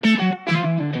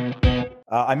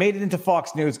I made it into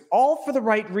Fox News, all for the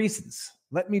right reasons.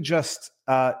 Let me just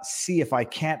see if I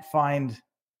can't find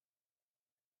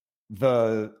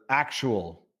the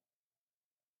actual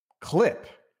clip.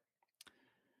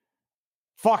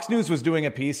 Fox News was doing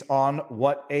a piece on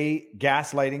what a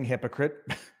gaslighting hypocrite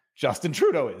Justin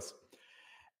Trudeau is.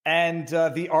 And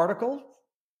the article,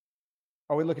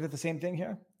 are we looking at the same thing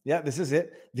here? Yeah, this is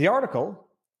it. The article,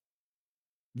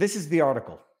 this is the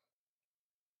article.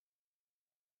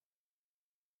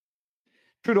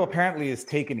 Trudeau apparently has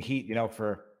taken heat,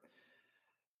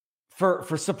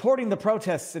 for supporting the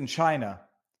protests in China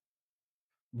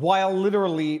while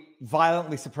literally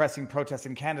violently suppressing protests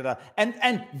in Canada.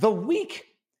 And the week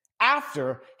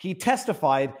after he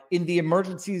testified in the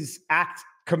Emergencies Act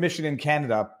Commission in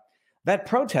Canada that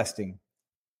protesting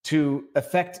to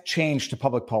effect change to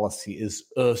public policy is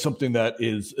something that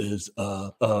is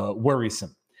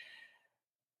worrisome.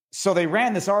 So they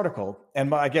ran this article,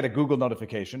 and I get a Google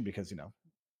notification because,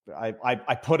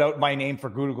 I put out my name for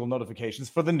Google notifications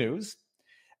for the news.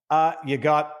 You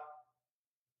got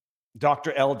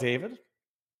Dr. Ellie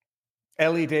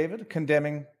David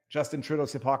condemning Justin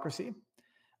Trudeau's hypocrisy.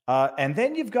 And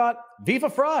then you've got Viva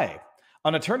Fry,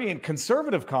 an attorney and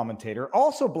conservative commentator,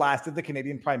 also blasted the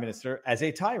Canadian Prime Minister as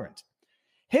a tyrant.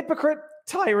 Hypocrite,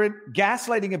 tyrant,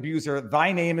 gaslighting abuser,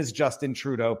 thy name is Justin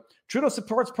Trudeau. Trudeau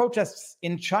supports protests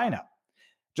in China,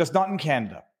 just not in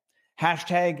Canada.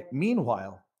 Hashtag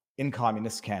meanwhile in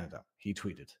communist Canada, he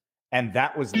tweeted. And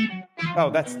that was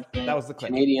that was the clip.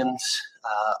 Canadians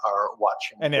are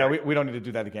watching. And we don't need to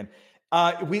do that again.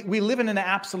 We live in an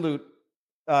absolute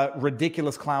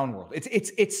ridiculous clown world.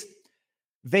 It's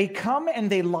they come and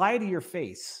they lie to your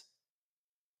face.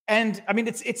 And I mean,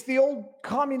 it's the old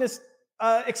communist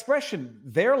expression.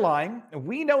 They're lying.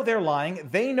 We know they're lying.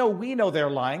 They know we know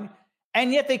they're lying.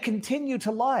 And yet they continue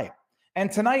to lie.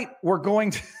 And tonight we're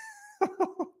going to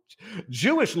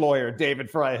Jewish lawyer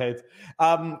David Freiheit.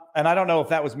 And I don't know if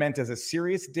that was meant as a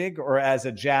serious dig or as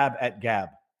a jab at Gab.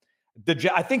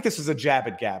 I think this was a jab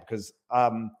at Gab because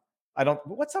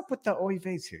what's up with the oy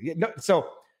vey's here? Yeah, no, so,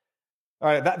 all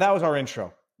right, that was our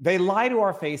intro. They lie to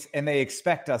our face and they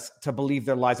expect us to believe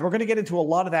their lies. And we're going to get into a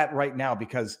lot of that right now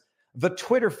because the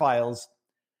Twitter files,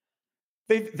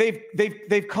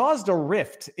 they've caused a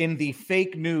rift in the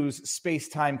fake news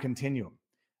space-time continuum.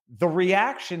 The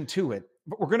reaction to it,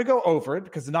 we're going to go over it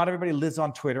because not everybody lives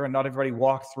on Twitter and not everybody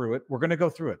walks through it. We're going to go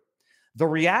through it. The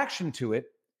reaction to it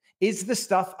is the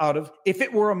stuff out of, if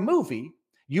it were a movie,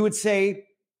 you would say,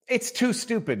 it's too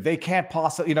stupid. They can't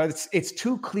possibly, it's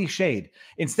too cliched.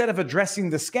 Instead of addressing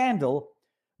the scandal,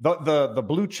 the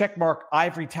blue checkmark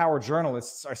ivory tower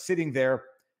journalists are sitting there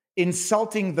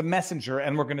insulting the messenger,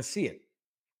 and we're going to see it.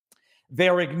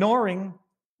 They're ignoring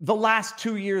the last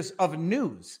 2 years of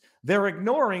news. They're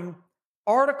ignoring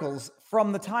articles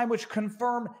from the time which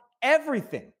confirm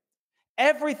everything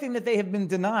that they have been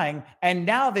denying. And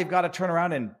now they've got to turn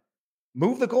around and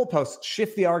move the goalposts,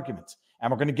 shift the argument. And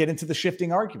we're going to get into the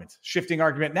shifting argument. Shifting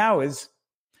argument now is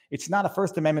it's not a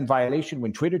First Amendment violation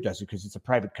when Twitter does it because it's a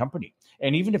private company.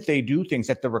 And even if they do things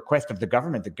at the request of the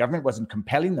government wasn't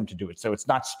compelling them to do it. So it's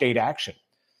not state action.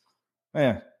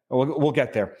 Yeah, we'll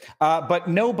get there. But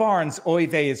no Barnes, oy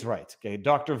vey is right. Okay,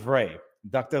 Dr. Vrey.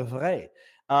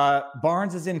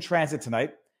 Barnes is in transit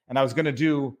tonight. And I was going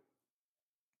to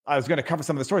cover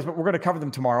some of the stories, but we're going to cover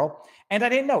them tomorrow. And I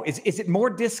didn't know, is it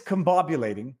more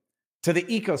discombobulating to the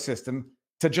ecosystem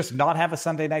to just not have a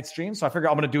Sunday night stream? So I figure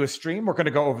I'm going to do a stream. We're going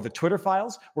to go over the Twitter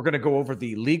files. We're going to go over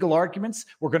the legal arguments.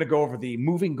 We're going to go over the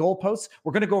moving goalposts.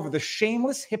 We're going to go over the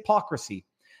shameless hypocrisy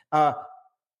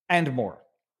and more.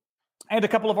 And a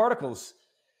couple of articles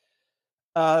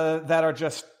that are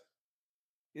just,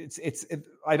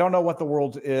 I don't know what the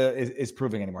world is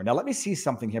proving anymore. Now, let me see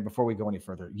something here before we go any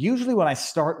further. Usually when I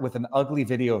start with an ugly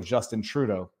video of Justin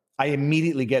Trudeau, I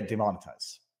immediately get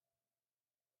demonetized.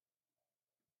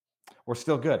 We're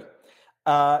still good.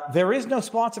 There is no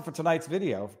sponsor for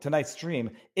tonight's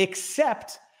stream,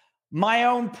 except my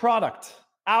own product,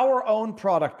 our own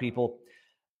product, people.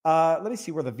 Let me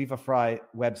see where the Viva Fry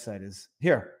website is.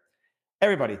 Here.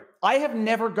 Everybody, I have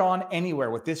never gone anywhere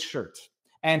with this shirt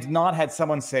and not had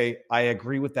someone say, I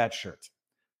agree with that shirt.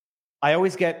 I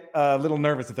always get a little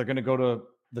nervous if they're going to go to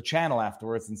the channel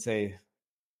afterwards and say,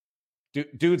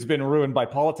 dude's been ruined by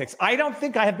politics. I don't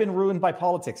think I have been ruined by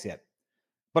politics yet.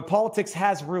 But politics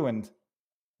has ruined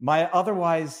my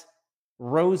otherwise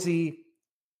rosy,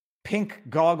 pink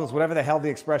goggles, whatever the hell the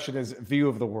expression is, view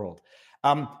of the world.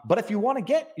 But if you want to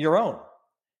get your own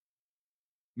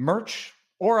merch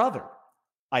or other,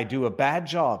 I do a bad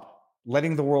job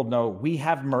letting the world know we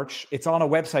have merch. It's on a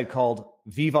website called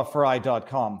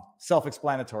vivafry.com.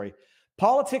 Self-explanatory.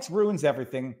 Politics ruins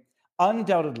everything.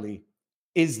 Undoubtedly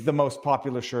is the most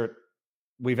popular shirt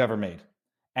we've ever made.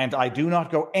 And I do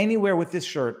not go anywhere with this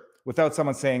shirt without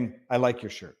someone saying, I like your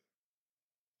shirt.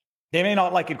 They may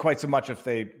not like it quite so much if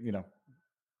they,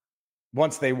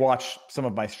 once they watch some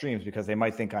of my streams, because they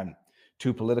might think I'm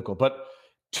too political, but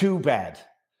too bad.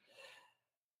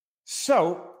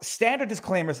 So, standard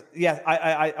disclaimers. Yeah,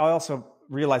 I also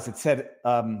realized it said,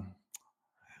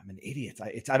 I'm an idiot.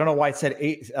 I don't know why it said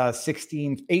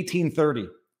 18:30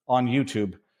 on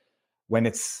YouTube when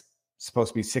it's supposed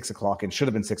to be 6 o'clock and should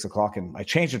have been 6 o'clock. And I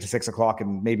changed it to 6 o'clock,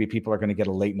 and maybe people are going to get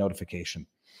a late notification.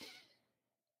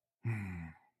 You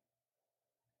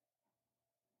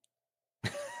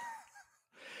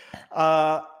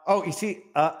see,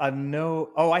 a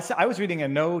no. Oh, I was reading a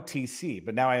no TC,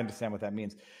 but now I understand what that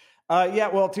means. Yeah,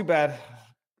 well, too bad.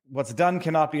 What's done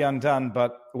cannot be undone,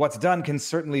 but what's done can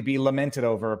certainly be lamented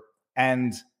over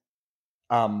and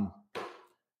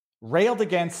railed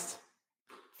against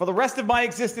for the rest of my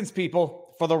existence,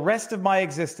 people. For the rest of my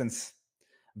existence.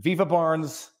 Viva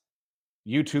Barnes,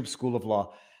 YouTube School of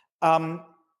Law.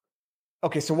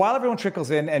 Okay, so while everyone trickles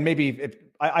in, and maybe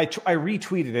I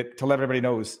retweeted it to let everybody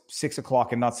know it was 6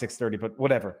 o'clock and not 6:30, but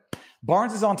whatever.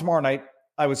 Barnes is on tomorrow night.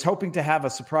 I was hoping to have a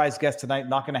surprise guest tonight.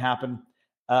 Not going to happen.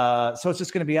 So it's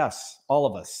just going to be us, all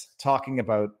of us, talking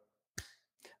about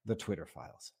the Twitter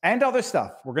files and other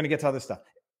stuff. We're going to get to other stuff.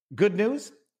 Good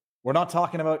news. We're not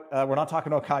talking about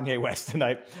Kanye West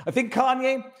tonight. I think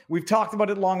Kanye, we've talked about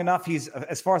it long enough. He's,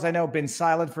 as far as I know, been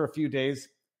silent for a few days.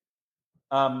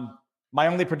 My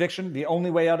only prediction, the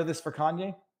only way out of this for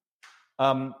Kanye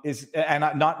is,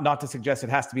 and not to suggest it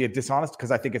has to be a dishonest,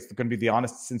 because I think it's going to be the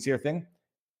honest, sincere thing.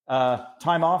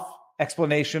 Time off,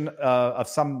 explanation of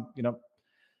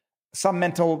some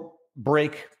mental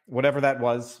break, whatever that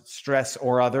was, stress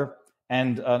or other,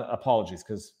 and apologies,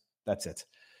 because that's it.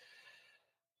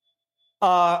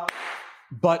 But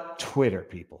Twitter,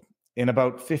 people, in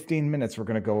about 15 minutes, we're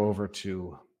going to go over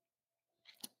to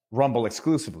Rumble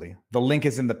exclusively. The link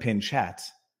is in the pinned chat.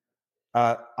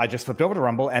 I just flipped over to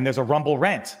Rumble, and there's a Rumble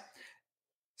rant.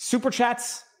 Super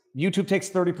chats, YouTube takes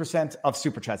 30% of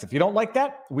super chats. If you don't like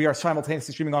that, we are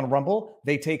simultaneously streaming on Rumble.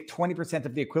 They take 20%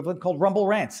 of the equivalent called Rumble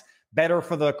rants. Better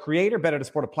for the creator, better to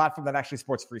support a platform that actually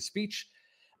supports free speech.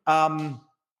 And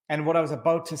what I was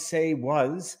about to say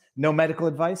was no medical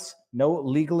advice, no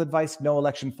legal advice, no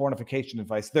election fortification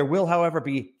advice. There will, however,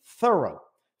 be thorough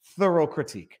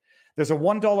critique. There's a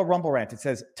 $1 Rumble rant. It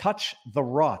says, touch the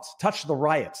riot.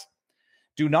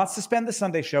 Do not suspend the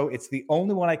Sunday show. It's the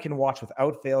only one I can watch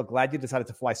without fail. Glad you decided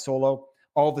to fly solo.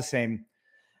 All the same.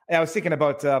 I was thinking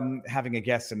about having a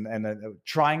guest and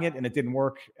trying it, and it didn't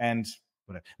work. And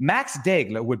whatever. Max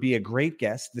Daigle would be a great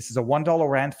guest. This is a $1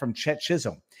 rant from Chet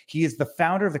Chisholm. He is the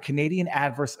founder of the Canadian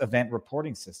Adverse Event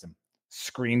Reporting System.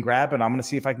 Screen grab, and I'm going to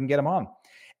see if I can get him on.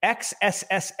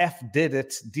 XSSF did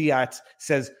it. Diat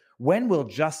says, when will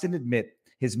Justin admit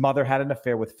his mother had an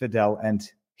affair with Fidel and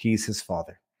he's his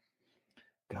father?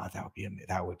 God, that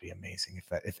would be amazing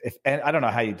if and I don't know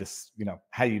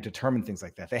how you determine things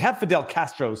like that. They have Fidel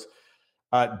Castro's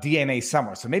DNA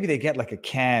somewhere, so maybe they get like a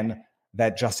can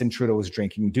that Justin Trudeau was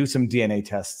drinking, do some DNA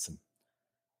tests, and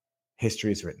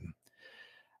history is written.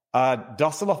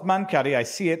 Dostalov Mankari, I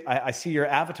see it. I see your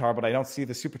avatar, but I don't see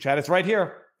the super chat. It's right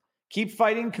here. Keep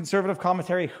fighting conservative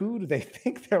commentary. Who do they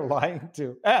think they're lying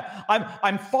to?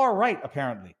 I'm far right,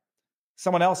 apparently.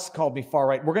 Someone else called me far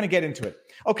right. We're going to get into it.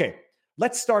 Okay,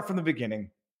 let's start from the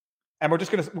beginning, and we're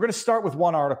going to start with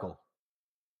one article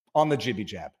on the Jibby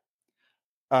Jab.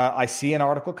 I see an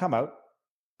article come out.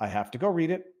 I have to go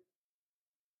read it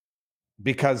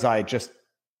because okay.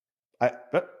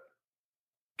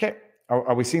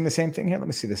 Are we seeing the same thing here? Let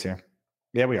me see this here.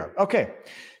 Yeah, we are. Okay.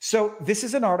 So this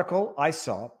is an article I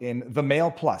saw in the Mail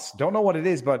Plus. Don't know what it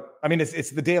is, but I mean,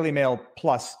 it's the Daily Mail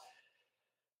Plus.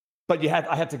 But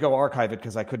I had to go archive it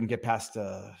because I couldn't get past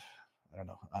a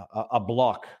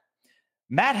block.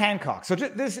 Matt Hancock. So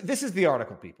this is the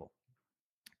article, people.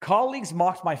 Colleagues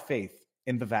mocked my faith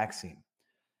in the vaccine.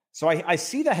 So I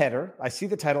see the header, I see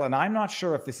the title, and I'm not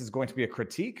sure if this is going to be a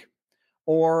critique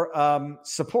or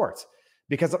support.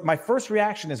 Because my first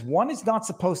reaction is one is not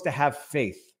supposed to have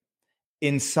faith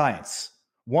in science.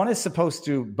 One is supposed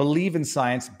to believe in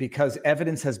science because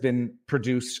evidence has been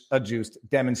produced, adduced,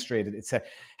 demonstrated, etc.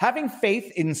 Having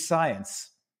faith in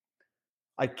science,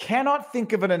 I cannot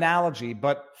think of an analogy,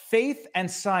 but faith and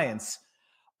science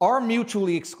are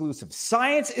mutually exclusive.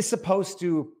 Science is supposed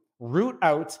to root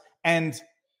out and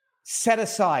set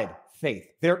aside faith.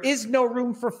 There is no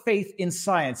room for faith in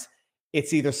science.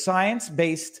 It's either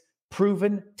science-based,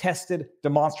 proven, tested,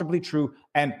 demonstrably true,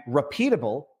 and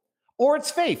repeatable, or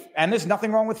it's faith. And there's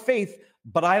nothing wrong with faith,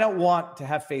 but I don't want to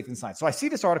have faith in science. So I see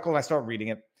this article and I start reading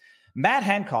it. Matt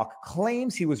Hancock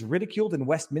claims he was ridiculed in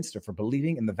Westminster for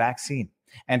believing in the vaccine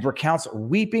and recounts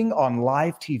weeping on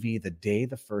live TV the day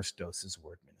the first doses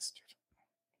were administered.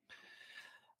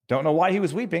 Don't know why he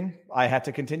was weeping. I had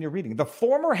to continue reading. The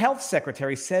former health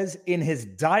secretary says in his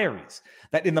diaries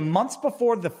that in the months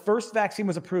before the first vaccine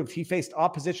was approved, he faced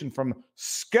opposition from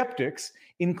skeptics,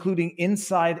 including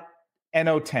inside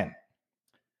NO10.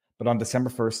 But on December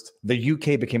 1st, the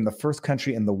UK became the first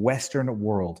country in the Western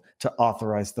world to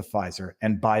authorize the Pfizer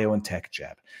and BioNTech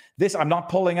jab. This, I'm not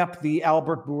pulling up the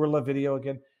Albert Bourla video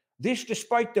again. This,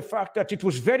 despite the fact that it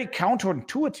was very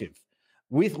counterintuitive.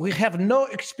 We have no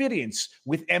experience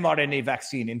with mRNA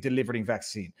vaccine in delivering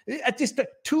vaccine. At least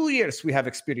 2 years we have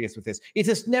experience with this. It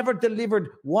has never delivered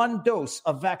one dose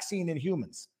of vaccine in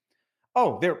humans.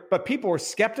 But people were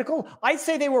skeptical. I'd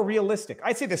say they were realistic.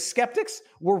 I'd say the skeptics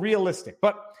were realistic.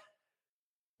 But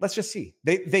let's just see.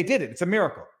 They did it. It's a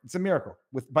miracle. It's a miracle.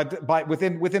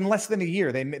 Within less than a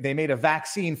year, they made a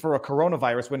vaccine for a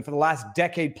coronavirus when for the last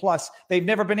decade plus, they've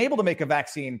never been able to make a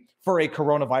vaccine for a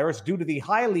coronavirus due to the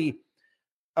highly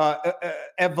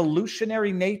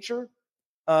evolutionary nature,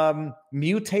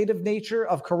 mutative nature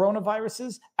of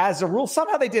coronaviruses. As a rule,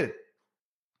 somehow they did it.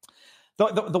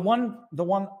 The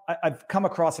one I've come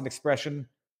across an expression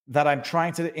that I'm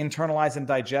trying to internalize and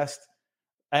digest,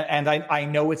 and I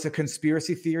know it's a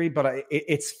conspiracy theory, but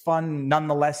it's fun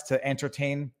nonetheless to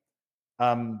entertain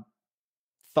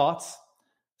thoughts.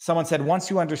 Someone said, once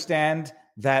you understand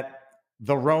that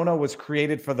the Rona was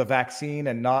created for the vaccine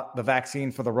and not the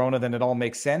vaccine for the Rona, then it all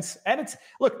makes sense. And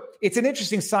it's an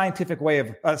interesting science fiction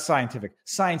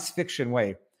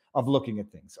way of looking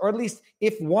at things. Or at least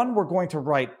if one were going to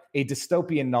write a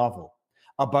dystopian novel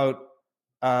about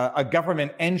a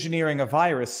government engineering a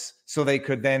virus so they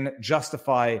could then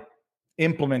justify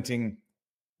implementing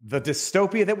the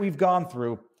dystopia that we've gone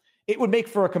through, it would make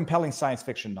for a compelling science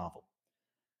fiction novel.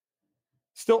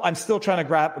 I'm still trying to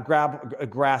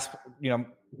grasp,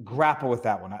 grapple with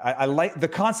that one. I like the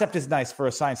concept is nice for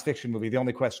a science fiction movie. The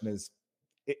only question is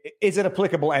it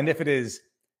applicable? And if it is,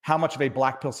 how much of a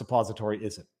black pill suppository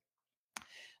is it?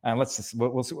 And we'll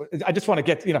see. I just want to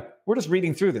get, we're just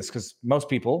reading through this because most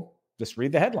people just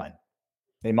read the headline.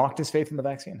 They mocked his faith in the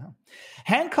vaccine. Huh?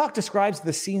 Hancock describes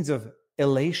the scenes of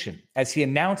elation as he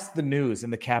announced the news in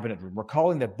the cabinet room,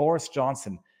 recalling that Boris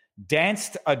Johnson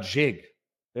danced a jig.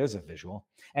 There's a visual.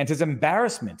 And his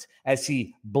embarrassment as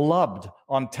he blubbed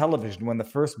on television when the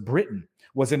first Briton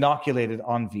was inoculated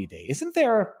on V-Day. Isn't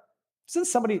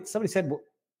somebody said,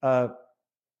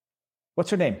 what's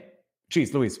her name?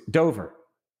 Geez, Louise, Dover.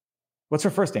 What's her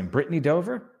first name? Brittany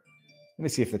Dover? Let me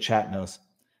see if the chat knows.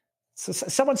 So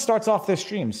someone starts off their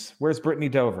streams. Where's Brittany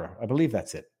Dover? I believe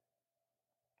that's it.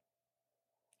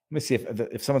 Let me see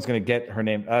if someone's going to get her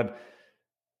name.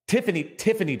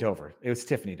 Tiffany Dover. It was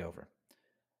Tiffany Dover.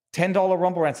 $10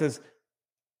 Rumble Rant says,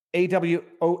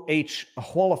 AWOH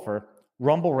Hwalifer,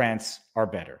 Rumble Rants are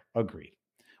better. Agreed.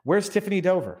 Where's Tiffany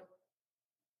Dover?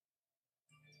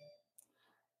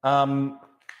 Turn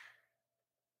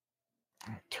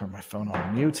my phone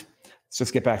on mute. Let's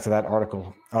just get back to that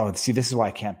article. Oh, see, this is why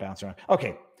I can't bounce around.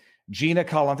 Okay. Gina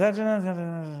Collins.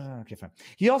 Okay, fine.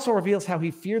 He also reveals how he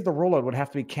feared the rollout would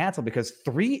have to be canceled because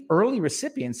 3 early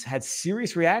recipients had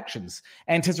serious reactions,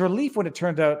 and his relief when it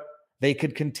turned out they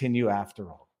could continue after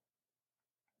all.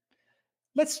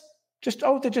 Let's just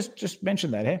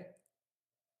mention that, hey?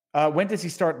 When does he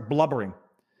start blubbering?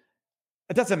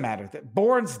 It doesn't matter.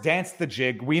 Bourne's danced the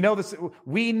jig. We know this.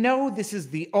 We know this is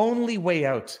the only way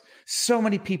out. So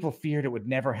many people feared it would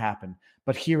never happen.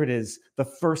 But here it is, the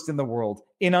first in the world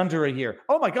in under a year.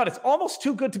 Oh my God, it's almost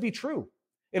too good to be true.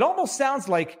 It almost sounds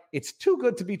like it's too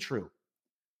good to be true.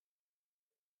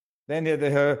 Then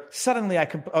suddenly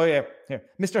here.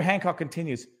 Mr. Hancock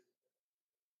continues.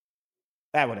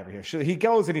 Whatever here. He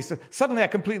goes and he says, suddenly I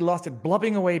completely lost it,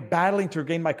 blubbing away, battling to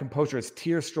regain my composure as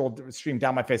tears streamed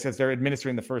down my face as they're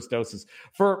administering the first doses.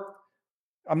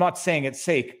 I'm not saying it's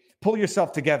sake, pull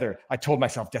yourself together, I told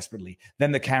myself desperately.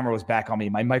 Then the camera was back on me,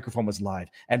 my microphone was live,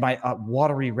 and my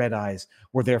watery red eyes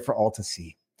were there for all to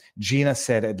see. Gina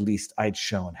said at least I'd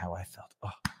shown how I felt.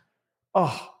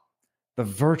 The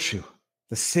virtue.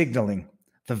 The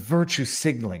virtue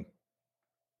signaling.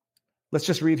 Let's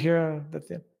just read here.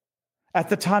 At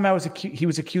the time, he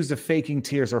was accused of faking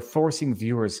tears or forcing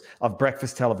viewers of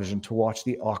breakfast television to watch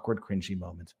the awkward, cringy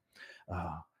moment.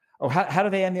 Oh, how do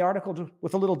they end the article?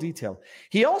 With a little detail.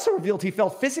 He also revealed he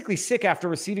felt physically sick after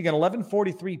receiving an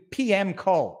 11:43 p.m.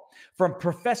 call from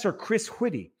Professor Chris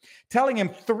Whitty, telling him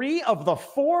 3 of the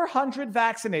 400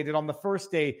 vaccinated on the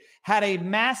first day had a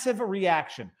massive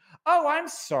reaction. Oh, I'm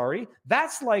sorry.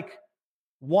 That's like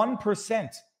 1%.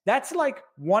 That's like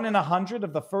 1 in 100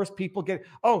 of the first people get.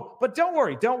 Oh, but don't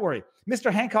worry.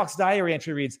 Mr. Hancock's diary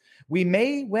entry reads, "We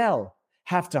may well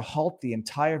have to halt the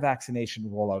entire vaccination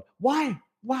rollout."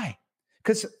 Why?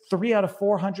 Because 3 out of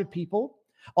 400 people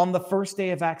on the first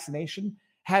day of vaccination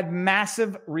had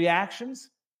massive reactions.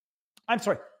 I'm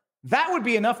sorry. That would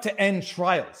be enough to end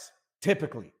trials,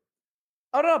 typically.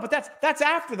 Oh, no, but that's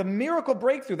after the miracle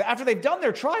breakthrough, after they've done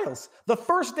their trials. The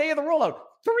first day of the rollout,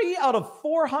 3 out of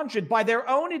 400, by their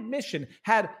own admission,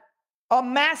 had a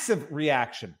massive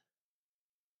reaction.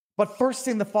 But first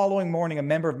thing the following morning, a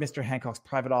member of Mr. Hancock's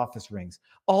private office rings.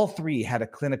 All 3 had a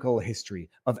clinical history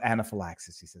of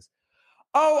anaphylaxis, he says.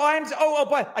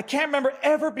 But I can't remember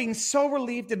ever being so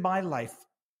relieved in my life.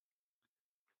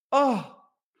 Oh,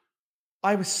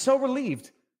 I was so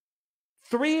relieved.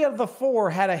 3 of the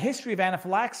 4 had a history of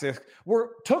anaphylaxis,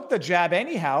 took the jab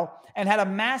anyhow, and had a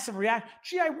massive reaction.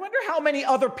 Gee, I wonder how many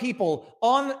other people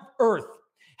on Earth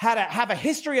have a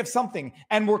history of something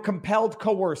and were compelled,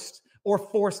 coerced, or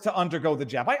forced to undergo the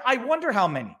jab. I wonder how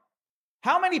many.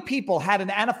 How many people had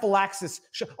an anaphylaxis?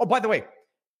 Oh, by the way,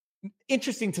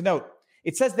 interesting to note,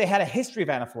 it says they had a history of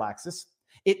anaphylaxis.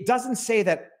 It doesn't say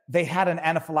that they had an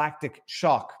anaphylactic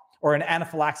shock or an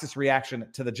anaphylaxis reaction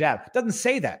to the jab. It doesn't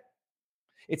say that.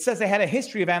 It says they had a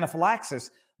history of anaphylaxis.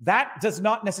 That does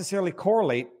not necessarily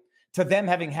correlate to them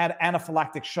having had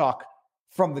anaphylactic shock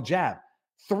from the jab.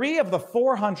 3 of the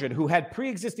 400 who had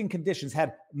pre-existing conditions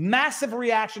had massive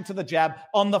reaction to the jab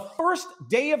on the first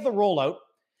day of the rollout,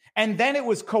 and then it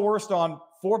was coerced on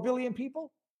 4 billion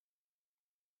people.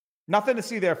 Nothing to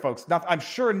see there, folks. I'm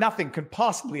sure nothing could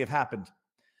possibly have happened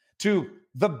to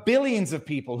the billions of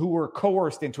people who were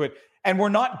coerced into it and were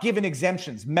not given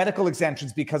exemptions, medical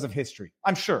exemptions, because of history.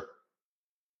 I'm sure.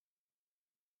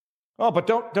 Oh, but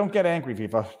don't get angry,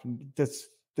 Viva.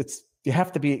 You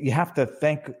have to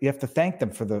thank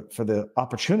them for the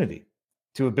opportunity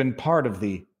to have been part of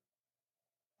the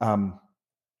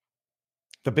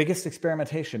biggest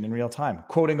experimentation in real time.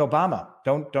 Quoting Obama.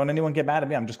 Don't anyone get mad at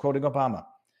me. I'm just quoting Obama.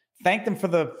 Thank them for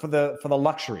the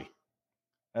luxury.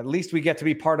 At least we get to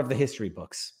be part of the history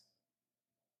books.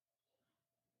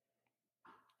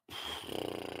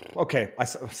 Okay,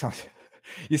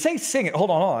 you say sing it. Hold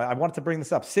on. I wanted to bring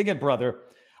this up. Sing it, brother.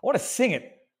 I want to sing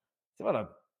it. I want to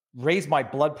raise my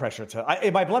blood pressure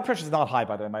my blood pressure is not high,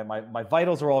 by the way. My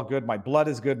vitals are all good. My blood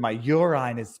is good. My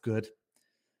urine is good.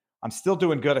 I'm still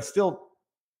doing good. I still,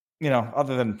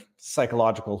 other than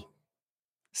psychological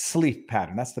sleep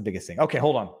pattern. That's the biggest thing. Okay,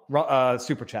 hold on.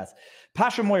 Super chats.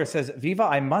 Pasha Moyer says, Viva,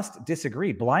 I must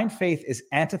disagree. Blind faith is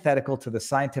antithetical to the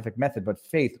scientific method, but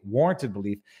faith, warranted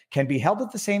belief, can be held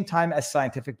at the same time as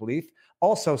scientific belief.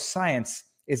 Also, science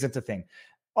isn't a thing.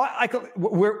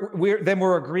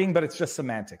 We're agreeing, but it's just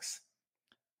semantics.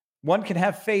 One can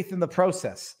have faith in the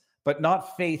process, but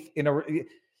not faith in a.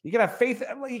 You can have faith.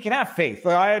 You can have faith.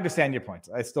 I understand your point.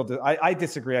 I still do. I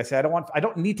disagree. I say I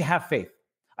don't need to have faith.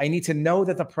 I need to know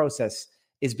that the process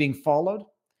is being followed,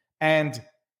 and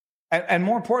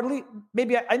more importantly,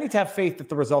 maybe I need to have faith that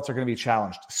the results are going to be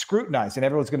challenged, scrutinized, and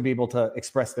everyone's going to be able to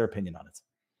express their opinion on it.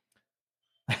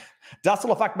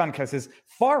 Dassalov Akman says,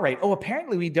 far right. Oh,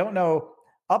 apparently we don't know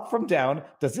up from down.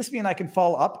 Does this mean I can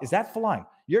fall up? Is that flying?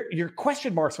 Your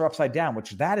question marks are upside down,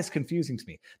 which that is confusing to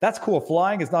me. That's cool.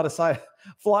 Flying is not a side.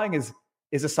 Flying is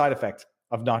a side effect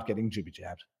of not getting jibby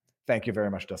jabbed. Thank you very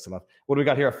much, Dassalov. What do we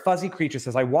got here? A fuzzy creature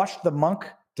says, I watched the Monk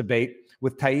debate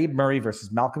with Taib Murray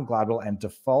versus Malcolm Gladwell and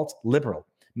default liberal.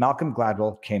 Malcolm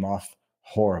Gladwell came off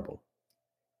horrible.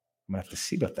 I'm gonna have to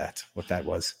see what that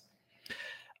was.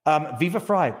 Viva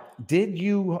Fry, did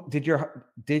you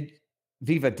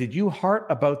heart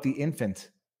about the infant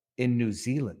in New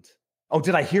Zealand? Oh,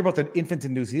 did I hear about the infant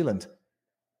in New Zealand?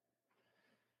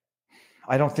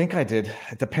 I don't think I did.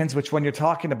 It depends which one you're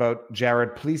talking about,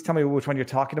 Jared. Please tell me which one you're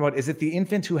talking about. Is it the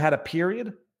infant who had a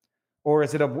period, or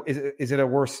is it a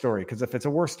worse story? Because if it's a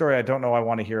worse story, I don't know. I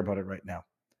want to hear about it right now.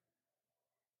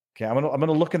 Okay, I'm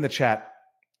gonna look in the chat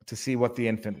to see what the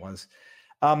infant was.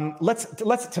 Let's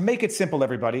to make it simple,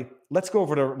 everybody. Let's go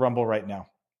over to Rumble right now,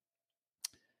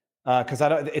 because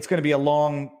it's going to be a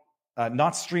long,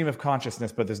 not stream of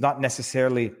consciousness, but there's not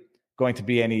necessarily going to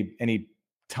be any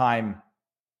time.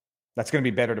 That's going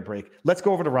to be better to break. Let's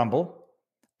go over to Rumble.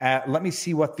 Let me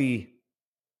see what the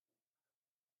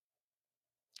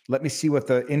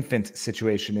infant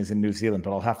situation is in New Zealand,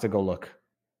 but I'll have to go look.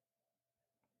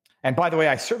 And by the way,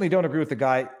 I certainly don't agree with the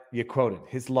guy you quoted.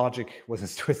 His logic was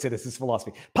as twisted as his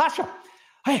philosophy. Pasha,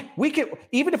 hey, we can,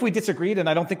 even if we disagreed, and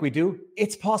I don't think we do,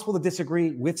 it's possible to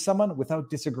disagree with someone without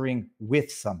disagreeing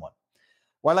with someone.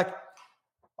 Well, like,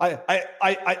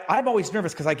 I'm always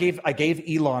nervous because I gave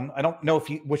Elon, I don't know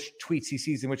which tweets he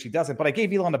sees and which he doesn't, but I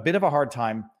gave Elon a bit of a hard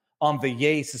time on the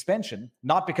Ye suspension,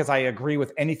 not because I agree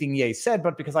with anything Ye said,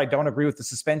 but because I don't agree with the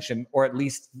suspension, or at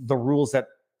least the rules that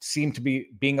seem to be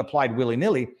being applied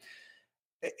willy-nilly.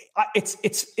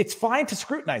 It's fine to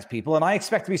scrutinize people, and I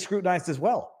expect to be scrutinized as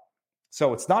well.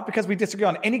 So it's not because we disagree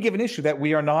on any given issue that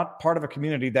we are not part of a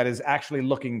community that is actually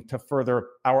looking to further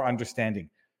our understanding.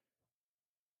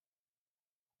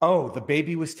 Oh, the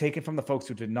baby was taken from the folks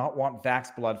who did not want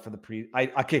vax blood for the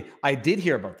I did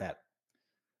hear about that.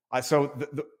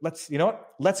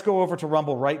 Let's go over to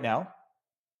Rumble right now.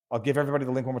 I'll give everybody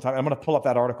the link one more time. I'm going to pull up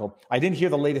that article. I didn't hear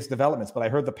the latest developments, but I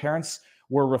heard the parents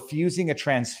were refusing a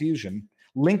transfusion.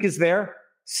 Link is there.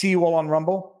 See you all on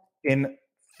Rumble in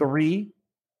 3.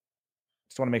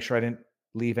 Just want to make sure I didn't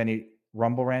leave any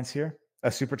Rumble rants here,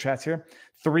 super chats here.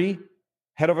 3,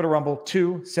 head over to Rumble.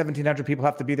 2, 1,700 people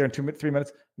have to be there in 3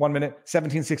 minutes. 1 minute,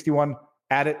 1761.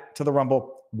 Add it to the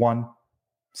Rumble. 1,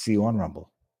 see you on Rumble.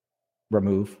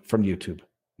 Remove from YouTube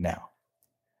now.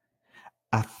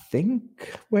 I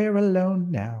think we're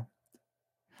alone now.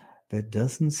 There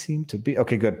doesn't seem to be.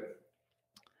 Okay, good.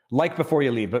 Like before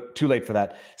you leave, but too late for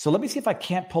that. So let me see if I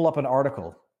can't pull up an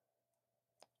article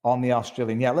on the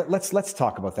Australian. Yeah, let's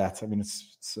talk about that. I mean,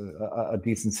 it's a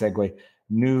decent segue.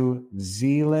 New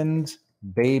Zealand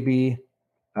baby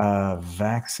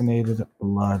vaccinated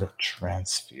blood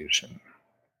transfusion.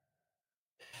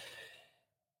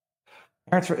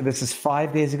 This is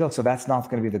 5 days ago, so that's not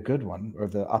going to be the good one or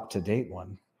the up-to-date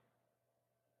one.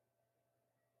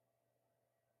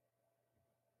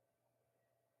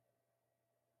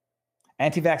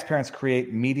 Anti-vax parents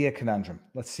create media conundrum.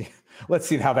 Let's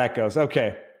see how that goes.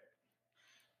 Okay.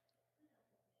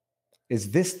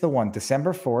 Is this the one?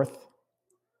 December 4th.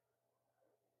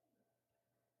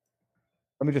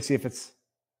 Let me just see if it's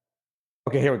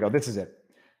okay. Here we go. This is it.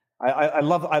 I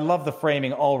love the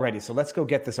framing already. So let's go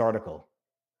get this article.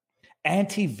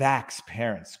 Anti-vax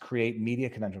parents create media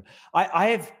conundrum.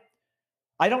 I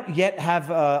don't yet have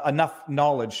enough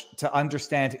knowledge to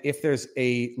understand if there's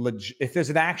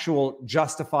an actual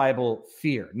justifiable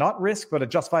fear, not risk, but a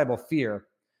justifiable fear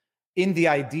in the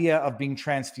idea of being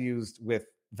transfused with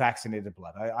vaccinated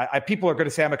blood. People are going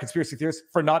to say I'm a conspiracy theorist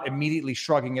for not immediately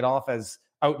shrugging it off as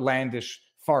outlandish,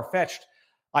 far-fetched.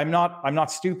 I'm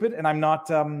not stupid, and I'm not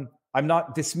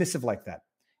dismissive like that.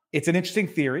 It's an interesting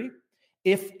theory.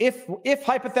 If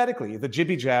hypothetically the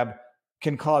jibby jab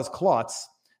can cause clots,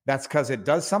 that's because it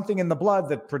does something in the blood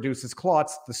that produces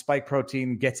clots. The spike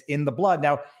protein gets in the blood.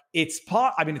 Now, it's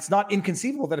not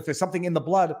inconceivable that if there's something in the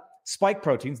blood, spike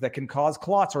proteins that can cause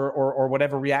clots or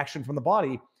whatever reaction from the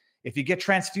body, if you get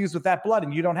transfused with that blood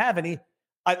and you don't have any,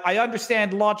 I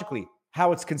understand logically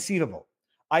how it's conceivable.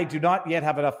 I do not yet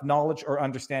have enough knowledge or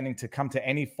understanding to come to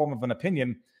any form of an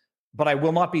opinion, but I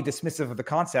will not be dismissive of the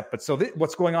concept. But so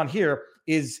what's going on here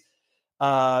is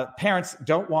parents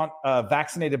don't want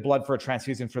vaccinated blood for a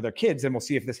transfusion for their kids, and we'll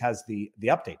see if this has the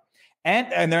update.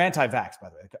 And they're anti-vax, by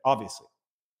the way, obviously.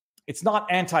 It's not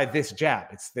anti-this jab.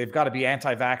 They've got to be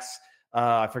anti-vax.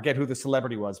 I forget who the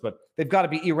celebrity was, but they've got to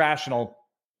be irrational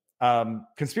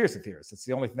conspiracy theorists. It's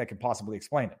the only thing that can possibly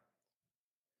explain it.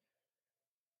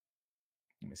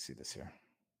 Let me see this here.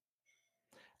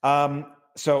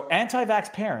 So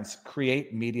anti-vax parents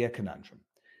create media conundrum.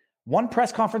 One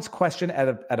press conference question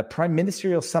at a prime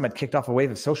ministerial summit kicked off a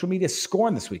wave of social media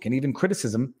scorn this week and even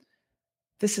criticism.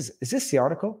 Is this the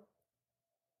article?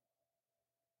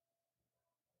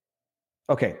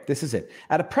 Okay, this is it.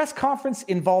 At a press conference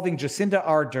involving Jacinda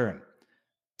Ardern,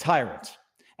 tyrant,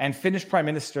 and Finnish Prime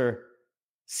Minister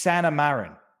Sanna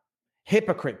Marin,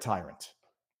 hypocrite tyrant,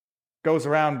 goes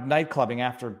around nightclubbing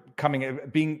after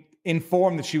being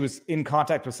informed that she was in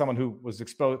contact with someone who was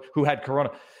exposed, who had corona.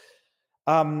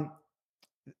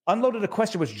 Unloaded a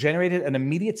question which generated an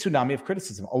immediate tsunami of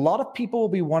criticism. A lot of people will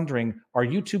be wondering, are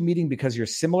you two meeting because you're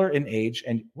similar in age?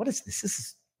 And what is this? This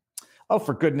is, oh,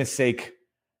 for goodness sake.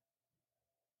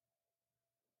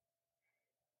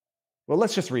 Well,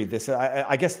 let's just read this.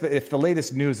 I guess if the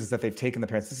latest news is that they've taken the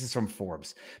parents, this is from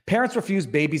Forbes. Parents refuse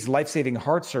baby's life-saving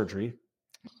heart surgery.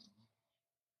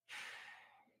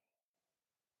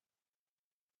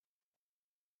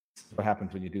 What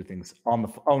happens when you do things on the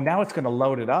oh, now it's going to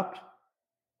load it up.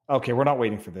 Okay, we're not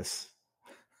waiting for this.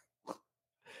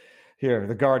 Here,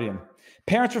 The Guardian.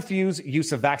 Parents refuse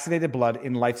use of vaccinated blood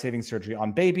in life-saving surgery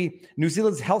on baby. New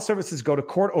Zealand's health services go to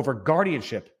court over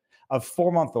guardianship of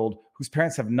 4-month-old whose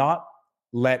parents have not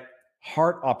let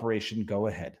heart operation go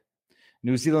ahead.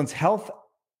 New Zealand's health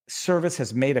service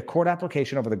has made a court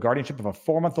application over the guardianship of a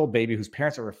 4-month-old baby whose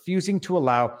parents are refusing to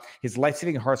allow his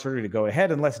life-saving heart surgery to go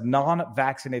ahead unless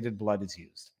non-vaccinated blood is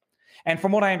used. And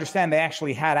from what I understand, they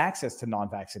actually had access to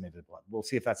non-vaccinated blood. We'll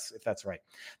see if that's right.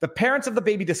 The parents of the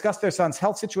baby discussed their son's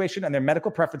health situation and their medical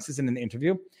preferences in an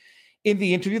interview. In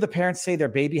the interview, the parents say their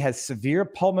baby has severe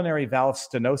pulmonary valve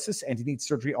stenosis and he needs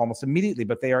surgery almost immediately,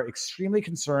 but they are extremely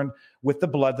concerned with the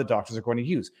blood the doctors are going to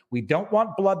use. We don't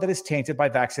want blood that is tainted by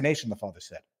vaccination, the father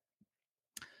said.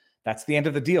 That's the end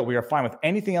of the deal. We are fine with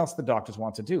anything else the doctors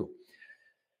want to do.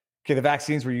 Okay, the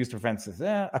vaccines were used to prevent this.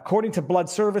 According to Blood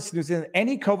Service New Zealand,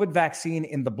 any COVID vaccine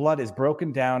in the blood is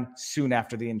broken down soon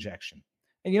after the injection.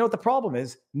 And you know what the problem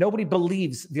is? Nobody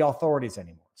believes the authorities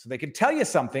anymore. So they can tell you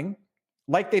something,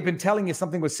 like they've been telling you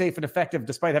something was safe and effective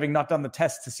despite having not done the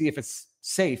test to see if it's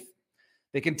safe.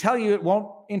 They can tell you it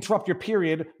won't interrupt your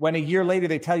period when a year later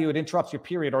they tell you it interrupts your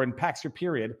period or impacts your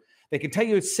period. They can tell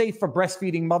you it's safe for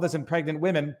breastfeeding mothers and pregnant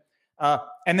women.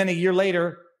 And then a year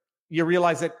later, you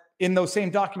realize that in those same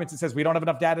documents, it says we don't have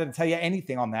enough data to tell you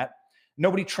anything on that.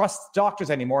 Nobody trusts doctors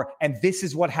anymore. And this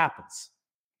is what happens.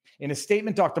 In a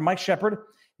statement, Dr. Mike Shepard,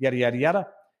 yada, yada, yada,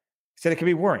 said it can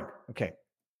be worrying. Okay.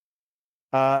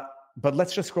 But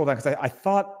let's just scroll down because I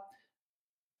thought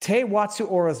Te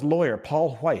Watu-Ora's lawyer,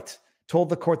 Paul White, told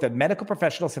the court that medical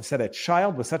professionals have said a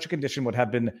child with such a condition would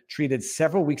have been treated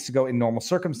several weeks ago in normal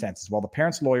circumstances, while the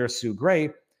parent's lawyer, Sue Gray,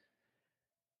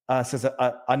 says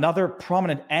another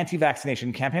prominent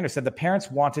anti-vaccination campaigner said the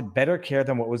parents wanted better care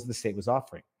than what the state was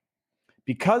offering.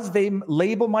 Because they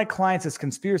label my clients as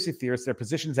conspiracy theorists, their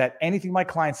position is that anything my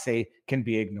clients say can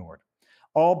be ignored.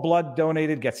 All blood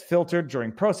donated gets filtered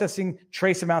during processing.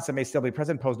 Trace amounts that may still be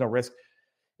present pose no risk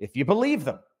if you believe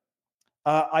them.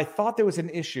 I thought there was an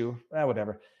issue.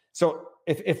 Whatever. So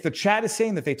if the chat is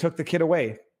saying that they took the kid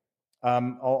away,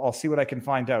 I'll see what I can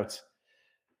find out.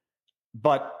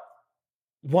 But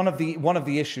one of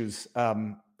the issues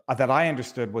that I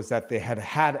understood was that they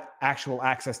had actual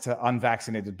access to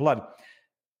unvaccinated blood.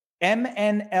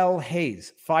 MNL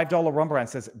Hayes, $5 rum brand,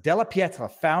 says, Della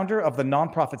Pietra, founder of the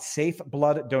nonprofit Safe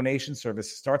Blood Donation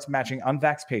Service, starts matching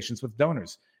unvaxxed patients with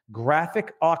donors.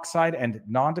 Graphic oxide and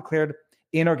non-declared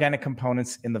inorganic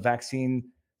components in the vaccine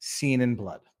seen in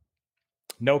blood.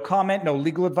 No comment, no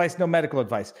legal advice, no medical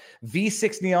advice.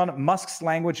 V6 Neon, Musk's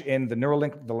language in the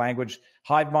Neuralink, the language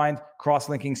HiveMind,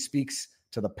 cross-linking speaks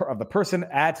to the person.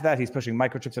 Add to that, he's pushing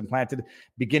microchips implanted.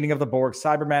 Beginning of the Borg,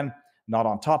 Cyberman, not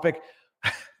on topic.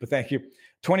 But thank you.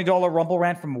 $20 Rumble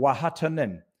rant from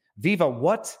Wahatanen. Viva,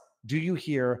 what do you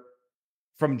hear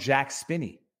from Jack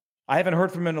Spinney? I haven't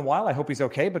heard from him in a while. I hope he's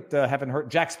okay, but haven't heard.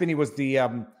 Jack Spinney was the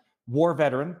war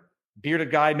veteran,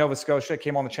 bearded guy, Nova Scotia,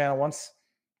 came on the channel once.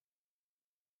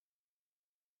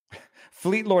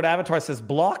 Fleet Lord Avatar says,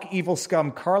 block evil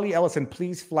scum. Carly Ellison,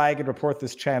 please flag and report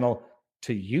this channel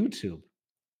to YouTube.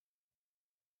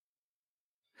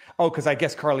 Oh, because I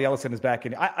guess Carly Ellison is back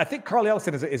in. I think Carly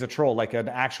Ellison is a troll, like an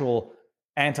actual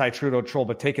anti-Trudeau troll,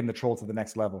 but taking the troll to the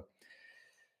next level.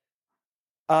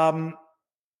 Someone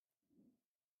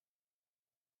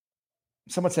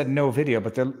said no video,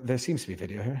 but there seems to be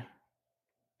video here.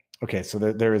 Okay, so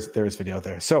there is video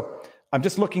there. So I'm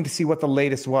just looking to see what the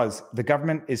latest was. The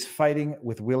government is fighting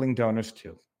with willing donors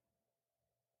too.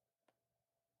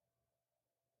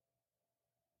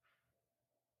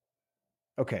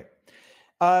 Okay.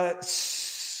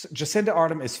 Jacinda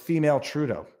Ardern is female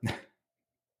Trudeau.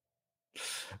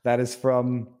 That is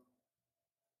from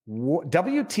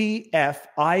WTFITWCT.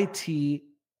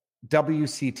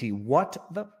 What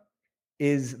the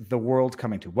is the world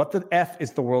coming to? What the F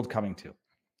is the world coming to?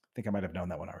 I think I might have known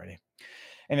that one already.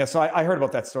 And yeah, so I heard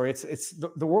about that story. It's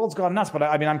the world's gone nuts, but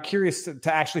I mean, I'm curious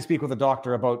to actually speak with a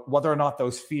doctor about whether or not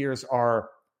those fears are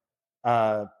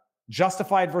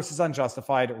justified versus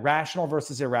unjustified, rational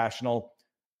versus irrational,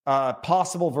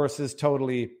 possible versus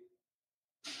totally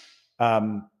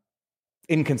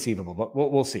inconceivable. But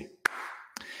we'll see.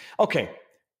 Okay,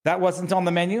 that wasn't on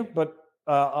the menu, but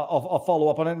I'll follow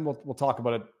up on it, and we'll talk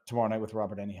about it tomorrow night with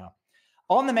Robert anyhow.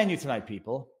 On the menu tonight,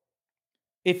 people,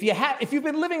 if you've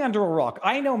been living under a rock,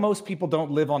 I know most people don't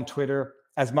live on Twitter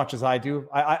as much as I do.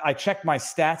 I check my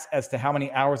stats as to how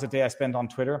many hours a day I spend on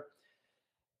Twitter.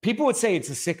 People would say it's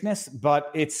a sickness, but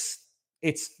it's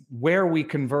where we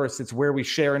converse. It's where we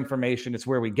share information. It's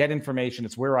where we get information.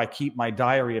 It's where I keep my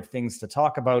diary of things to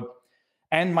talk about,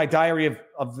 and my diary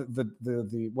of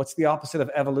the what's the opposite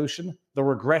of evolution? The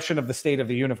regression of the state of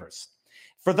the universe.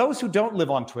 For those who don't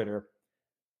live on Twitter,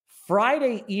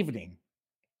 Friday evening,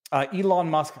 Elon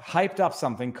Musk hyped up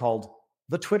something called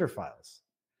the Twitter Files.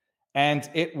 And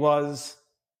it was,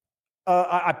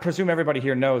 I presume everybody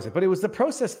here knows it, but it was the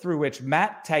process through which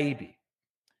Matt Taibbi,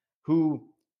 who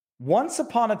once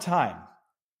upon a time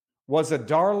was a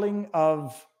darling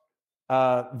of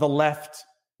the left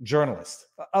journalist,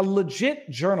 a legit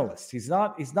journalist. He's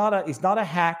not a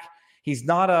hack. He's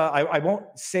not I won't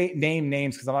name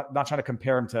names because I'm not trying to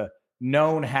compare him to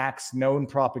known hacks, known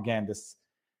propagandists.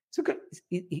 It's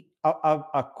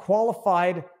a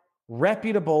qualified,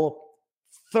 reputable,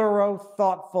 thorough,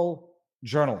 thoughtful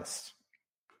journalist.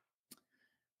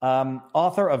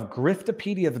 Author of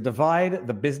Griftopedia, The Divide,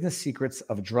 The Business Secrets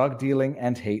of Drug Dealing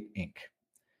and Hate, Inc.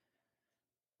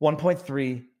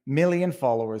 1.3 million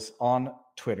followers on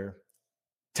Twitter.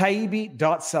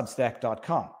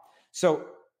 Taibbi.substack.com. So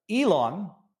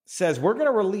Elon says we're going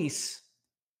to release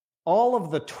all of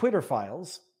the Twitter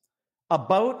files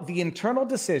about the internal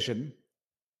decision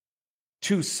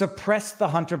to suppress the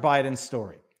Hunter Biden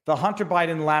story, the Hunter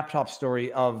Biden laptop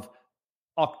story of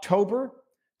October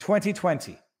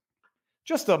 2020.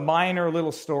 Just a minor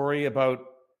little story about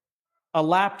a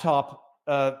laptop.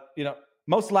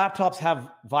 Most laptops have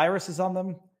viruses on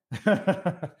them.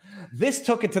 This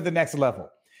took it to the next level.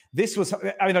 This was,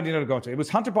 I don't need to go into it. It was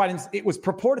Hunter Biden's, it was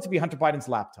purported to be Hunter Biden's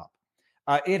laptop.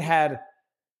 It had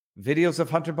videos of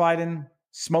Hunter Biden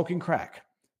smoking crack.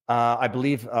 I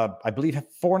believe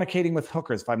fornicating with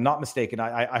hookers, if I'm not mistaken.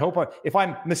 I hope if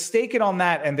I'm mistaken on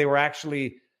that and they were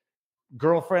actually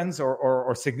girlfriends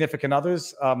or significant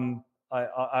others,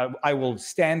 I will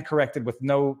stand corrected with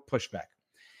no pushback.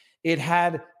 It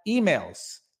had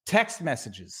emails, text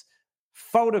messages,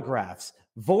 photographs,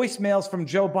 voicemails from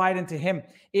Joe Biden to him.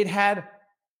 It had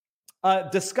a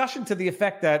discussion to the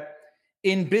effect that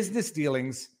in business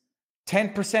dealings,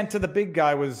 10% to the big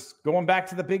guy was going back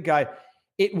to the big guy.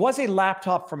 It was a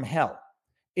laptop from hell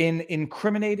in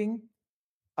incriminating,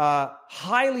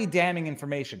 highly damning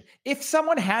information. If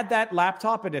someone had that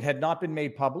laptop and it had not been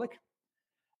made public,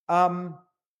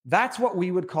 that's what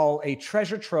we would call a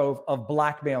treasure trove of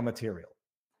blackmail material.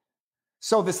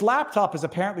 So this laptop is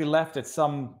apparently left at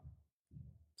some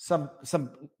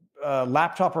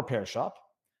laptop repair shop.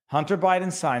 Hunter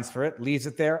Biden signs for it, leaves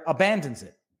it there, abandons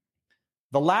it.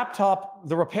 The laptop,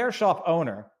 the repair shop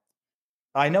owner,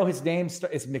 I know his name is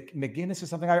McGinnis or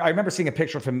something. I remember seeing a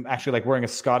picture of him actually like wearing a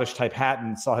Scottish type hat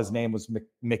and saw his name was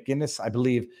McGinnis, I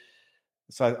believe.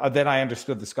 So then I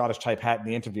understood the Scottish type hat in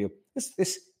the interview.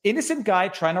 This innocent guy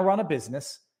trying to run a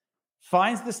business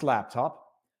finds this laptop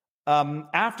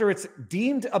after it's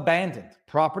deemed abandoned,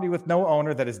 property with no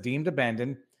owner that is deemed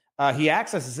abandoned. He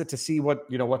accesses it to see what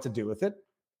to do with it.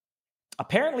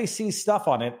 Apparently sees stuff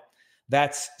on it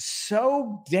that's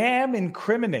so damn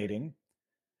incriminating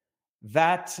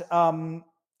that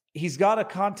he's got to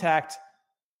contact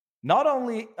not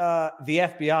only the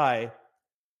FBI,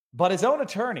 but his own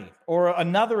attorney or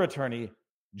another attorney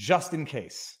just in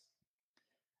case.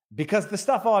 Because the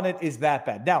stuff on it is that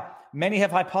bad. Now, many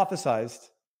have hypothesized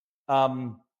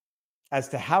as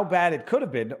to how bad it could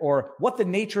have been or what the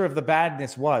nature of the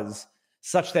badness was,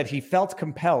 such that he felt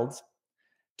compelled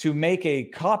to make a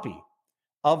copy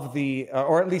of the,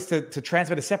 or at least to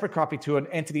transmit a separate copy to an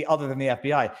entity other than the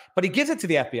FBI. But he gives it to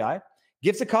the FBI,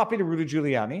 gives a copy to Rudy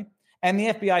Giuliani, and the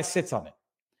FBI sits on it.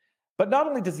 But not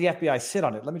only does the FBI sit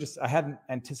on it, I hadn't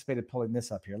anticipated pulling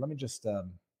this up here. Let me just,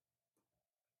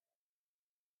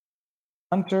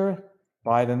 Hunter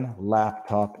Biden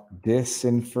laptop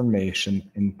disinformation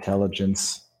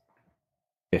intelligence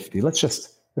 50. Let's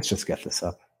just get this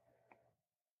up.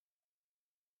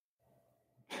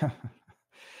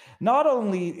 Not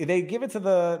only they give it to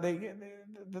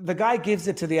the guy gives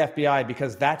it to the FBI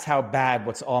because that's how bad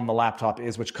what's on the laptop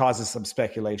is, which causes some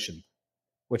speculation,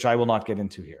 which I will not get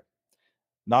into here.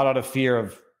 Not out of fear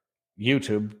of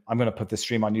YouTube. I'm going to put this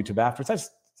stream on YouTube afterwards.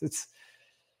 It's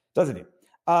doesn't it?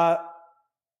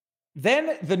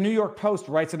 Then the New York Post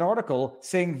writes an article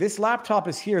saying this laptop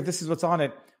is here. This is what's on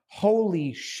it.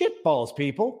 Holy shit balls,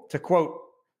 people, to quote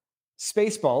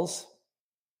Spaceballs.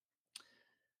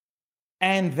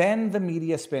 And then the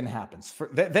media spin happens.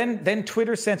 Then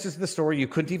Twitter censors the story. You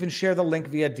couldn't even share the link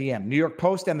via DM. New York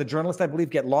Post and the journalist, I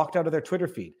believe, get locked out of their Twitter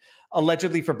feed,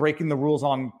 allegedly for breaking the rules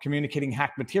on communicating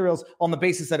hacked materials on the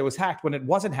basis that it was hacked when it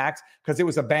wasn't hacked because it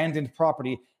was abandoned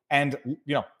property and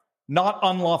not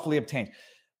unlawfully obtained.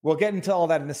 We'll get into all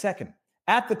that in a second.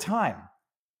 At the time,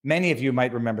 many of you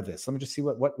might remember this. Let me just see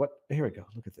what. Here we go.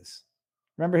 Look at this.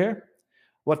 Remember here?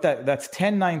 That's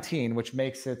 10/19, which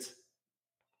makes it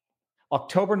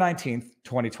October 19th,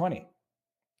 2020.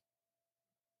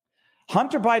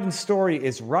 Hunter Biden's story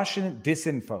is Russian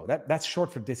disinfo. That's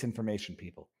short for disinformation,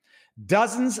 people.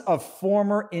 Dozens of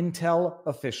former intel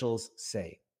officials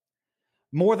say.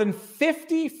 More than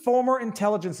 50 former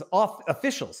intelligence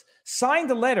officials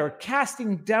signed a letter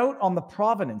casting doubt on the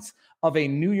provenance of a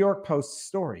New York Post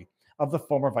story of the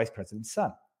former vice president's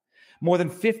son. More than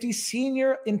 50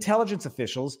 senior intelligence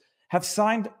officials have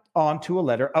signed on to a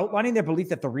letter outlining their belief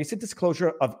that the recent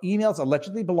disclosure of emails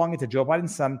allegedly belonging to Joe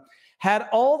Biden's son had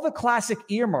all the classic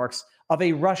earmarks of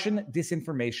a Russian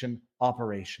disinformation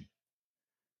operation.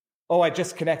 Oh, I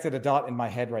just connected a dot in my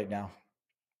head right now.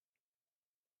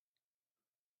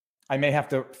 I may have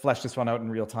to flesh this one out in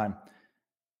real time.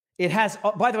 It has,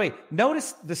 by the way,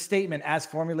 notice the statement as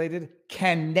formulated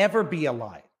can never be a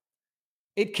lie.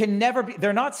 It can never be.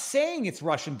 They're not saying it's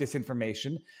Russian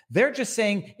disinformation. They're just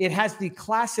saying it has the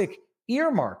classic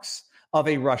earmarks of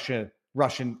a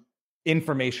Russian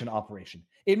information operation.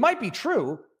 It might be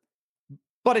true,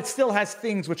 but it still has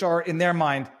things which are, in their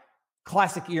mind,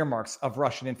 classic earmarks of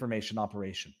Russian information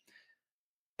operation.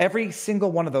 Every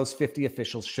single one of those 50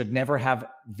 officials should never have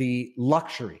the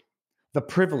luxury, the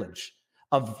privilege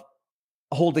of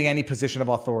holding any position of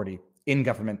authority in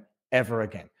government ever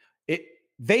again.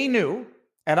 They knew,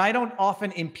 and I don't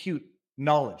often impute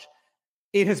knowledge.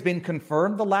 It has been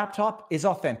confirmed the laptop is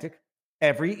authentic.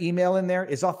 Every email in there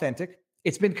is authentic.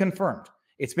 It's been confirmed.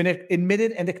 It's been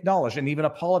admitted and acknowledged and even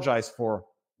apologized for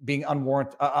being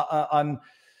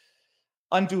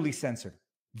unduly censored.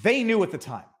 They knew at the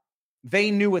time.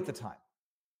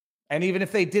 And even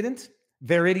if they didn't,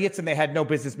 they're idiots and they had no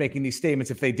business making these statements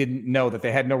if they didn't know that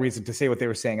they had no reason to say what they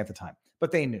were saying at the time.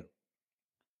 But they knew.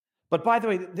 But by the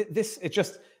way,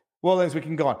 as we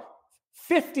can go on,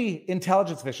 50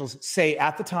 intelligence officials say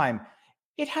at the time,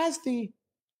 it has the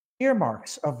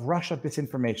earmarks of Russia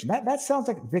disinformation. That sounds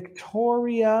like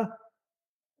Victoria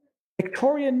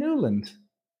Nuland.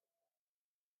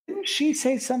 Didn't she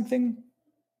say something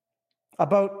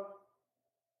about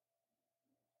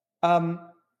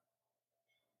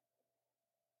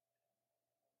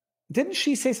didn't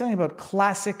she say something about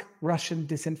classic Russian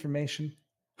disinformation?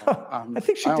 I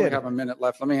think she did. I only have a minute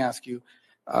left. Let me ask you,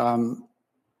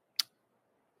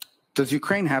 does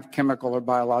Ukraine have chemical or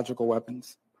biological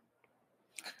weapons?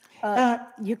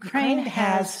 Ukraine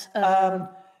has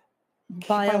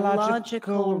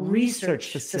biological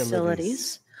research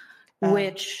facilities,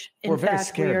 which, in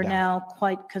fact, we are now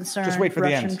quite concerned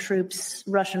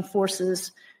Russian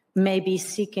forces may be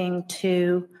seeking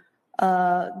to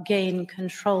gain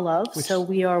control of. So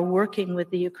we are working with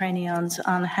the Ukrainians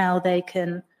on how they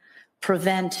can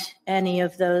prevent any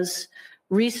of those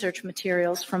research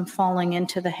materials from falling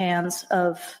into the hands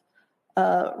of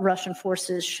Russian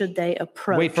forces should they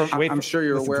approach. I'm sure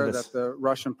you're aware that the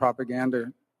Russian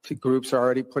propaganda groups are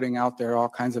already putting out there all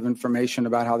kinds of information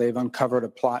about how they've uncovered a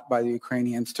plot by the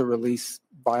Ukrainians to release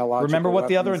biological Remember what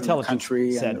the other weapons in intelligence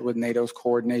country said. And with NATO's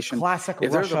coordination. Classic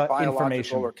if there's Russia a biological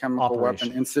information or chemical operation.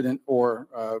 weapon incident or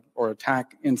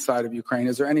attack inside of Ukraine,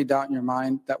 is there any doubt in your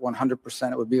mind that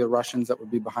 100% it would be the Russians that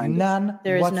would be behind it? None.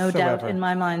 There is whatsoever. no doubt in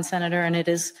my mind, Senator, and it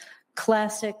is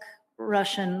classic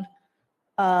Russian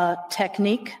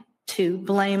technique to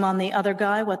blame on the other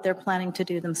guy what they're planning to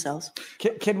do themselves.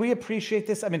 Can we appreciate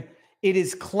this? I mean, it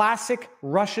is classic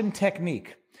Russian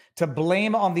technique to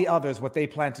blame on the others what they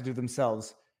plan to do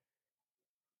themselves.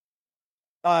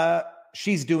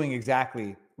 She's doing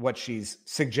exactly what she's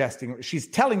suggesting. She's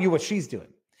telling you what she's doing.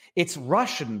 It's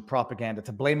Russian propaganda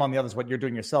to blame on the others what you're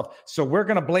doing yourself. So we're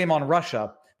going to blame on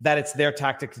Russia that it's their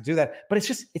tactic to do that. But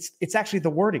it's actually the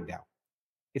wording now.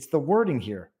 It's the wording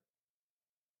here.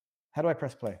 How do I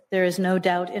press play? There is no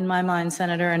doubt in my mind,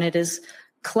 Senator, and it is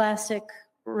classic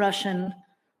Russian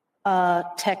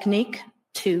technique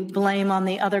to blame on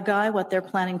the other guy what they're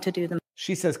planning to do themselves.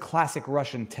 She says classic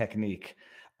Russian technique.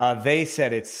 They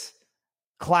said it's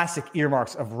classic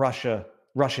earmarks of Russian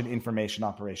information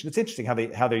operation. It's interesting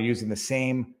how they're using the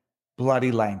same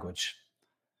bloody language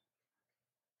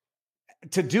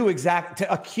to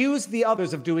accuse the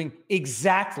others of doing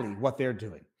exactly what they're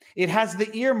doing. It has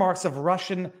the earmarks of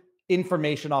Russian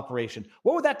information operation.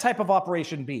 What would that type of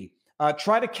operation be?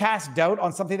 Try to cast doubt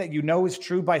on something that you know is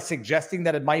true by suggesting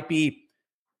that it might be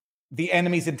the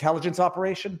enemy's intelligence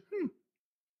operation.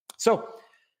 So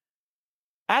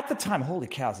at the time, holy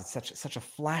cows, it's such a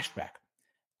flashback.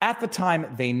 At the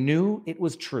time, they knew it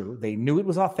was true. They knew it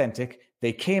was authentic.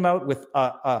 They came out with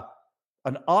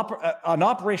an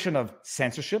operation of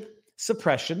censorship,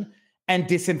 suppression, and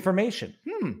disinformation.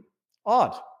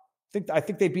 Odd. I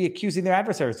think they'd be accusing their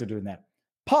adversaries of doing that.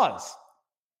 Pause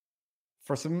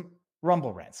for some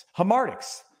rumble rants.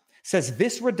 Hamartix says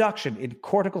this reduction in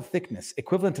cortical thickness,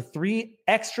 equivalent to 3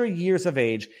 extra years of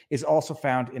age, is also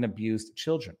found in abused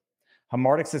children.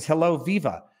 Hamartix says, hello,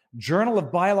 Viva. Journal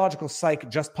of Biological Psych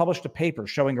just published a paper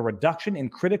showing a reduction in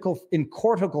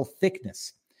cortical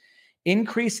thickness,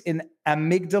 increase in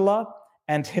amygdala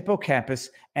and hippocampus,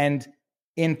 and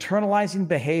internalizing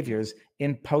behaviors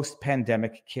in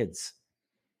post-pandemic kids.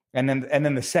 And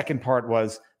then the second part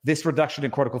was this reduction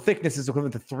in cortical thickness is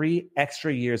equivalent to 3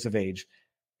 extra years of age.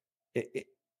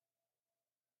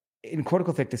 In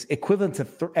cortical thickness, equivalent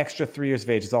to extra 3 years of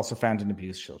age, is also found in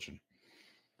abused children.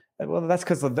 Well, that's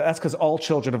because all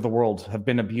children of the world have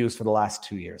been abused for the last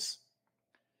 2 years.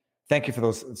 Thank you for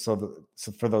those.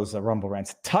 For those Rumble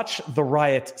rants. Touch the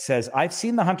Riot says, I've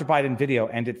seen the Hunter Biden video,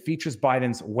 and it features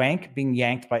Biden's wank being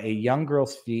yanked by a young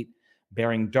girl's feet,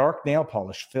 bearing dark nail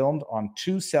polish, filmed on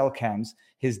 2 cell cams.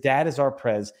 His dad is our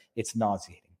prez. It's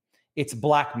nauseating. It's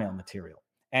blackmail material.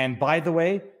 And by the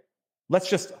way, let's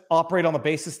just operate on the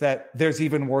basis that there's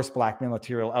even worse blackmail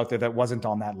material out there that wasn't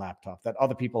on that laptop, that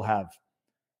other people have.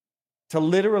 To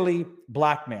literally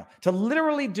blackmail, to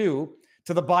literally do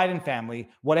to the Biden family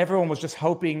what everyone was just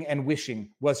hoping and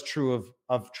wishing was true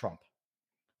of Trump.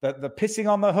 The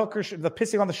pissing on the hookers, the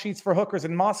pissing on the sheets for hookers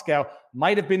in Moscow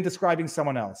might have been describing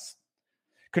someone else.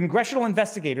 Congressional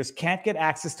investigators can't get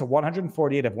access to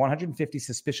 148 of 150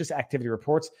 suspicious activity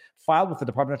reports filed with the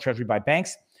Department of Treasury by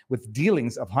banks with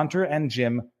dealings of Hunter and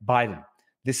Jim Biden.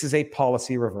 This is a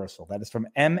policy reversal. That is from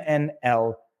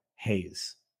MNL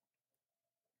Hayes.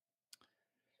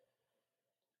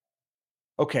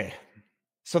 Okay,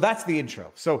 so that's the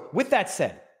intro. So with that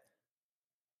said,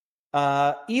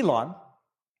 Elon,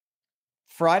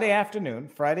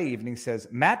 Friday evening, says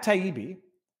Matt Taibbi,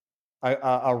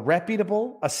 a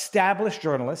reputable, established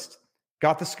journalist,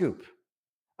 got the scoop.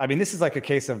 I mean, this is like a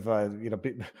case of,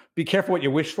 be careful what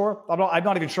you wish for. I'm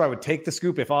not even sure I would take the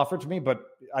scoop if offered to me, but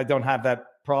I don't have that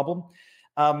problem.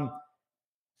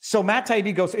 So Matt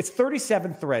Taibbi goes, it's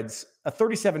 37 threads,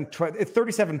 37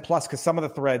 plus, because some of the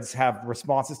threads have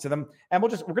responses to them. And we're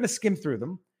going to skim through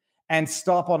them and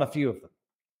stop on a few of them.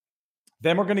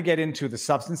 Then we're going to get into the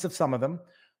substance of some of them,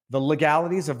 the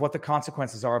legalities of what the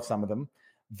consequences are of some of them,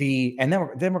 and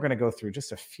then we're going to go through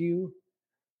just a few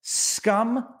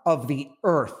scum of the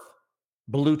earth,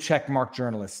 blue check mark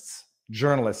journalists,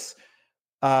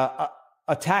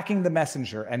 attacking the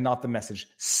messenger and not the message.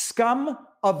 Scum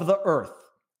of the earth.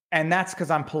 And that's because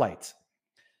I'm polite.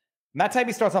 Matt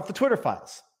Taibbi starts off the Twitter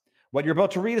files. What you're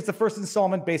about to read is the first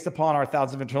installment based upon our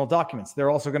thousands of internal documents. They're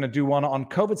also going to do one on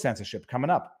COVID censorship coming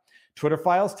up. Twitter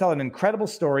files tell an incredible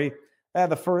story.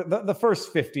 The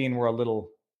first 15 were a little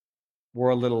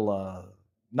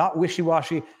not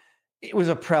wishy-washy. It was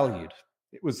a prelude.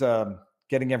 It was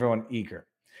getting everyone eager.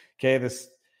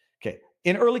 Okay.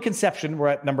 In early conception, we're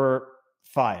at number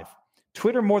 5.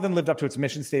 Twitter more than lived up to its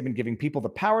mission statement, giving people the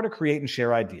power to create and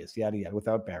share ideas, yada, yada,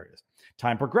 without barriers.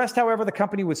 Time progressed, however, the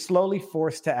company was slowly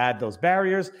forced to add those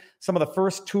barriers. Some of the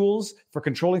first tools for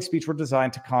controlling speech were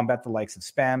designed to combat the likes of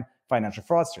spam, financial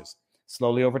fraudsters.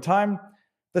 Slowly over time,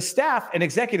 the staff and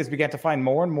executives began to find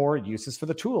more and more uses for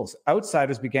the tools.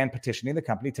 Outsiders began petitioning the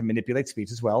company to manipulate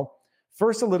speech as well.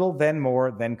 First a little, then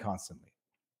more, then constantly.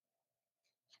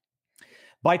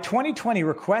 By 2020,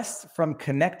 requests from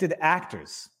connected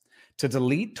actors to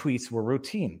delete tweets were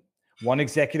routine. One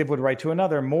executive would write to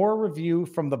another, more to review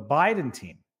from the Biden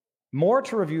team.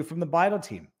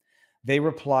 The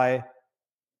reply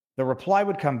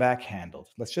would come back handled.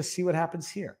 Let's just see what happens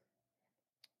here.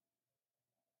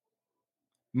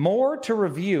 More to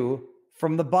review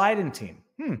from the Biden team.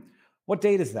 What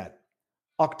date is that?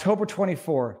 October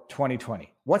 24,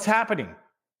 2020. What's happening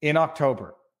in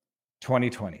October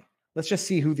 2020? Let's just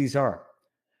see who these are.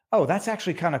 Oh, that's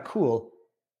actually kind of cool.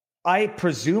 I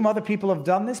presume other people have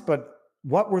done this, but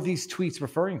what were these tweets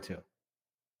referring to?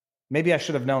 Maybe I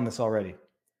should have known this already.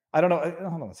 I don't know.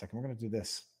 Hold on a second. We're going to do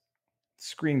this.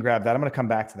 Screen grab that. I'm going to come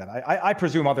back to that. I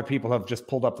presume other people have just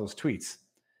pulled up those tweets.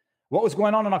 What was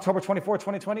going on October 24,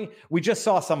 2020? We just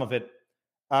saw some of it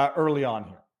early on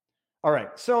here. All right.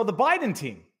 So the Biden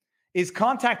team is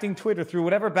contacting Twitter through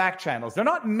whatever back channels. They're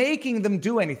not making them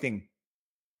do anything.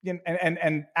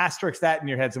 And asterisk that in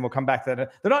your heads, and we'll come back to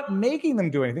that. They're not making them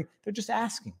do anything. They're just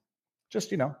asking.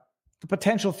 The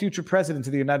potential future president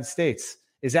of the United States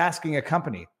is asking a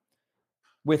company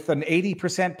with an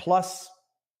 80% plus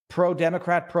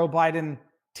pro-Democrat, pro-Biden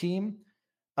team,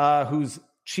 whose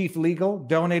chief legal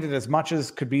donated as much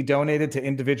as could be donated to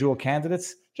individual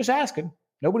candidates. Just asking.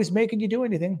 Nobody's making you do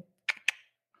anything.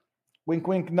 Wink,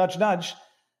 wink, nudge, nudge.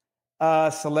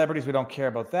 Celebrities, we don't care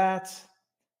about that.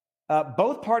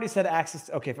 Both parties had access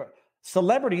to, for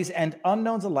celebrities and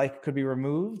unknowns alike could be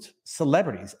removed.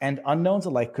 Celebrities and unknowns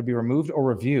alike could be removed or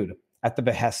reviewed at the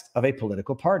behest of a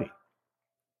political party.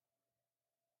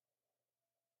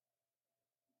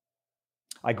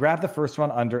 I grabbed the first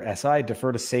one under SI,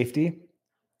 defer to safety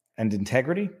and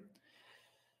integrity.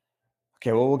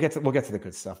 Okay, well, we'll get to the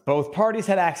good stuff. Both parties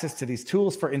had access to these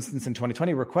tools. For instance, in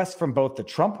 2020, requests from both the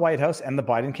Trump White House and the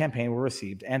Biden campaign were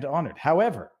received and honored.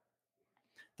 However,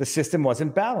 the system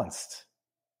wasn't balanced.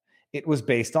 It was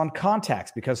based on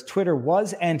contacts because Twitter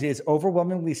was and is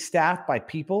overwhelmingly staffed by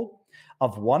people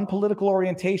of one political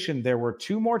orientation. There were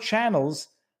 2 more channels,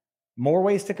 more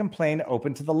ways to complain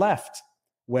open to the left.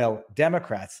 Well,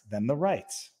 Democrats than the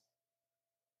right.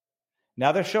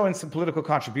 Now they're showing some political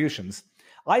contributions.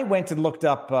 I went and looked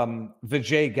up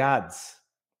Vijay Gad's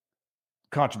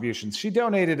contributions. She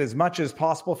donated as much as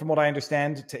possible, from what I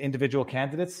understand, to individual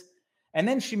candidates. And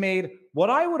then she made what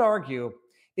I would argue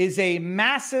is a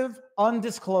massive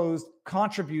undisclosed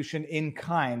contribution in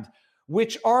kind,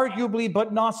 which arguably,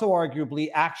 but not so arguably,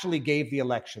 actually gave the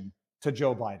election to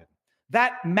Joe Biden.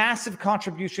 That massive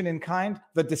contribution in kind,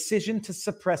 the decision to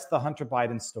suppress the Hunter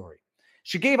Biden story.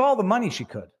 She gave all the money she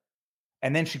could,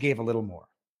 and then she gave a little more.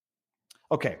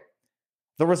 Okay.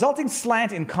 The resulting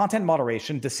slant in content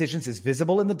moderation decisions is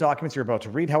visible in the documents you're about to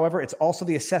read. However, it's also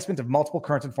the assessment of multiple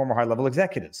current and former high-level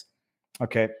executives.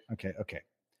 Okay.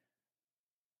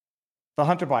 The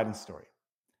Hunter Biden story.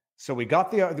 So we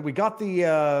got the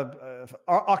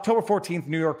October 14th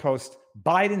New York Post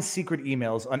Biden secret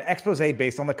emails, an expose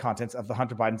based on the contents of the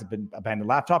Hunter Biden's abandoned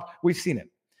laptop. We've seen it.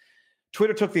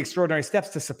 Twitter took the extraordinary steps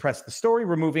to suppress the story,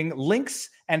 removing links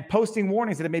and posting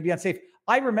warnings that it may be unsafe.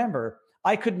 I remember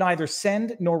I could neither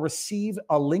send nor receive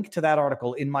a link to that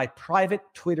article in my private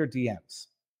Twitter DMs.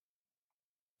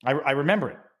 I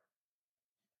remember it.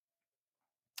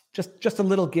 Just a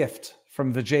little gift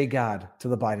from Vijay Gad to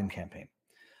the Biden campaign.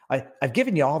 I've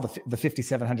given you all the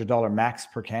 $5,700 max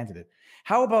per candidate.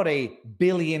 How about a $1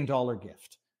 billion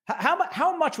gift?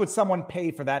 How much would someone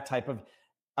pay for that type of,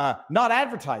 not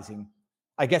advertising,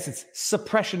 I guess it's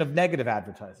suppression of negative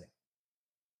advertising?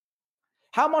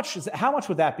 How much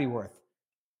would that be worth?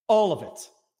 All of it.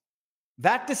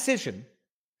 That decision,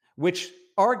 which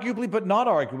arguably, but not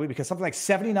arguably, because something like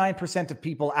 79% of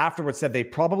people afterwards said they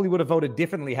probably would have voted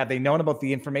differently had they known about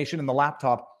the information in the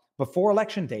laptop before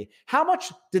Election Day. How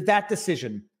much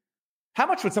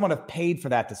would someone have paid for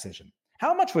that decision?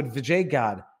 How much would Vijay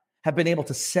Gad have been able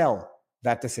to sell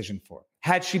that decision for,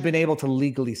 had she been able to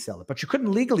legally sell it? But you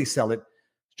couldn't legally sell it,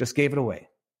 just gave it away.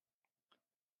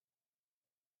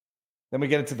 Then we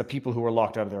get into the people who were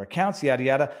locked out of their accounts, yada,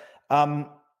 yada.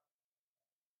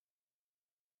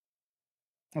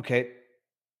 Okay.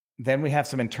 Then we have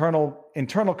some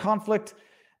internal conflict.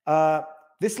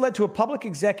 This led to a public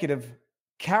executive,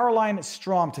 Caroline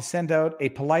Strom, to send out a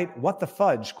polite "what the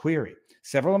fudge" query.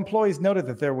 Several employees noted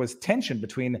that there was tension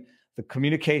between the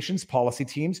communications policy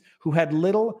teams, who had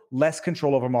less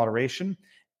control over moderation,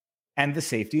 and the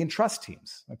safety and trust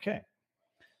teams. Okay.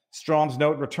 Strom's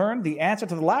note returned. The answer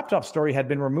to the laptop story had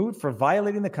been removed for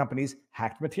violating the company's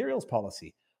hacked materials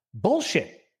policy.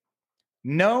 Bullshit.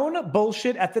 Known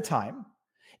bullshit at the time.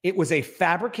 It was a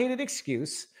fabricated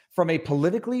excuse from a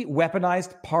politically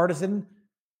weaponized partisan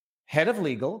head of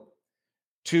legal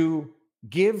to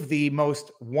give the most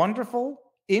wonderful,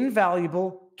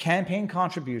 invaluable campaign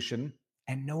contribution,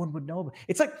 and no one would know about it.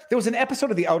 It's like there was an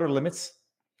episode of The Outer Limits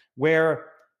where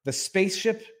the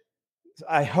spaceship,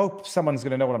 I hope someone's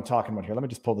going to know what I'm talking about here. Let me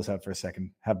just pull this out for a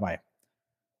second, have my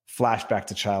flashback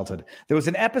to childhood. There was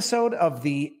an episode of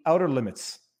The Outer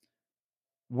Limits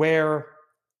where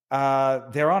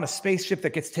they're on a spaceship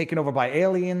that gets taken over by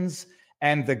aliens,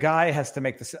 and the guy has to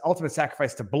make the ultimate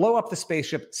sacrifice to blow up the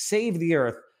spaceship, save the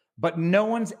Earth, but no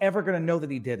one's ever going to know that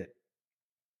he did it.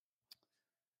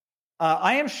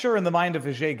 I am sure in the mind of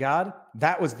Vijay Gad,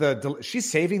 that was she's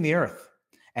saving the Earth.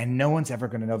 And no one's ever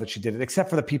going to know that she did it, except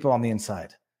for the people on the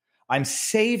inside. I'm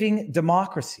saving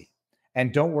democracy.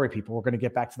 And don't worry, people, we're going to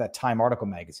get back to that Time article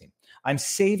magazine. I'm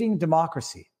saving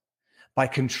democracy by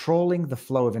controlling the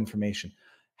flow of information.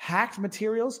 Hacked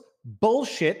materials?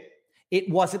 Bullshit. It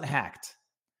wasn't hacked.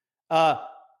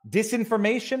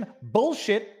 Disinformation?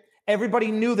 Bullshit.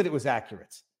 Everybody knew that it was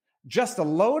accurate. Just a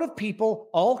load of people,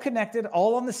 all connected,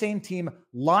 all on the same team,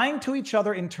 lying to each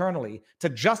other internally to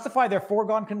justify their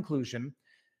foregone conclusion,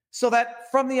 so that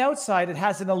from the outside, it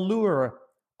has an allure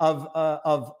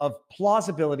of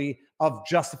plausibility, of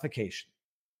justification.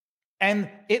 And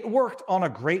it worked on a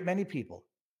great many people.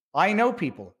 I know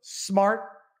people, smart,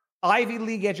 Ivy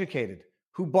League educated,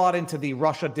 who bought into the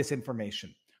Russia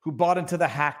disinformation, who bought into the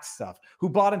hacked stuff, who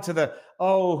bought into the,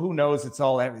 who knows,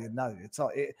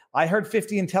 I heard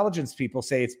 50 intelligence people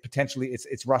say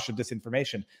it's Russia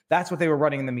disinformation. That's what they were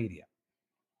running in the media.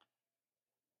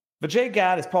 Vijay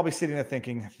Gad is probably sitting there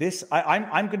thinking,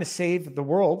 I'm going to save the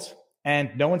world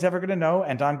and no one's ever going to know,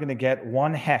 and I'm going to get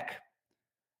one heck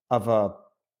of a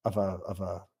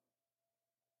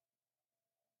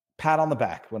pat on the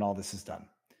back when all this is done.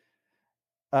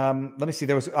 Let me see.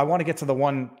 I want to get to the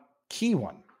one key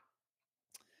one.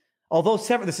 Although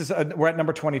we're at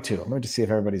number 22. Let me just see if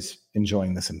everybody's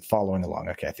enjoying this and following along.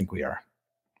 Okay, I think we are.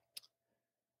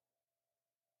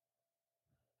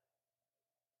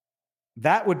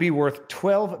 That would be worth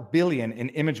 $12 billion in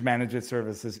image management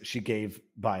services she gave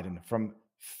Biden, from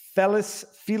Phyllis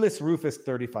Rufus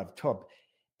 35.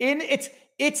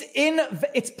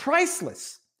 It's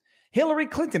priceless. Hillary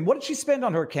Clinton, what did she spend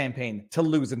on her campaign to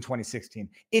lose in 2016?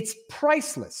 It's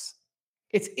priceless.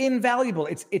 It's invaluable.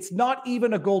 It's not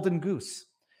even a golden goose.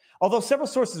 Although several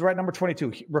sources, right, number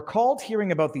 22, recalled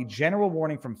hearing about the general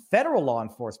warning from federal law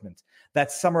enforcement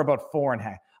that summer about foreign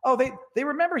hacks. Oh, they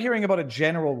remember hearing about a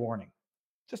general warning.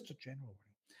 Just a general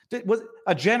warning. Was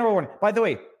a general warning. By the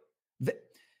way,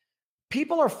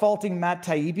 people are faulting Matt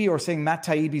Taibbi or saying Matt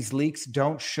Taibbi's leaks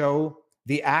don't show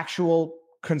the actual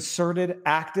concerted,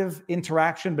 active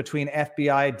interaction between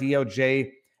FBI,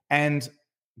 DOJ, and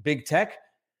big tech,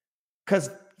 because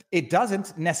it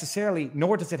doesn't necessarily,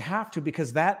 nor does it have to,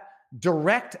 because that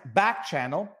direct back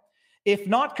channel, if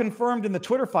not confirmed in the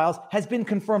Twitter files, has been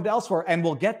confirmed elsewhere, and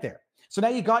we'll get there. So now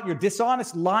you got your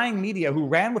dishonest, lying media who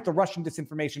ran with the Russian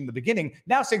disinformation in the beginning,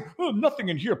 now saying, oh, nothing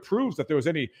in here proves that there was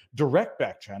any direct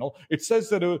back channel. It says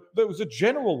that there was a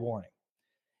general warning.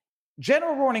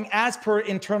 General warning as per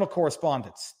internal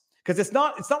correspondence. Because it's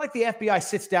not like the FBI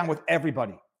sits down with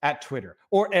everybody at Twitter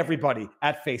or everybody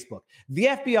at Facebook. The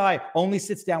FBI only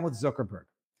sits down with Zuckerberg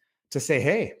to say,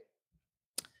 hey,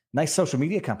 nice social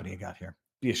media company you got here.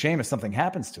 Be a shame if something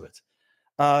happens to it.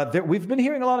 We've been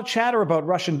hearing a lot of chatter about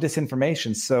Russian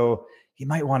disinformation, so you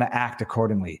might want to act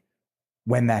accordingly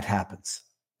when that happens.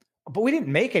 But we didn't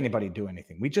make anybody do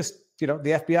anything. We just, the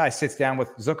FBI sits down with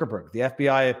Zuckerberg. The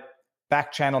FBI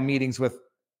back channel meetings with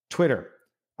Twitter,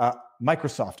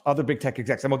 Microsoft, other big tech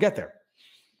execs, and we'll get there.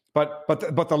 But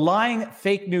the lying,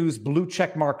 fake news, blue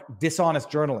checkmark,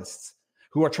 dishonest journalists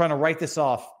who are trying to write this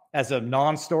off as a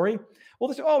non-story, well,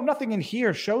 they say, oh, nothing in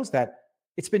here shows that.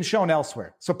 It's been shown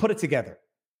elsewhere. So put it together.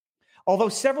 Although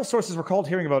several sources recalled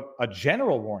hearing about a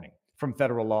general warning from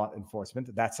federal law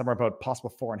enforcement that summer about possible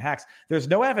foreign hacks, there's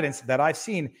no evidence that I've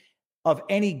seen of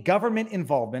any government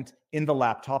involvement in the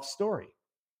laptop story.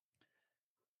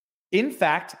 In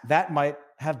fact, that might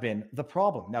have been the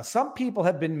problem. Now, some people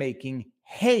have been making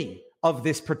hay of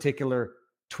this particular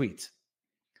tweet.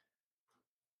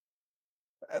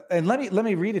 And let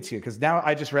me read it to you, because now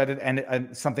I just read it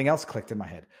and something else clicked in my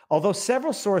head. Although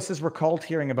several sources recalled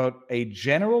hearing about a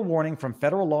general warning from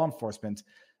federal law enforcement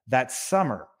that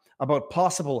summer about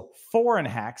possible foreign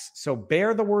hacks, so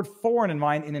bear the word foreign in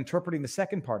mind in interpreting the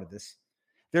second part of this,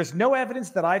 there's no evidence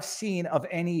that I've seen of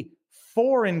any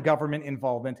foreign government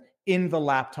involvement in the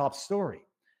laptop story.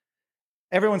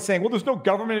 Everyone's saying, well, there's no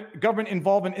government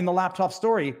involvement in the laptop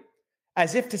story,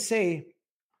 as if to say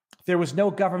there was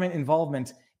no government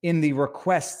involvement in the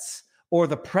requests or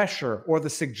the pressure or the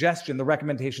suggestion, the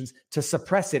recommendations to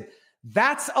suppress it.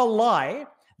 That's a lie.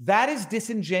 That is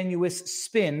disingenuous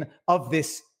spin of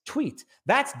this tweet.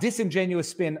 That's disingenuous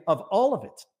spin of all of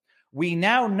it. We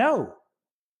now know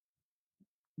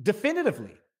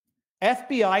definitively,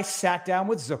 FBI sat down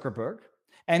with Zuckerberg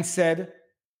and said,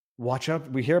 watch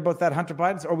out, we hear about that Hunter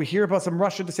Biden, or we hear about some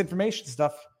Russia disinformation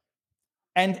stuff.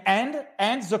 And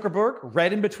Zuckerberg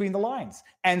read in between the lines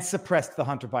and suppressed the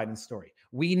Hunter Biden story.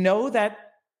 We know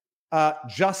that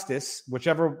justice,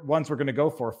 whichever ones we're going to go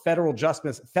for, federal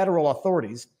justice, federal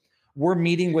authorities, were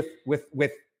meeting with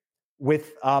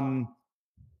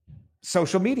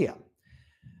social media.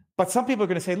 But some people are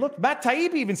going to say, look, Matt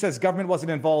Taibbi even says government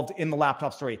wasn't involved in the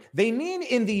laptop story. They mean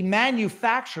in the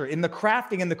manufacture, in the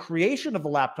crafting and the creation of the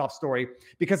laptop story,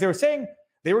 because they were saying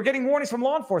they were getting warnings from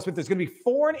law enforcement there's going to be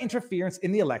foreign interference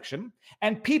in the election,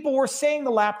 and people were saying the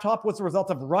laptop was the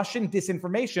result of Russian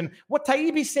disinformation. What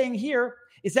Taibbi's saying here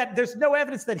is that there's no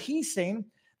evidence that he's saying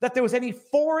that there was any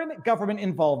foreign government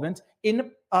involvement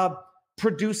in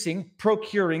producing,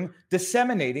 procuring,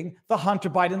 disseminating the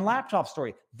Hunter Biden laptop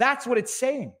story. That's what it's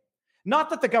saying.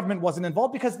 Not that the government wasn't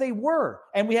involved, because they were.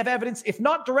 And we have evidence, if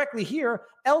not directly here,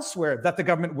 elsewhere, that the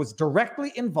government was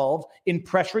directly involved in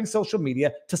pressuring social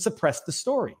media to suppress the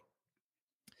story.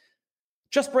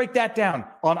 Just break that down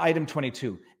on item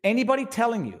 22. Anybody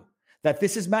telling you that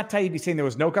this is Matt Taibbi saying there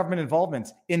was no government involvement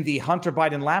in the Hunter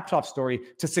Biden laptop story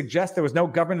to suggest there was no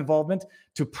government involvement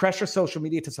to pressure social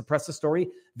media to suppress the story,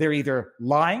 they're either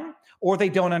lying or they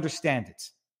don't understand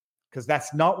it, because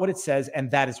that's not what it says,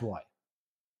 and that is why.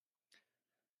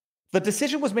 The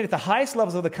decision was made at the highest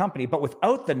levels of the company, but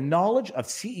without the knowledge of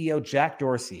CEO Jack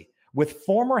Dorsey, with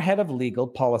former head of legal,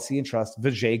 policy, and trust,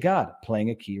 Vijay Gadde, playing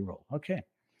a key role. Okay.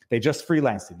 They just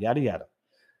freelanced it, yada, yada.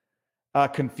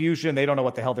 Confusion. They don't know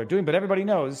what the hell they're doing, but everybody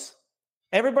knows,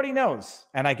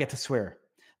 and I get to swear.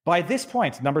 By this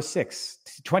point, number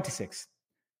 26,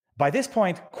 by this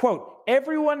point, quote,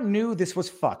 everyone knew this was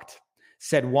fucked,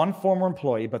 said one former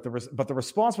employee, but the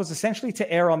response was essentially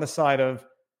to err on the side of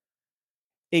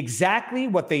exactly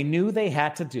what they knew they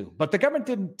had to do. But the government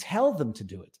didn't tell them to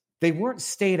do it. They weren't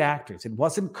state actors. It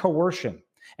wasn't coercion,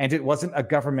 and it wasn't a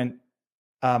government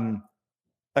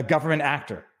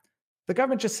actor. The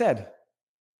government just said,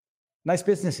 nice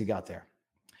business you got there.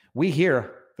 We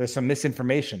hear there's some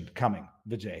misinformation coming,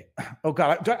 Vijay. Oh,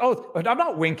 God. I'm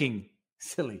not winking,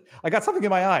 silly. I got something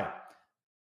in my eye.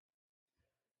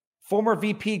 Former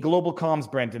VP Global Comms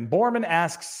Brendan Borman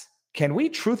asks, can we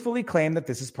truthfully claim that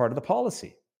this is part of the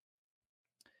policy?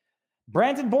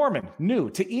 Brandon Borman, new.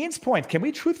 To Ian's point, can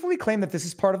we truthfully claim that this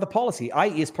is part of the policy,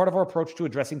 i.e. as part of our approach to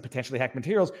addressing potentially hacked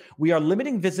materials? We are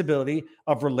limiting visibility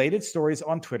of related stories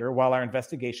on Twitter while our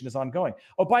investigation is ongoing.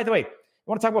 Oh, by the way, you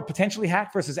want to talk about potentially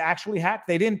hacked versus actually hacked?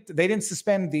 They didn't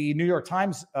suspend the New York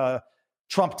Times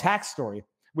Trump tax story,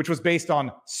 which was based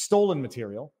on stolen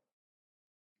material.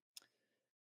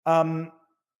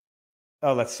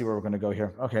 Let's see where we're going to go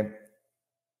here. Okay.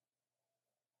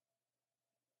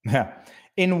 Yeah.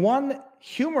 In one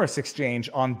humorous exchange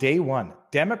on day one,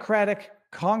 Democratic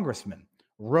Congressman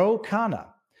Ro Khanna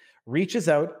reaches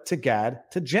out to Gadde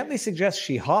to gently suggest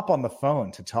she hop on the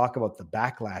phone to talk about the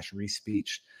backlash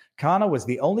re-speech. Khanna was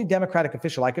the only Democratic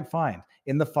official I could find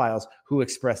in the files who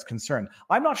expressed concern.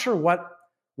 I'm not sure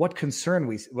what concern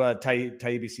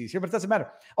Taibbi sees here, but it doesn't matter.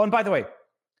 Oh, and by the way,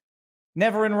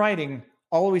 never in writing,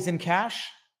 always in cash.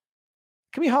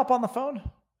 Can we hop on the phone?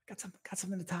 Got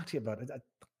something to talk to you about.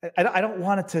 I don't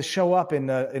want it to show up in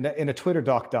a Twitter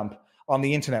doc dump on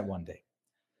the internet one day.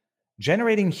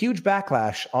 Generating huge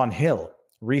backlash on Hill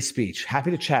re-speech.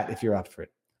 Happy to chat if you're up for it.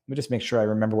 Let me just make sure I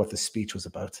remember what the speech was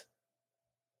about.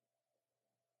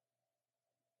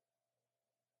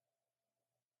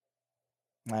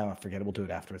 I don't forget it. We'll do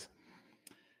it afterwards.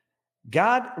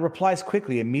 Gadde replies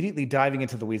quickly, immediately diving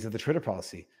into the weeds of the Twitter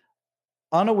policy.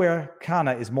 Unaware,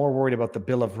 Khanna is more worried about the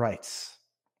Bill of Rights.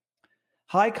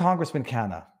 Hi, Congressman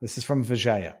Khanna. This is from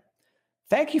Vijaya.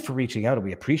 Thank you for reaching out, and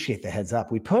we appreciate the heads up.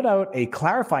 We put out a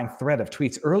clarifying thread of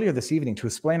tweets earlier this evening to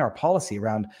explain our policy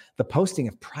around the posting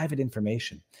of private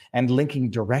information and linking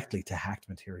directly to hacked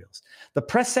materials. The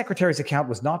press secretary's account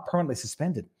was not permanently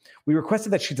suspended. We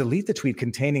requested that she delete the tweet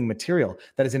containing material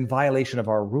that is in violation of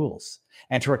our rules,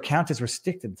 and her account is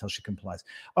restricted until she complies.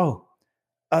 Oh,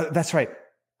 that's right.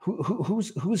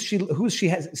 Who's she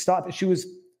has stopped? She was...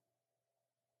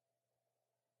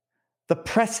 The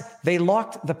press, they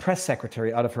locked the press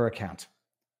secretary out of her account.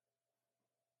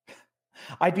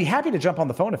 I'd be happy to jump on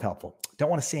the phone if helpful. Don't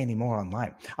want to say any more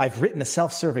online. I've written a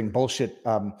self-serving bullshit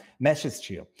message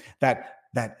to you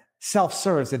that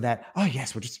self-serves in that, oh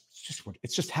yes,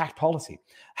 it's just hacked policy.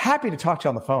 Happy to talk to you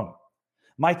on the phone.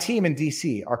 My team in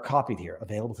DC are copied here,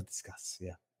 available to discuss.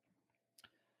 Yeah.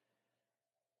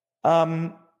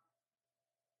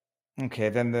 Okay,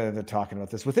 then they're talking about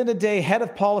this. Within a day, head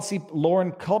of policy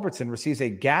Lauren Culbertson receives a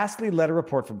ghastly letter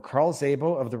report from Carl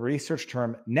Szabo of the research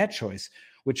firm NetChoice,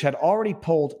 which had already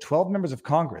polled 12 members of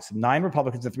Congress, 9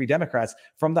 Republicans and 3 Democrats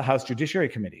from the House Judiciary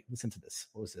Committee. Listen to this.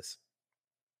 What was this?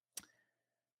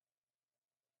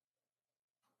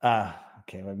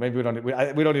 Okay, maybe we don't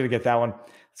need to get that one.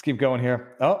 Let's keep going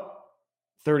here. Oh,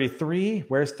 33.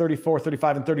 Where's 34,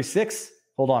 35, and 36?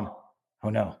 Hold on. Oh,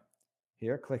 no.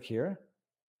 Here, click here.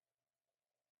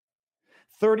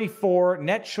 34,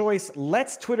 NetChoice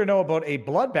lets Twitter know about a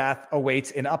bloodbath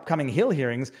awaits in upcoming Hill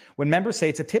hearings when members say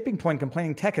it's a tipping point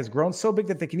complaining tech has grown so big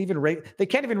that they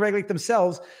can't even regulate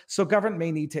themselves, so government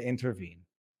may need to intervene.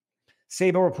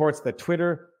 Szabo reports to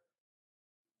Twitter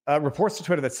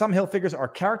that some Hill figures are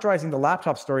characterizing the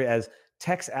laptop story as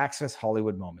tech's access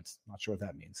Hollywood moments. Not sure what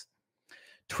that means.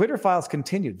 Twitter files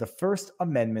continued. The First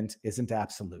Amendment isn't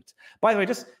absolute. By the way,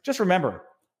 just remember,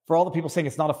 for all the people saying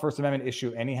it's not a First Amendment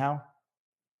issue anyhow,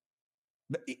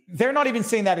 they're not even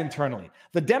saying that internally.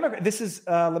 This is,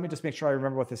 let me just make sure I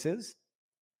remember what this is.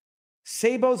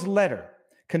 Szabo's letter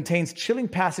contains chilling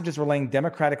passages relaying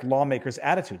Democratic lawmakers'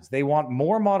 attitudes. They want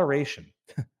more moderation.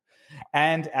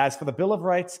 And as for the Bill of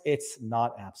Rights, it's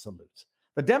not absolute.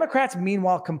 The Democrats,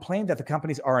 meanwhile, complained that the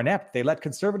companies are inept. They let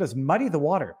conservatives muddy the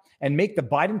water and make the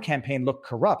Biden campaign look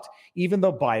corrupt, even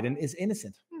though Biden is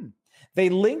innocent. They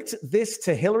linked this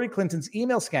to Hillary Clinton's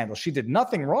email scandal. She did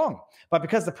nothing wrong, but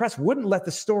because the press wouldn't let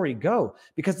the story go,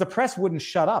 because the press wouldn't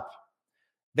shut up,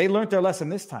 They learned their lesson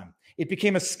this time. It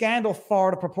became a scandal far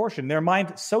out of proportion. In their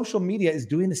mind, social media is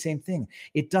doing the same thing.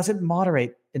 It doesn't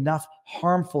moderate enough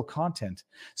harmful content.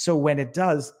 So when it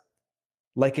does,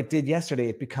 like it did yesterday,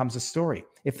 it becomes a story.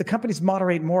 If the companies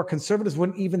moderate more, conservatives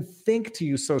wouldn't even think to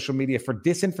use social media for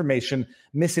disinformation,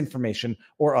 misinformation,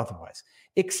 or otherwise.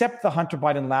 Except the Hunter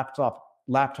Biden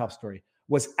laptop story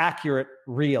was accurate,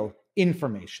 real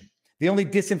information. The only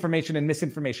disinformation and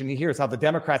misinformation you hear is how the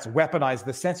Democrats weaponized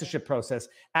the censorship process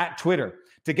at Twitter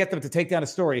to get them to take down a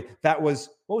story that was,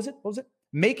 what was it?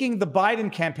 Making the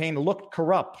Biden campaign look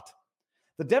corrupt.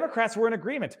 The Democrats were in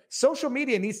agreement. Social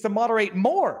media needs to moderate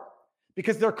more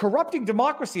because they're corrupting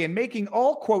democracy and making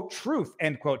all, quote, truth,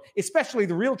 end quote, especially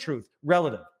the real truth,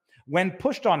 relative. When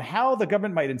pushed on how the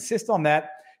government might insist on that,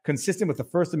 consistent with the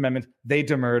First Amendment, they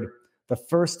demurred. The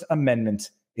First Amendment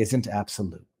isn't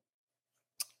absolute.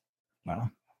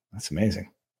 Wow, that's amazing.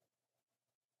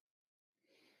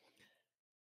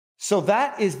 So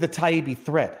that is the Taibbi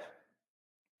thread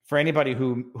for anybody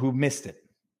who missed it.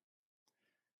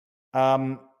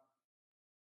 That's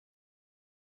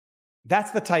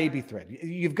the Taibbi thread.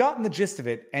 You've gotten the gist of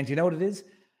it, and you know what it is?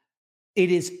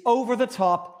 It is over the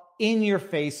top, in your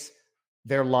face.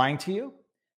 They're lying to you.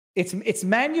 It's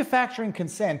manufacturing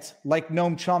consent, like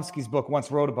Noam Chomsky's book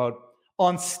once wrote about,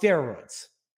 on steroids.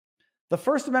 The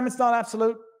First Amendment's not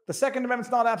absolute. The Second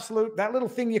Amendment's not absolute. That little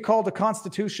thing you call the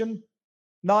Constitution,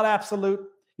 not absolute.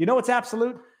 You know what's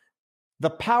absolute? The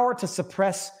power to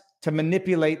suppress, to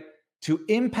manipulate, to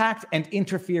impact and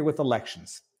interfere with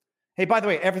elections. Hey, by the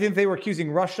way, everything they were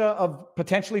accusing Russia of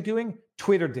potentially doing,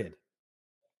 Twitter did.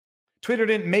 Twitter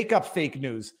didn't make up fake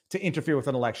news to interfere with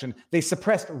an election. They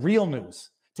suppressed real news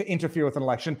to interfere with an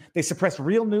election. They suppressed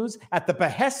real news at the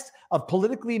behest of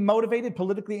politically motivated,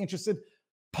 politically interested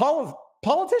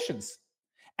politicians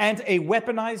and a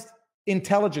weaponized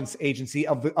intelligence agency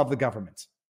of the government.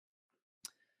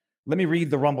 Let me read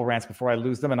the Rumble rants before I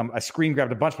lose them. And I screen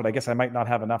grabbed a bunch, but I guess I might not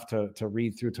have enough to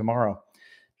read through tomorrow.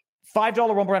 $5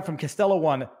 Rumble rant from Costello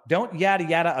 1. Don't yada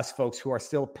yada us folks who are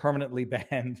still permanently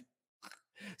banned.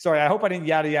 Sorry, I hope I didn't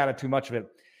yada yada too much of it.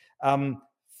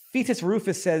 Fetus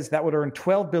Rufus says that would earn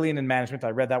 $12 billion in management. I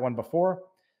read that one before.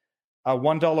 A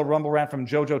 $1 Rumble rant from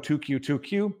Jojo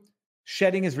 2Q2Q.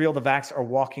 Shedding is real. The vax are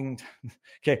walking.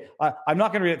 Okay, I'm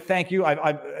not going to read it. Thank you.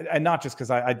 And not just because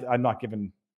I'm not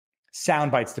giving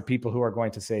sound bites to people who are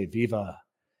going to say Viva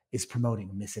is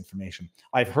promoting misinformation.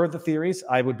 I've heard the theories.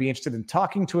 I would be interested in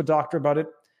talking to a doctor about it.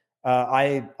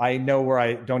 I know where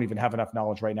I don't even have enough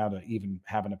knowledge right now to even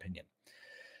have an opinion.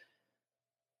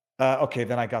 Okay,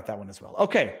 then I got that one as well.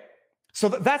 Okay, so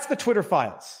that's the Twitter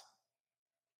files.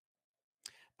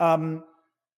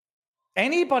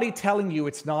 Anybody telling you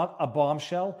it's not a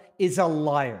bombshell is a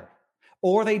liar,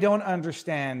 or they don't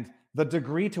understand the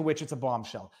degree to which it's a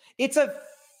bombshell. It's a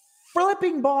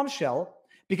flipping bombshell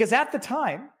because at the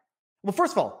time, well,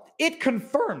 first of all, it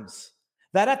confirms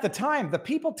that at the time, the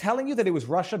people telling you that it was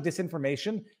Russia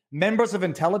disinformation, members of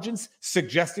intelligence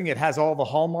suggesting it has all the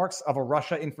hallmarks of a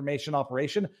Russia information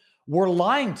operation, were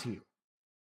lying to you.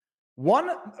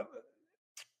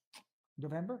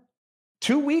 November,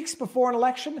 2 weeks before an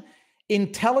election,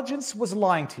 intelligence was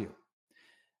lying to you.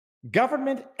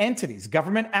 Government entities,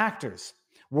 government actors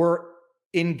were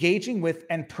engaging with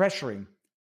and pressuring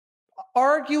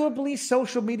arguably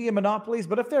social media monopolies,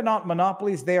 but if they're not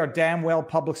monopolies, they are damn well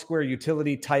public square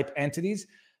utility type entities,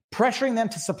 pressuring them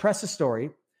to suppress a story,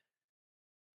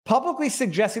 publicly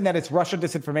suggesting that it's Russia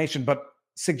disinformation, but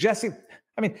suggesting,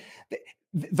 I mean,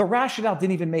 the rationale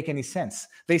didn't even make any sense.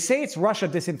 They say it's Russia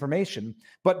disinformation,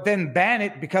 but then ban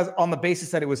it because on the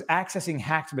basis that it was accessing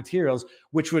hacked materials,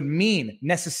 which would mean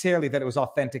necessarily that it was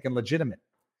authentic and legitimate.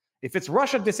 If it's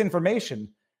Russia disinformation,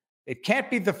 it can't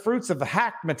be the fruits of the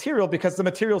hacked material because the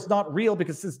material's not real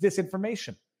because it's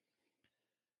disinformation.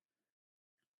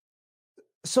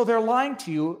 So they're lying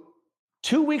to you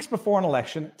 2 weeks before an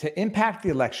election to impact the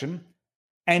election,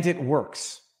 and it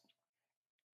works.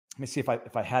 Let me see if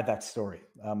I had that story.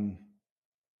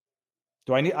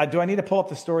 Do I need to pull up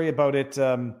the story about it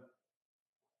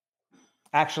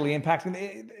actually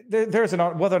impacting? There's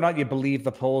whether or not you believe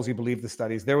the polls, you believe the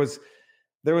studies. There was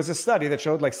a study that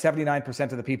showed like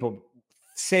 79% of the people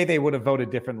say they would have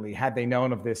voted differently had they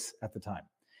known of this at the time.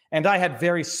 And I had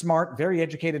very smart, very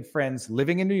educated friends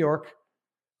living in New York,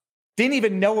 didn't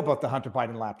even know about the Hunter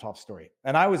Biden laptop story.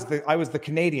 And I was the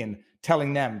Canadian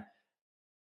telling them,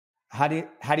 how do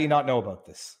you not know about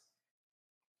this?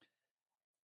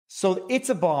 So it's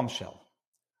a bombshell.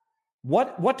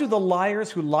 What do the liars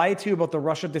who lied to you about the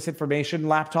Russia disinformation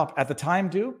laptop at the time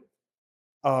do?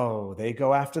 Oh, they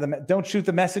go after them. Don't shoot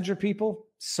the messenger, people.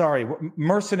 Sorry,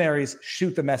 mercenaries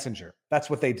shoot the messenger. That's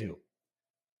what they do.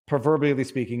 Proverbially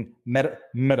speaking,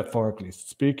 metaphorically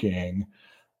speaking.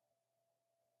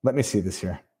 Let me see this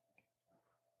here.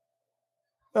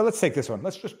 Let's take this one.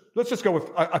 Let's just go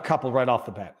with a couple right off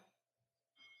the bat.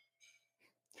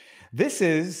 This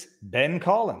is Ben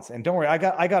Collins, and don't worry, I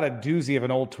got a doozy of an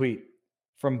old tweet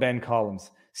from Ben Collins,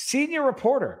 senior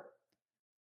reporter,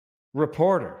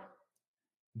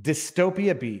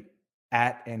 Dystopia Beat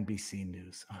at NBC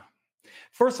News.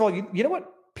 First of all, you know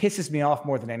what pisses me off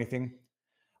more than anything?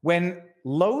 When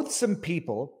loathsome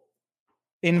people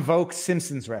invoke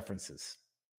Simpsons references.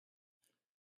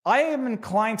 I am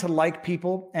inclined to like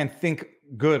people and think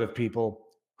good of people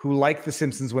who liked The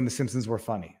Simpsons when The Simpsons were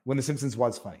funny, when The Simpsons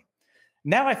was funny.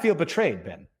 Now I feel betrayed,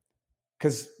 Ben,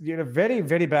 because you're a very,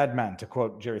 very bad man, to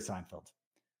quote Jerry Seinfeld.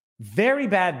 Very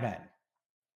bad man.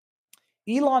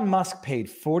 Elon Musk paid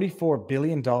 $44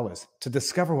 billion to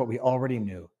discover what we already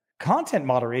knew. Content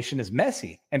moderation is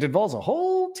messy and involves a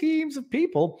whole teams of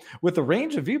people with a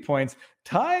range of viewpoints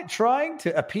trying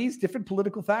to appease different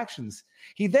political factions.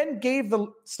 He then gave the...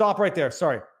 Stop right there.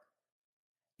 Sorry.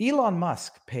 Elon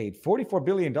Musk paid $44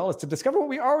 billion to discover what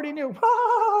we already knew.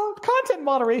 Content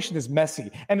moderation is messy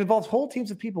and involves whole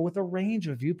teams of people with a range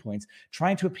of viewpoints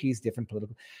trying to appease different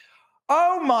political...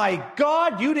 Oh my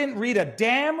God, you didn't read a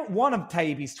damn one of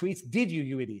Taibbi's tweets, did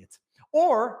you idiot?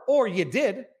 Or you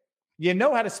did. You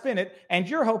know how to spin it, and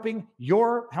you're hoping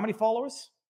your, how many followers?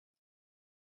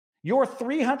 Your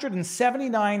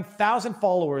 379,000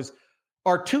 followers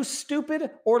are too stupid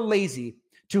or lazy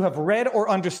to have read or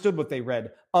understood what they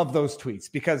read of those tweets,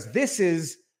 because this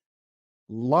is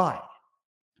lie.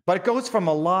 But it goes from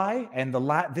a lie and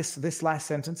this last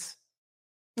sentence.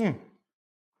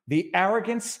 The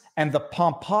arrogance and the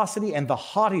pomposity and the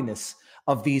haughtiness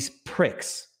of these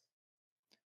pricks.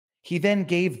 He then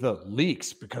gave the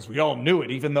leaks, because we all knew it,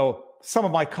 even though some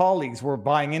of my colleagues were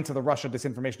buying into the Russia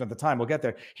disinformation at the time. We'll get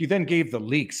there. He then gave the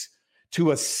leaks to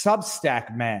a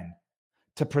Substack man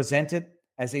to present it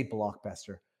as a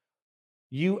blockbuster.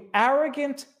 You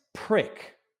arrogant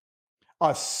prick. A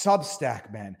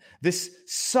Substack man. This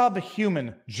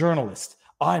subhuman journalist.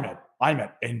 I'm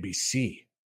at NBC.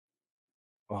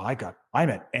 Oh, I'm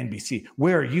at NBC.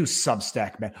 Where are you,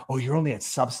 Substack man? Oh, you're only at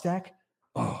Substack?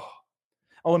 Oh,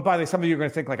 and by the way, some of you are going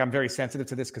to think like I'm very sensitive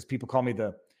to this because people call me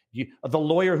the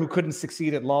lawyer who couldn't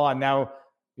succeed at law and now,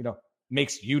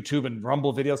 makes YouTube and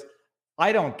Rumble videos.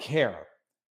 I don't care,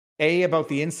 about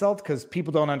the insult, because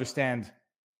people don't understand.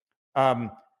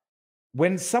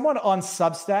 When someone on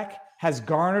Substack has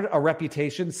garnered a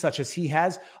reputation such as he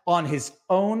has on his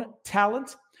own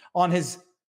talent, on his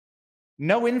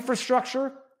no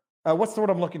infrastructure, what's the word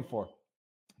I'm looking for?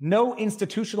 No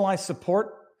institutionalized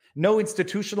support, no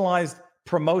institutionalized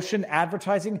promotion,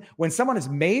 advertising. When someone has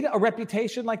made a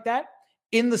reputation like that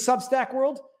in the Substack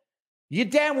world, you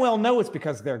damn well know it's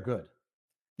because they're good.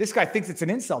 This guy thinks it's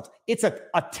an insult. It's a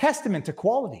testament to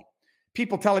quality.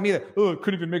 People telling me that, I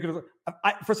couldn't even make it.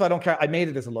 First of all, I don't care. I made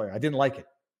it as a lawyer. I didn't like it.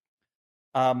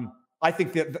 I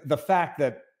think that the fact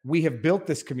that we have built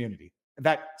this community,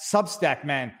 that Substack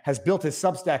man has built his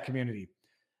Substack community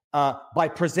by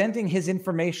presenting his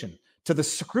information to the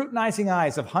scrutinizing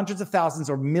eyes of hundreds of thousands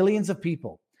or millions of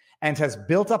people, and has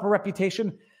built up a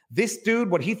reputation. This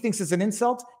dude, what he thinks is an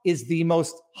insult, is the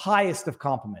most highest of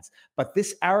compliments. But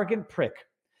this arrogant prick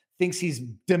thinks he's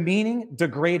demeaning,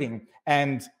 degrading,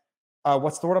 and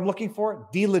what's the word I'm looking for?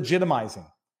 Delegitimizing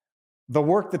the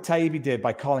work that Taibbi did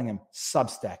by calling him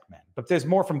Substack man. But there's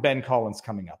more from Ben Collins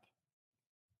coming up.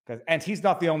 And he's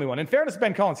not the only one. In fairness to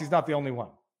Ben Collins, he's not the only one.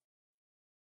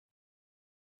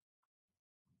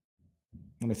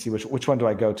 Let me see, which one do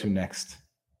I go to next?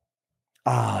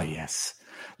 Yes.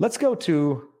 Let's go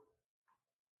to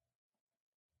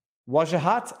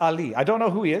Wajahat Ali. I don't know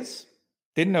who he is.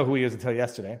 Didn't know who he is until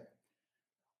yesterday.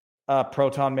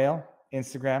 Proton Mail,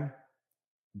 Instagram.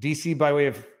 DC by way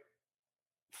of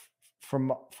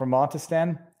from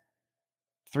Montistan.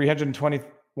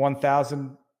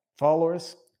 321,000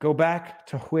 followers. Go back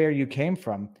to where you came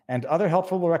from, and other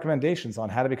helpful recommendations on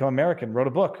how to become American. Wrote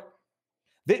a book.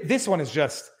 This one is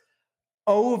just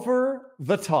over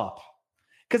the top,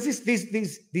 because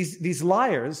these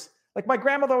liars, like my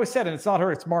grandmother always said, and it's not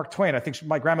her, it's Mark Twain. I think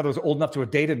my grandmother was old enough to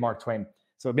have dated Mark Twain,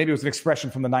 so maybe it was an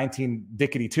expression from the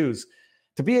 1952s.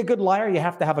 To be a good liar, you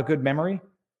have to have a good memory.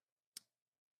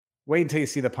 Wait until you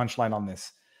see the punchline on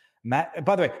this, Matt.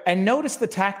 By the way, and notice the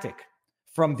tactic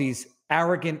from these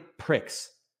arrogant pricks.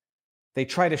 They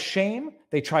try to shame,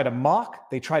 they try to mock,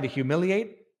 they try to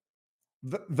humiliate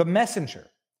the messenger.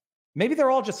 Maybe they're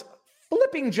all just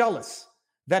flipping jealous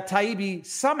that Taibbi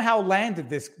somehow landed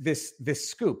this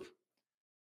scoop.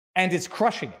 and is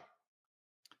crushing it.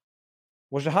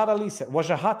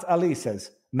 Wajahat Ali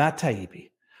says, Matt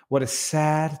Taibbi, what a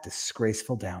sad,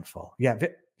 disgraceful downfall. Yeah,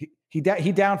 he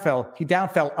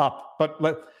downfell up,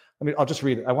 but I'll just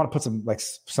read it. I want to put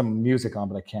some music on,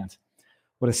 but I can't.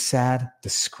 What a sad,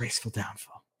 disgraceful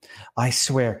downfall. I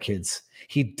swear, kids,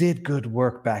 he did good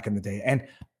work back in the day, and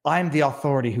I'm the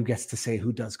authority who gets to say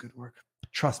who does good work.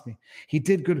 Trust me, he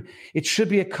did good. It should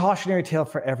be a cautionary tale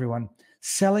for everyone.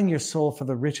 Selling your soul for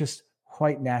the richest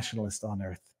white nationalist on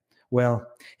earth. Well,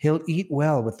 he'll eat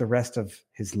well with the rest of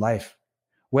his life.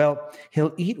 Well,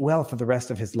 he'll eat well for the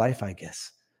rest of his life, I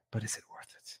guess. But is it worth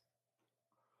it?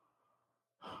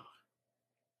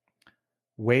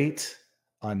 Wait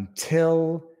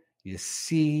until you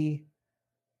see.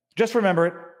 Just remember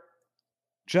it.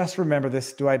 Just remember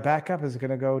this. Do I back up? Is it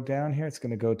going to go down here? It's going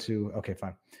to go to, okay,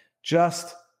 fine.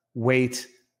 Just wait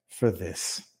for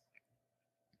this.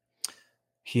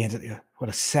 He ended, what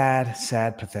a sad,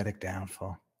 sad, pathetic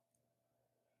downfall.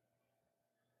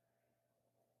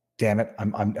 Damn it,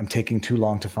 I'm taking too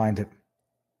long to find it.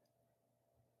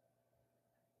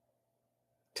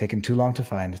 Taking too long to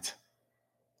find it.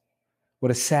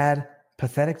 What a sad,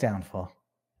 pathetic downfall.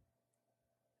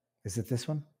 Is it this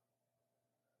one?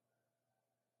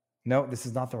 No, this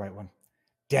is not the right one.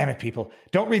 Damn it, people.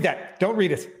 Don't read that. Don't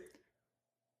read it.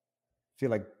 I feel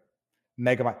like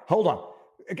Megamind. Hold on.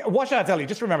 What should I tell you?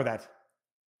 Just remember that.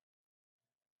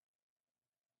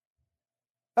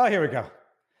 Oh, here we go.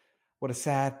 What a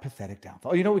sad, pathetic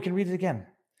downfall. Oh, you know, we can read it again.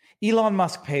 Elon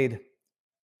Musk paid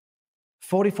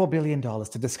 $44 billion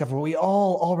to discover what we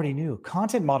all already knew.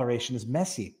 Content moderation is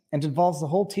messy and involves the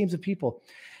whole teams of people.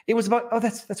 It was about,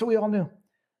 that's what we all knew.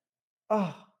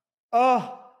 Oh,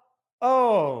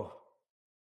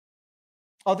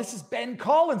 this is Ben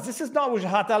Collins. This is not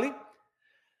Wajahat Ali.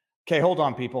 Okay, hold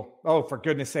on, people. Oh, for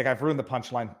goodness sake, I've ruined the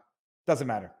punchline. Doesn't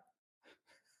matter.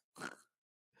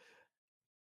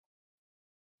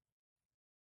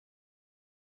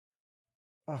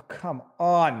 Oh, come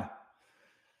on.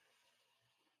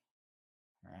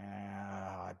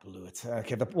 I blew it.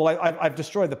 Okay, I've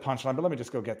destroyed the punchline, but let me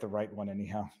just go get the right one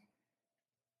anyhow.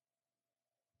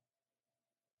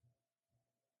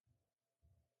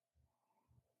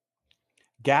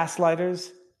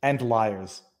 Gaslighters and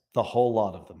liars, the whole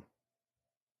lot of them.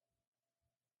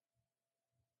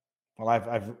 Well,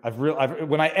 I've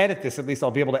when I edit this, at least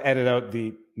I'll be able to edit out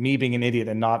the me being an idiot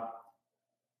and not.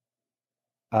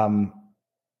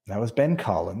 That was Ben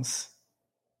Collins.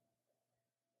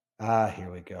 Here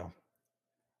we go.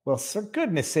 Well, for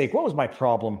goodness sake, what was my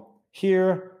problem?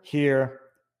 Here,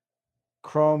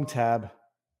 Chrome tab.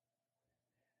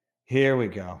 Here we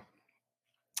go.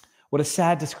 What a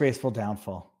sad, disgraceful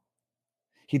downfall.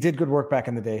 He did good work back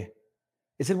in the day.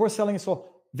 Is it worth selling his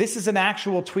soul? This is an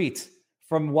actual tweet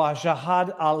from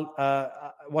Wajahat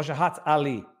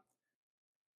Ali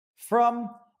from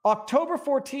October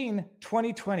 14,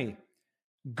 2020.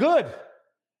 Good.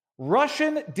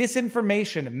 Russian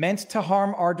disinformation meant to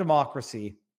harm our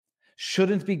democracy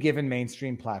shouldn't be given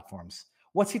mainstream platforms.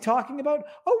 What's he talking about?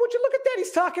 Oh, would you look at that?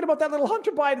 He's talking about that little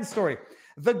Hunter Biden story.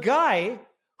 The guy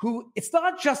who, it's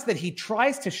not just that he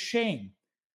tries to shame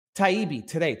Taibbi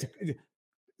today, to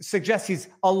suggest he's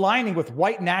aligning with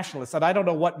white nationalists, and I don't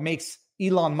know what makes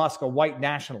Elon Musk a white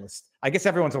nationalist. I guess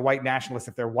everyone's a white nationalist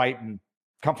if they're white and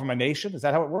come from a nation. Is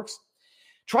that how it works?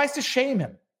 Tries to shame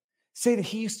him. Say that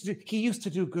he used to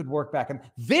do good work back. And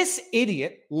this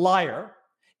idiot liar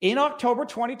in October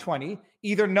 2020,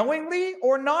 either knowingly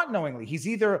or not knowingly, he's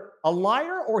either a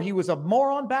liar or he was a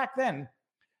moron back then.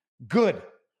 Good.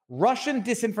 Russian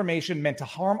disinformation meant to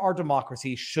harm our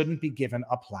democracy shouldn't be given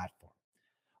a platform.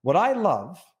 What I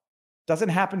love, doesn't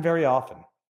happen very often,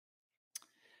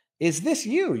 is this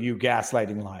you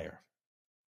gaslighting liar?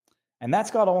 And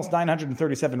that's got almost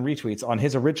 937 retweets on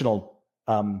his original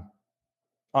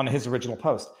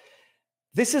post.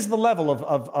 This is the level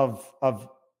of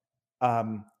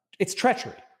it's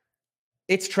treachery.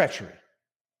 It's treachery.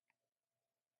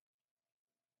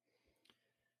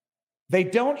 They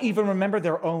don't even remember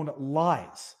their own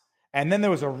lies. And then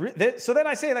there was so then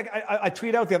I say, like, I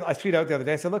tweet out the other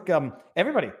day. I said, look,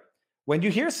 everybody, when you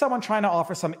hear someone trying to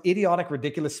offer some idiotic,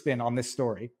 ridiculous spin on this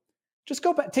story, just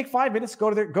go back, take 5 minutes, go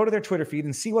to their Twitter feed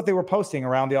and see what they were posting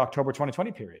around the October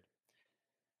 2020 period.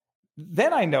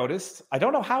 Then I noticed, I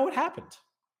don't know how it happened.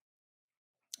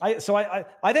 I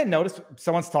then noticed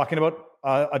someone's talking about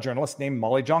a journalist named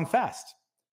Molly Jong-Fast,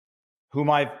 whom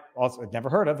I've also never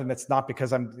heard of, and it's not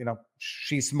because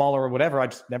she's smaller or whatever. I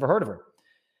just never heard of her.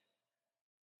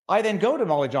 I then go to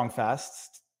Molly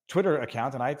Jong-Fast's Twitter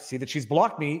account and I see that she's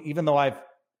blocked me, even though I've,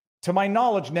 to my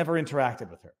knowledge, never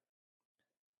interacted with her.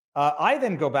 I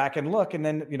then go back and look, and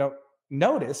then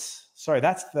notice. Sorry,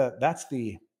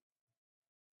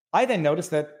 I then notice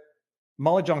that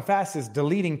Molly Jong-Fast is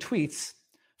deleting tweets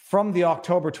from the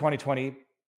October 2020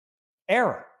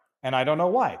 era, and I don't know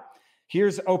why.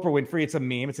 Here's Oprah Winfrey. It's a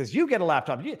meme. It says, "You get a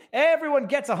laptop. Everyone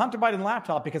gets a Hunter Biden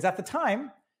laptop," because at the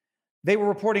time they were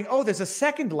reporting, "Oh, there's a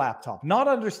second laptop," not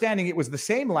understanding it was the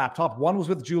same laptop. One was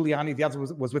with Giuliani, the other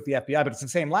was with the FBI, but it's the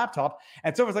same laptop.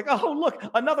 And so it was like, "Oh, look,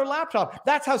 another laptop."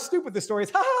 That's how stupid this story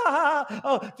is. Ha ha ha!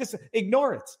 Oh, just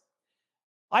ignore it.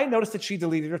 I noticed that she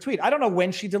deleted her tweet. I don't know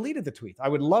when she deleted the tweet. I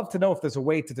would love to know if there's a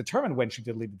way to determine when she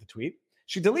deleted the tweet.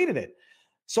 She deleted it.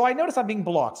 So I noticed I'm being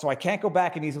blocked, so I can't go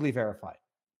back and easily verify.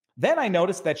 Then I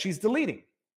noticed that she's deleting,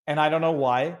 and I don't know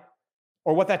why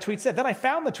or what that tweet said. Then I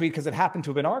found the tweet because it happened to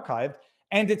have been archived,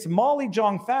 and it's Molly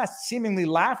Jong-Fast seemingly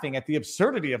laughing at the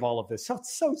absurdity of all of this. So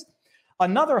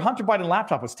another Hunter Biden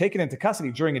laptop was taken into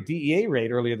custody during a DEA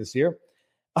raid earlier this year.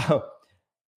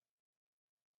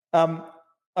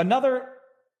 Another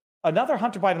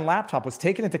Hunter Biden laptop was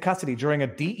taken into custody during a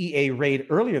DEA raid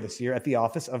earlier this year at the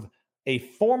office of a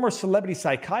former celebrity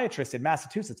psychiatrist in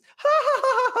Massachusetts.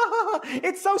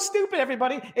 It's so stupid,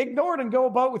 everybody. Ignore it and go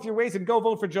about with your ways and go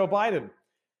vote for Joe Biden.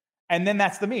 And then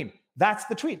that's the meme. That's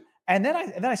the tweet. And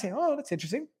then I say, oh, that's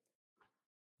interesting.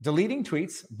 Deleting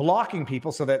tweets, blocking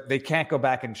people so that they can't go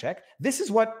back and check. This is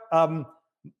what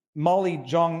Molly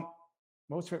Jong,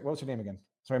 what was her name again?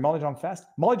 Sorry, Molly Jong-Fast.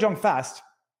 Molly Jong-Fast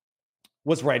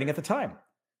was writing at the time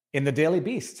in the Daily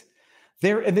Beast.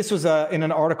 And this was in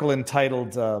an article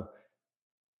entitled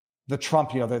 "The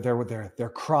Trump." They're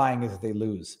crying as they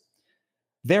lose.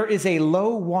 There is a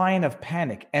low whine of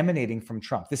panic emanating from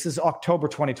Trump. This is October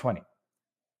 2020,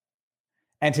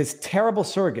 and his terrible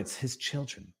surrogates, his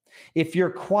children. If you're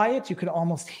quiet, you can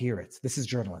almost hear it. This is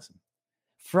journalism.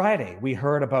 Friday, we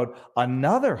heard about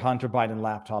another Hunter Biden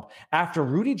laptop after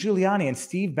Rudy Giuliani and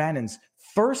Steve Bannon's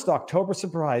first October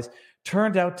surprise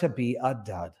turned out to be a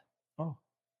dud. Oh.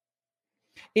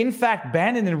 In fact,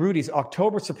 Bannon and Rudy's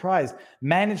October surprise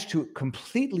managed to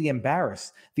completely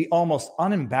embarrass the almost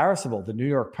unembarrassable The New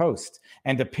York Post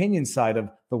and opinion side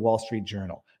of the Wall Street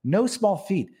Journal. No small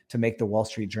feat to make the Wall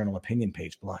Street Journal opinion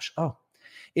page blush. Oh,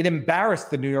 it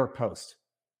embarrassed the New York Post.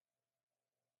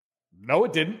 No,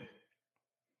 it didn't.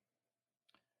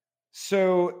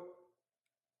 So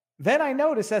then I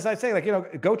noticed, as I say,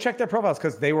 go check their profiles,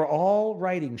 because they were all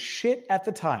writing shit at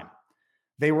the time.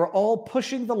 They were all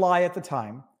pushing the lie at the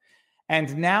time.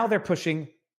 And now they're pushing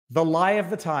the lie of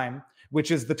the time,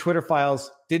 which is the Twitter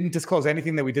files didn't disclose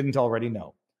anything that we didn't already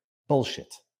know.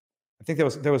 Bullshit. I think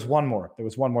there was one more. There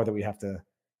was one more that we have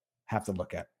to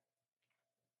look at.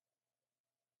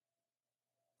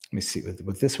 Let me see.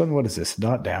 With this one, what is this?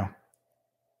 Not down.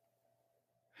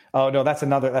 Oh no, that's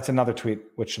another tweet,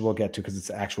 which we'll get to because it's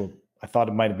actual. I thought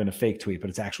it might have been a fake tweet, but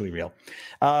it's actually real.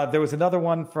 There was another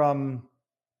one from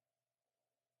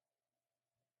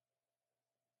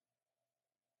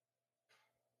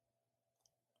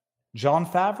Jon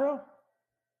Favreau.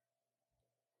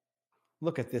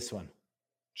 Look at this one.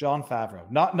 Jon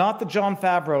Favreau. Not the Jon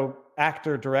Favreau,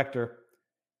 actor, director.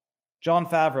 Jon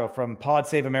Favreau from Pod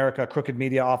Save America, Crooked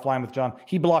Media, Offline with John.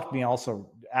 He blocked me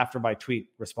also after my tweet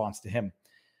response to him.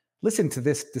 Listen to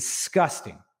this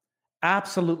disgusting,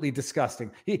 absolutely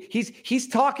disgusting. He's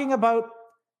talking about,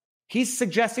 he's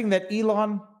suggesting that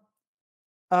Elon,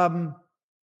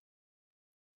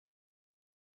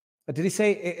 did he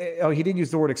say, oh, he didn't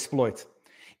use the word exploit.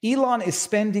 Elon is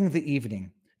spending the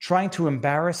evening trying to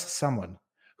embarrass someone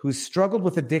who's struggled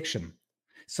with addiction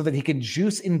so that he can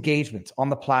juice engagement on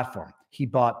the platform he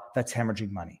bought that's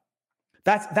hemorrhaging money.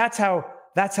 That's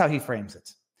how he frames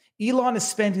it. Elon is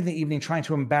spending the evening trying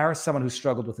to embarrass someone who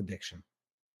struggled with addiction.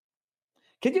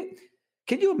 Can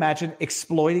you imagine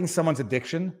exploiting someone's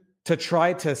addiction to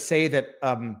try to say that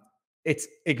it's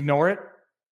ignore it?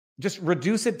 Just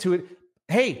reduce it to it.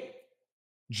 Hey,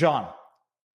 John,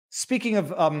 speaking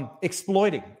of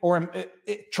exploiting or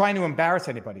trying to embarrass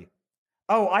anybody.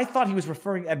 Oh, I thought he was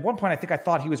referring, at one point, I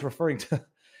thought he was referring to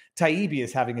Taibbi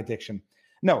as having addiction.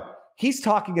 No, he's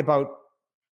talking about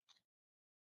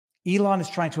Elon is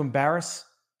trying to embarrass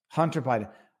Hunter Biden.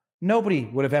 Nobody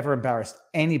would have ever embarrassed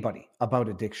anybody about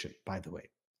addiction, by the way.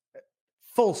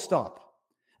 Full stop.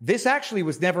 This actually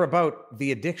was never about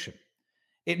the addiction.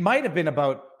 It might have been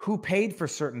about who paid for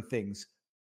certain things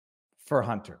for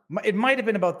Hunter. It might have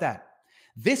been about that.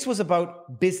 This was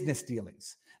about business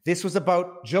dealings. This was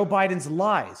about Joe Biden's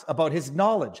lies about his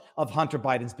knowledge of Hunter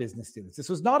Biden's business dealings. This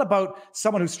was not about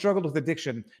someone who struggled with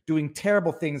addiction doing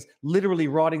terrible things, literally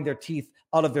rotting their teeth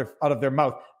out of their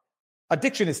mouth.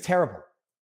 Addiction is terrible.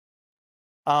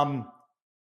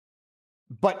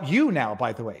 But you now,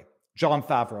 by the way, Jon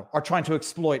Favreau, are trying to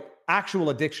exploit actual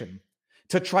addiction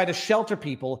to try to shelter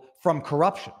people from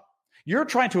corruption. You're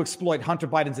trying to exploit Hunter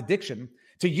Biden's addiction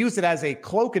to use it as a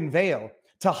cloak and veil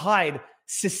to hide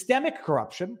systemic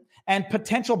corruption and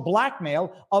potential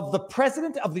blackmail of the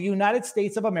President of the United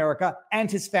States of America and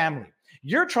his family.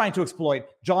 You're trying to exploit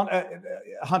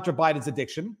Hunter Biden's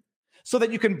addiction so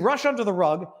that you can brush under the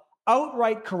rug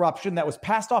outright corruption that was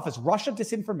passed off as Russia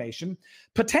disinformation,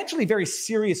 potentially very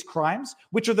serious crimes,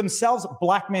 which are themselves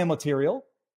blackmail material.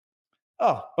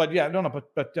 Oh, but yeah, no,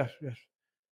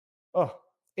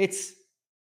 it's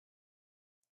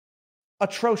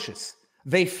atrocious.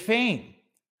 They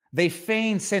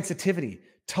feign sensitivity,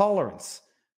 tolerance,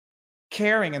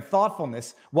 caring, and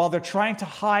thoughtfulness while they're trying to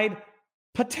hide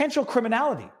potential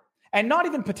criminality. And not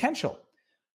even potential.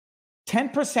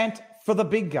 10% for the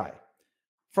big guy.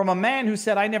 From a man who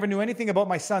said, I never knew anything about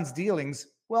my son's dealings.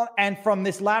 Well, and from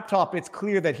this laptop, it's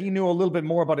clear that he knew a little bit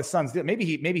more about his son's deal. Maybe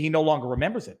he no longer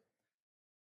remembers it.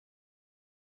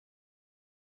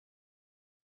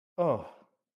 Oh,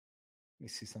 let me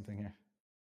see something here.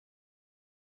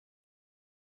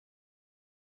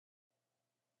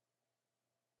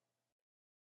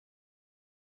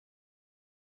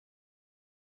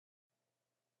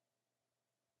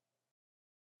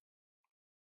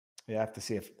 Yeah, I have to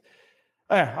see if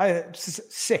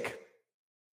sick.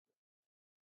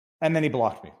 And then he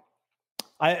blocked me.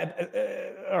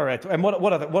 All right. And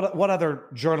what other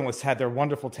journalists had their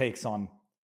wonderful takes on?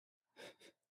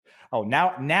 Oh,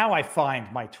 now I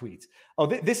find my tweets. Oh,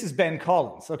 this is Ben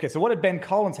Collins. Okay, so what did Ben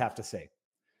Collins have to say?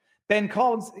 Ben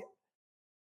Collins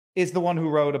is the one who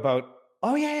wrote about,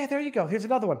 oh, yeah, there you go. Here's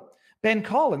another one. Ben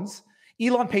Collins,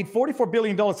 Elon paid $44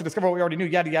 billion to discover what we already knew,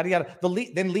 yada, yada, yada.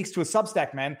 Then leaks to a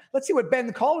Substack, man. Let's see what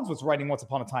Ben Collins was writing once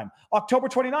upon a time. October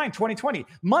 29, 2020,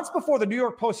 months before the New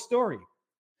York Post story.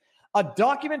 A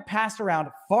document passed around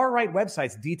far-right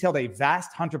websites detailed a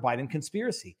vast Hunter Biden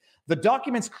conspiracy. The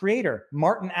document's creator,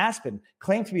 Martin Aspen,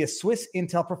 claimed to be a Swiss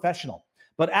intel professional.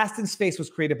 But Aspen's face was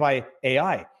created by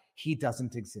AI. He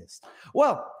doesn't exist.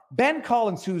 Well, Ben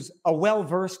Collins, who's a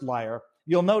well-versed liar,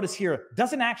 you'll notice here,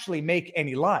 doesn't actually make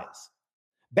any lies.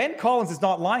 Ben Collins is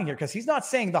not lying here because he's not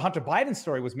saying the Hunter Biden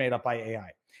story was made up by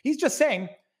AI. He's just saying,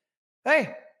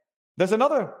 hey, there's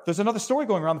another story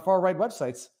going around the far-right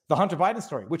websites, the Hunter Biden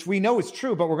story, which we know is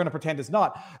true, but we're going to pretend is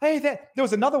not. Hey, there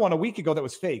was another one a week ago that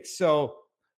was fake. So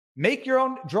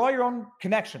draw your own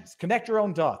connections, connect your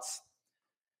own dots.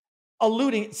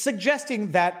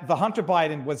 Suggesting that the Hunter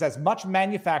Biden was as much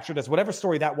manufactured as whatever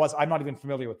story that was. I'm not even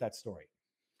familiar with that story.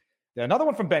 Another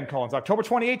one from Ben Collins, October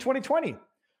 28, 2020.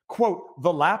 Quote,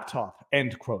 the laptop,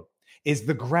 end quote, is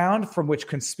the ground from which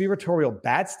conspiratorial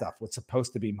bad stuff was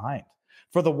supposed to be mined.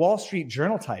 For the Wall Street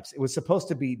Journal types, it was supposed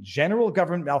to be general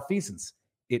government malfeasance.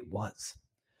 It was.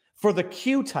 For the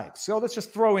Q types, so let's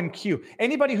just throw in Q.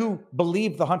 Anybody who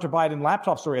believed the Hunter Biden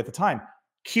laptop story at the time,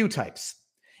 Q types.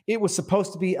 It was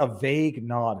supposed to be a vague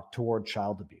nod toward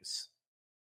child abuse.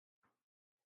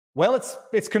 Well,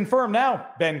 it's confirmed now,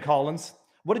 Ben Collins.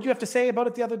 What did you have to say about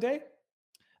it the other day?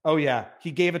 Oh, yeah,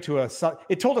 he gave it to us.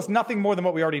 It told us nothing more than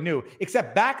what we already knew,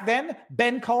 except back then,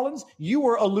 Ben Collins, you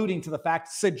were alluding to the fact,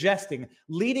 suggesting,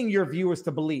 leading your viewers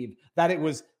to believe that it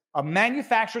was a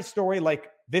manufactured story like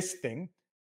this thing,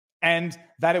 and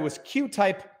that it was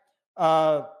Q-type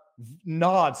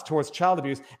nods towards child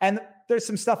abuse. And there's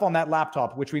some stuff on that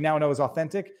laptop, which we now know is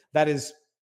authentic, that is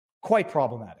quite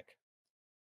problematic.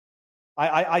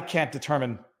 I can't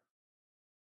determine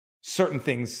certain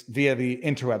things via the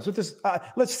interwebs. With this,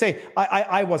 let's say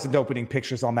I wasn't opening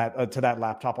pictures on that to that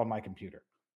laptop on my computer.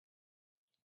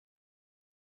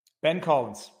 Ben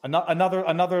Collins,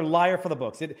 another liar for the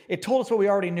books. It told us what we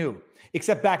already knew,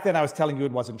 except back then I was telling you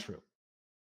it wasn't true.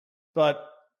 But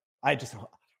I just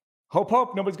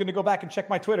hope nobody's going to go back and check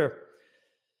my Twitter.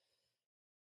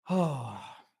 Oh,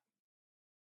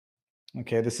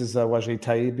 okay. This is Wajid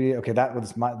Taibbi. Okay,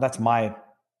 that's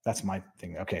my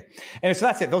thing. Okay. And so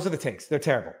that's it. Those are the takes. They're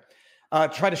terrible.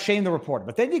 Try to shame the reporter.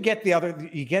 But then you get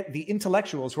the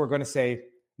intellectuals who are going to say,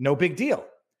 no big deal.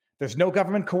 There's no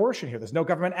government coercion here. There's no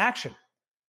government action.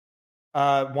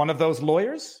 One of those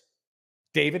lawyers,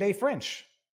 David A. French.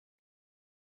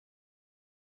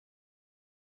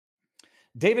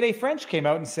 David A. French came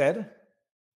out and said,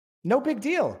 no big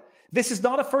deal. This is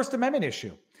not a First Amendment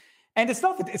issue. And it's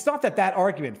not that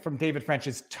argument from David French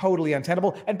is totally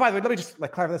untenable. And by the way, let me just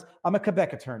clarify this. I'm a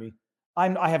Quebec attorney.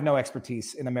 I have no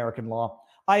expertise in American law.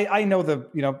 I know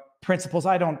the principles.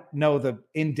 I don't know the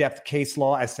in-depth case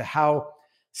law as to how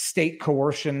state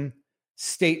coercion,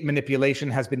 state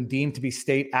manipulation has been deemed to be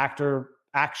state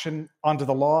action under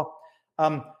the law.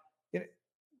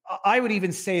 I would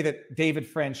even say that David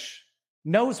French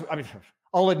knows. I mean,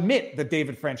 I'll admit that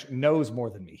David French knows more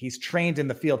than me. He's trained in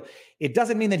the field. It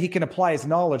doesn't mean that he can apply his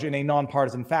knowledge in a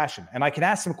nonpartisan fashion. And I can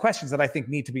ask some questions that I think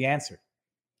need to be answered.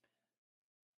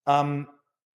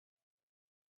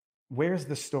 Where's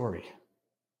the story?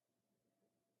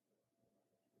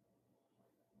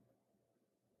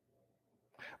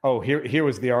 Oh, here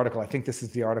was the article. I think this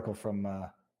is the article from,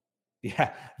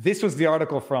 this was the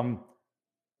article from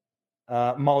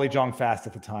Molly Jong-Fast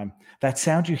at the time. That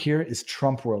sound you hear is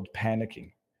Trump world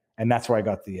panicking. And that's where I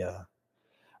got the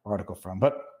article from.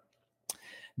 But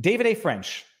David A.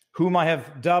 French, whom I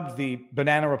have dubbed the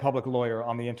Banana Republic lawyer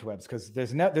on the interwebs, because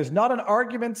there's not an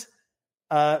argument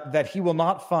that he will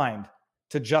not find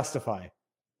to justify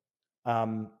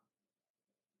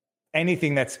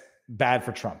anything that's bad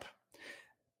for Trump.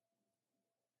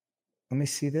 Let me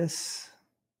see this.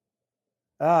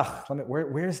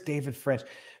 Where's David French?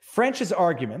 French's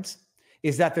argument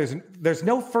is that there's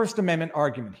no First Amendment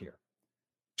argument here.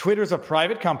 Twitter's a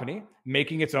private company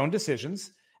making its own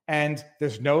decisions, and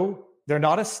they're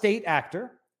not a state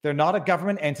actor. They're not a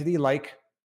government entity like,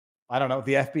 I don't know,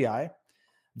 the FBI.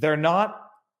 They're not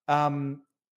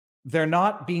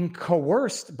being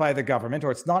coerced by the government,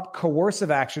 or it's not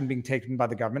coercive action being taken by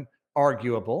the government,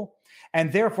 arguable.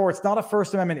 And therefore, it's not a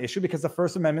First Amendment issue because the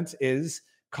First Amendment is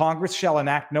Congress shall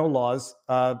enact no laws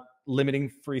limiting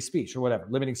free speech or whatever,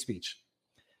 limiting speech.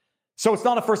 So it's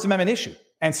not a First Amendment issue.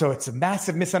 And so it's a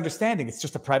massive misunderstanding. It's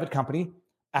just a private company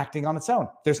acting on its own.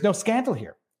 There's no scandal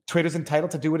here. Twitter's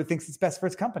entitled to do what it thinks is best for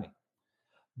its company.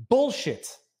 Bullshit.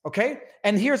 Okay?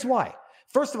 And here's why.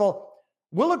 First of all,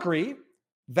 we'll agree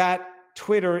that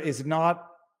Twitter is not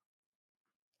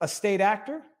a state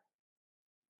actor.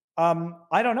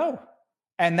 I don't know.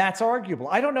 And that's arguable.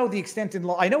 I don't know the extent in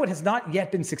law. I know it has not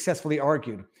yet been successfully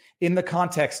argued in the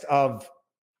context of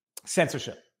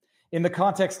censorship, in the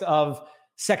context of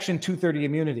Section 230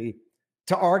 immunity,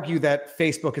 to argue that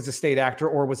Facebook is a state actor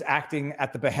or was acting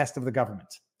at the behest of the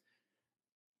government.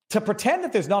 To pretend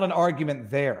that there's not an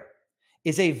argument there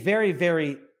is a very,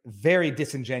 very, very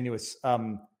disingenuous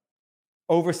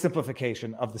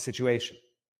oversimplification of the situation.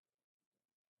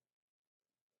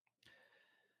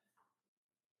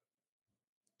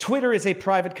 Twitter is a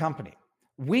private company.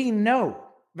 We know,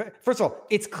 first of all,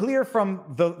 it's clear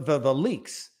from the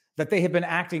leaks that they have been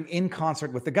acting in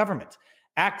concert with the government.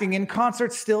 Acting in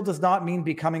concert still does not mean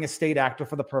becoming a state actor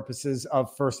for the purposes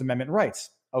of First Amendment rights.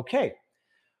 Okay.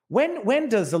 When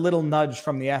does a little nudge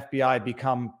from the FBI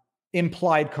become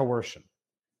implied coercion?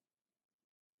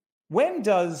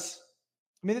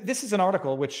 This is an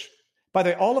article which, by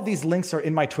the way, all of these links are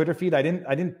in my Twitter feed. I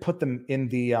didn't put them in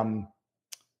the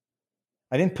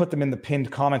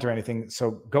pinned comment or anything.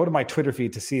 So go to my Twitter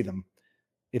feed to see them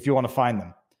if you want to find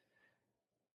them.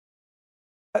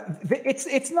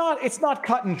 It's not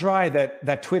cut and dry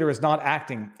that Twitter is not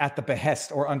acting at the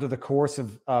behest or under the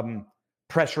coercive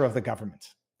pressure of the government.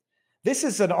 This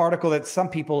is an article that some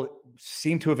people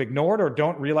seem to have ignored or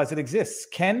don't realize it exists.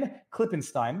 Ken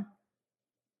Klippenstein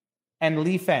and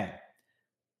Lee Fan.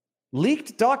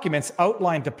 Leaked documents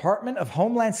outline Department of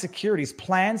Homeland Security's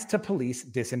plans to police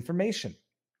disinformation.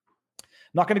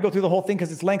 I'm not going to go through the whole thing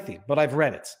because it's lengthy, but I've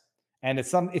read it. And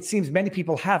it seems many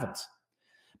people haven't.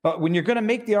 But when you're going to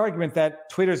make the argument that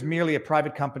Twitter is merely a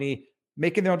private company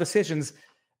making their own decisions,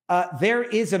 there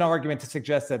is an argument to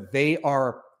suggest that they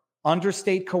are under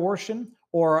state coercion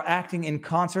or are acting in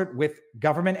concert with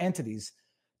government entities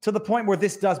to the point where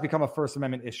this does become a First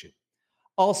Amendment issue.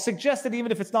 I'll suggest that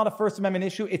even if it's not a First Amendment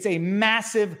issue, it's a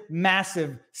massive,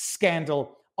 massive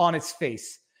scandal on its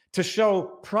face to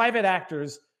show private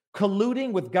actors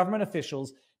colluding with government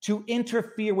officials to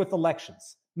interfere with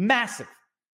elections. Massive.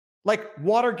 Like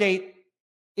Watergate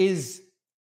is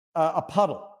a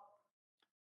puddle.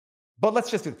 But let's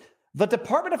just do this. The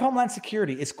Department of Homeland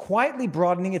Security is quietly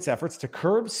broadening its efforts to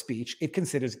curb speech it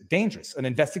considers dangerous. An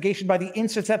investigation by The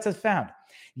Intercept has found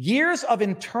years of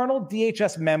internal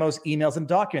DHS memos, emails, and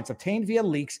documents obtained via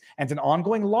leaks and an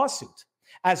ongoing lawsuit,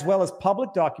 as well as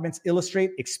public documents,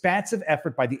 illustrate expansive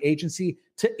effort by the agency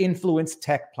to influence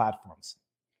tech platforms.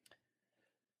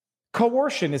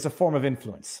 Coercion is a form of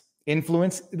influence. I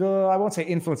won't say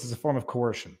influence is a form of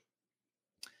coercion.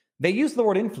 They use the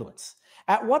word influence.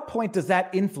 At what point does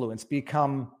that influence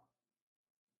become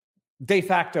de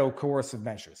facto coercive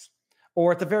measures?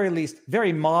 Or at the very least,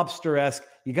 very mobster-esque,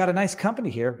 you got a nice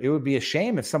company here. It would be a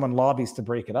shame if someone lobbies to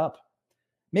break it up.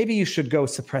 Maybe you should go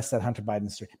suppress that Hunter Biden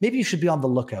story. Maybe you should be on the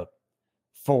lookout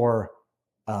for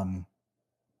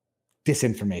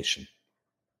disinformation.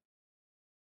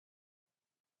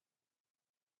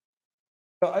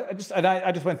 I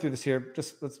just went through this here.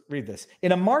 Just let's read this.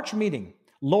 In a March meeting,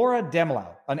 Laura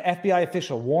Demlau, an FBI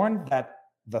official, warned that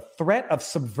the threat of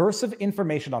subversive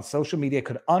information on social media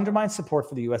could undermine support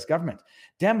for the U.S. government.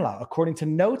 Demlau, according to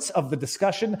notes of the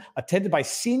discussion attended by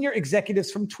senior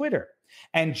executives from Twitter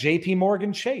and J.P.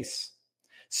 Morgan Chase,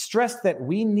 stressed that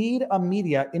we need a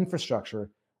media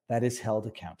infrastructure that is held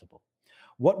accountable.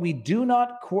 We do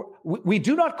not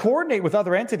coordinate with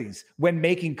other entities when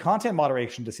making content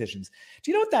moderation decisions.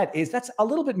 Do you know what that is? That's a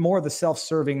little bit more of the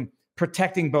self-serving,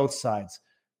 protecting both sides.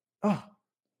 Oh,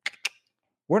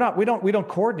 we don't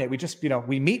coordinate. We just,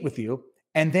 we meet with you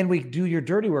and then we do your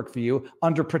dirty work for you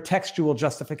under pretextual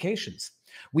justifications.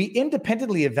 We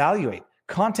independently evaluate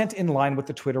content in line with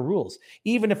the Twitter rules,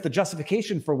 even if the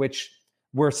justification for which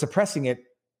we're suppressing it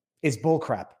is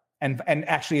bullcrap and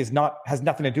actually has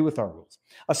nothing to do with our rules.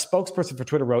 A spokesperson for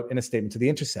Twitter wrote in a statement to The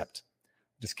Intercept.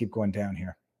 Just keep going down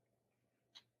here.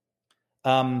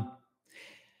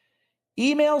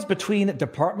 Emails between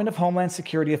Department of Homeland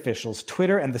Security officials,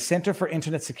 Twitter, and the Center for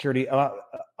Internet Security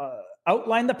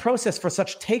outline the process for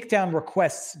such takedown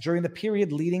requests during the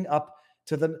period leading up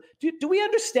to the... Do we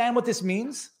understand what this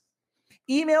means?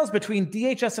 Emails between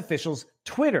DHS officials,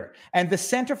 Twitter, and the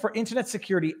Center for Internet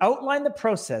Security outline the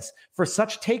process for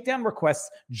such takedown requests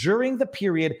during the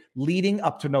period leading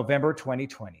up to November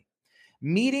 2020.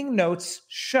 Meeting notes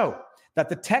show that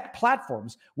the tech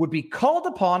platforms would be called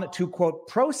upon to, quote,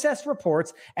 process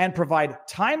reports and provide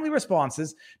timely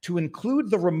responses to include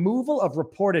the removal of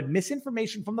reported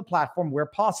misinformation from the platform where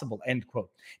possible, end quote.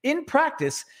 In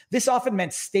practice, this often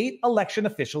meant state election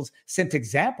officials sent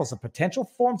examples of potential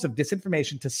forms of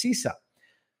disinformation to CISA,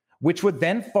 which would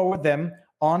then forward them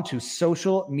onto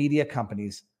social media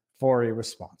companies for a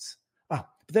response. But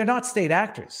they're not state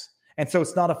actors, and so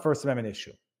it's not a First Amendment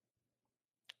issue.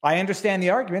 I understand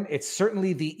the argument. It's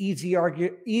certainly the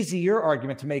easier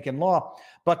argument to make in law,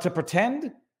 but to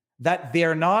pretend that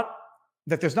there's not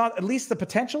at least the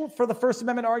potential for the First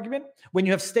Amendment argument when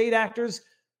you have state actors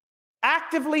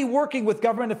actively working with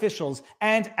government officials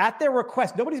and at their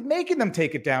request, nobody's making them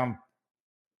take it down.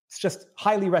 It's just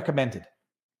highly recommended.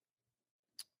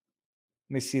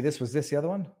 Let me see this. Was this the other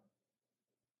one?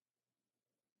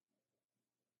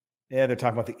 Yeah, they're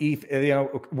talking about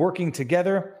the working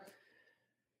together.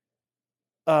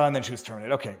 And then she was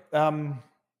terminated. Okay.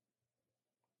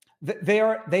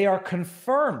 They are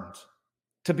confirmed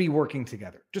to be working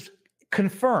together. Just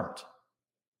confirmed.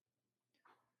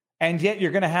 And yet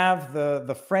you're going to have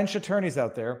the French attorneys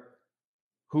out there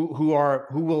who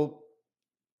will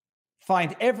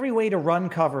find every way to run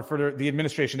cover for the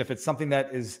administration if it's something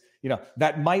that is,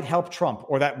 that might help Trump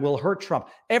or that will hurt Trump.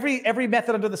 Every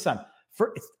method under the sun.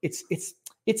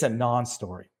 It's a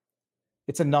non-story.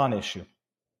 It's a non-issue.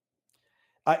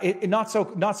 Not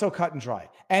so cut and dry.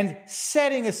 And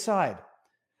setting aside,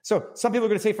 so some people are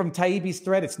going to say from Taibbi's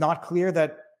thread, it's not clear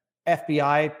that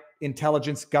FBI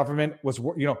intelligence government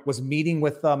was meeting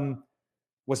with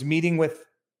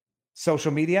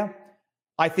social media.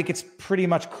 I think it's pretty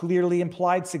much clearly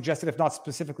implied, suggested, if not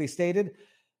specifically stated,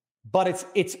 but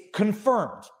it's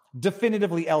confirmed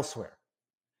definitively elsewhere.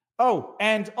 Oh,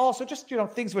 and also just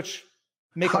things which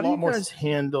make a lot more sense.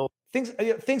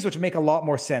 Things which make a lot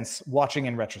more sense watching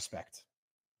in retrospect.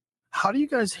 How do you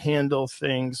guys handle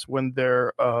things when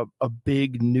they're a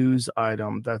big news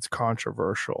item that's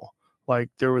controversial? Like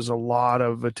there was a lot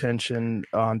of attention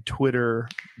on Twitter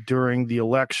during the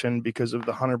election because of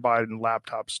the Hunter Biden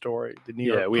laptop story. The New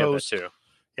York Post. Yeah, we had that too.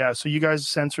 Yeah, so you guys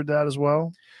censored that as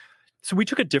well? So we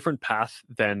took a different path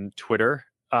than Twitter.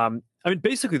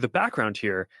 Basically the background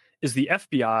here is the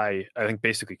FBI, I think,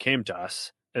 basically came to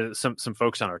us, some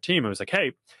folks on our team, and was like,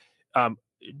 hey,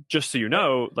 just so you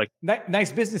know, like,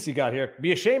 nice business you got here.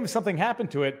 Be a shame if something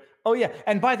happened to it. Oh yeah.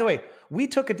 And by the way, we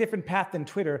took a different path than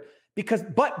Twitter because,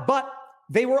 but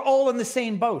they were all in the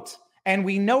same boat. And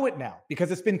we know it now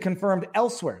because it's been confirmed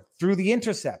elsewhere through The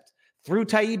Intercept, through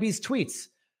Taibbi's tweets,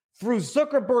 through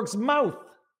Zuckerberg's mouth.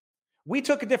 We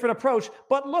took a different approach,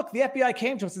 but look, the FBI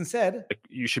came to us and said,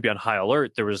 you should be on high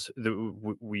alert.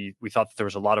 We thought that there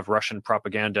was a lot of Russian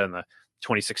propaganda in the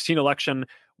 2016 election.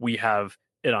 We have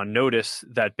it on notice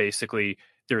that basically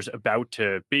there's about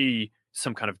to be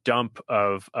some kind of dump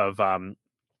of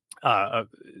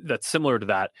that's similar to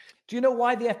that. Do you know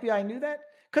why the FBI knew that?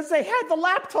 Because they had the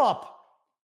laptop.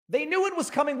 They knew it was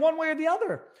coming one way or the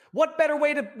other. What better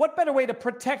way to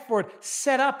protect for it?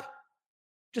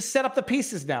 Just set up the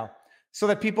pieces now so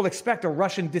that people expect a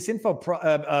Russian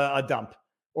disinfo dump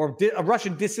or a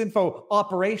Russian disinfo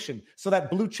operation so that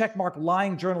blue checkmark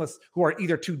lying journalists who are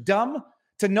either too dumb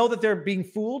to know that they're being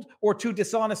fooled or too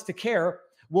dishonest to care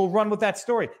will run with that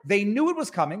story. They knew it was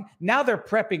coming. Now they're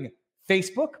prepping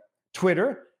Facebook,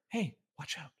 Twitter. Hey,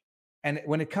 watch out. And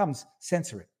when it comes,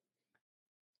 censor it.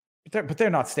 But they're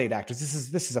not state actors.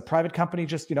 This is a private company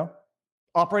just,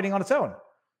 operating on its own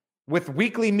with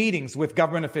weekly meetings with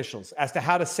government officials as to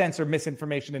how to censor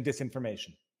misinformation and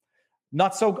disinformation.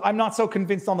 I'm not so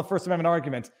convinced on the First Amendment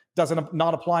argument.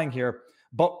 Not applying here,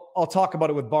 but I'll talk about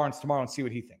it with Barnes tomorrow and see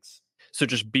what he thinks. So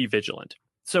just be vigilant.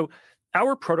 So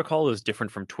our protocol is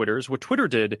different from Twitter's. What Twitter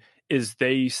did is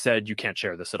they said you can't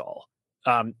share this at all.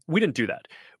 We didn't do that.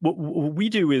 What we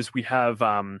do is we have,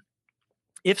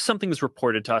 if something is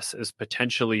reported to us as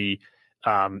potentially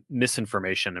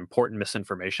misinformation, important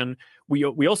misinformation,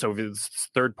 we also have this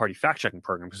third-party fact-checking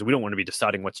program because we don't want to be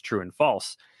deciding what's true and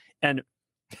false. And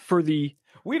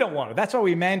we don't want it. That's why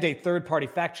we mandate third-party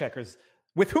fact-checkers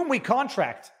with whom we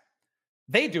contract.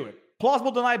 They do it.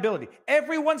 Plausible deniability.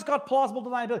 Everyone's got plausible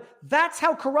deniability. That's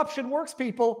how corruption works,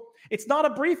 people. It's not a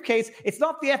briefcase. It's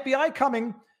not the FBI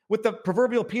coming with the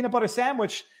proverbial peanut butter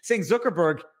sandwich saying,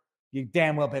 Zuckerberg, you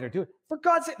damn well better do it. For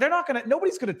God's sake,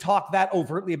 nobody's going to talk that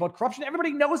overtly about corruption.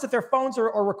 Everybody knows that their phones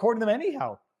are recording them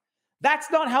anyhow.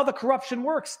 That's not how the corruption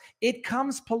works. It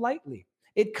comes politely.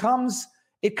 It comes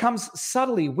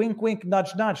subtly. Wink, wink,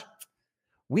 nudge, nudge.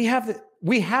 We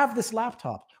have this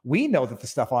laptop. We know that the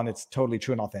stuff on it's totally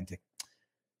true and authentic.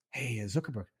 Hey,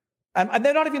 Zuckerberg. And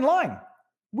they're not even lying.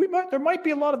 There might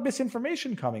be a lot of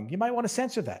misinformation coming. You might want to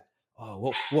censor that.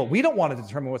 Oh, well, we don't want to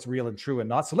determine what's real and true and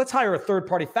not. So let's hire a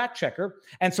third-party fact checker.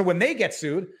 And so when they get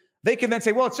sued, they can then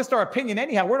say, well, it's just our opinion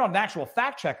anyhow. We're not an actual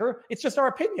fact checker. It's just our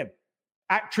opinion.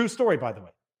 True story, by the way.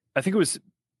 I think it was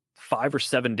 5 or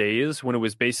 7 days when it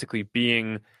was basically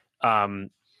being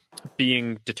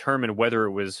determined whether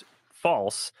it was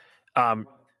false.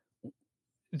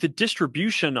 The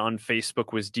distribution on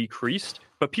Facebook was decreased,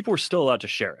 but people were still allowed to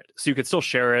share it. So you could still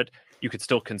share it. You could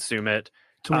still consume it.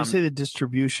 So when you say the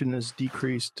distribution is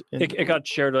decreased, it got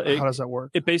shared. How does that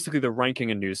work? It basically, the ranking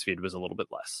in newsfeed was a little bit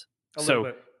less.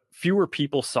 Fewer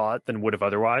people saw it than would have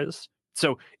otherwise.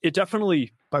 So it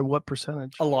definitely... By what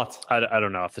percentage? A lot. I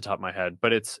don't know off the top of my head,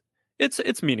 but it's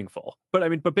meaningful.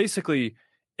 But basically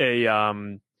a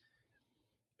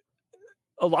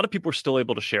lot of people were still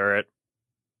able to share it.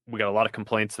 We got a lot of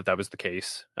complaints that was the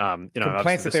case.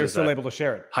 Complaints that they were still able to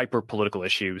share it. Hyper political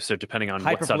issue. So depending on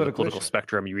what side of the political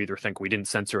spectrum, you either think we didn't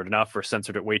censor it enough or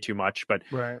censored it way too much. But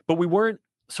we weren't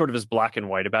sort of as black and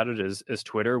white about it as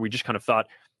Twitter. We just kind of thought,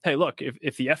 hey, look,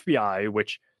 if the FBI,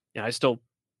 which I still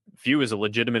view as a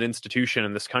legitimate institution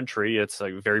in this country, it's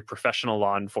like very professional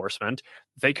law enforcement,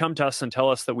 they come to us and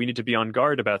tell us that we need to be on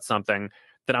guard about something,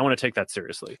 then I want to take that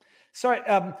seriously. Sorry,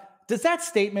 does that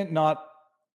statement not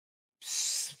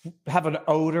have an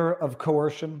odor of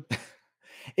coercion?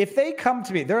 If they come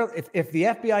to me, if the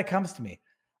FBI comes to me,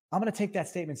 I'm going to take that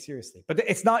statement seriously. But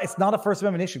it's not a First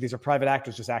Amendment issue. These are private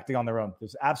actors just acting on their own.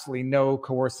 There's absolutely no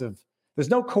coercive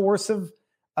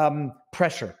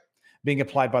pressure being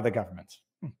applied by the government.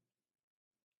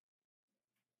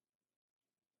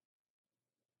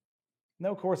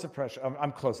 No coercive pressure.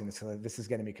 I'm closing this. This is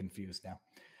getting me confused now.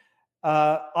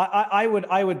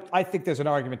 I think there's an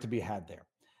argument to be had there.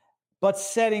 But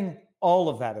setting all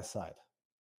of that aside,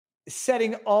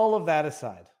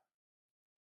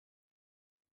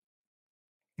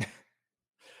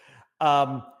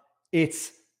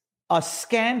 it's a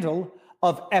scandal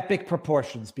of epic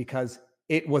proportions because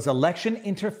it was election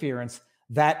interference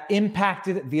that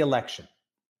impacted the election.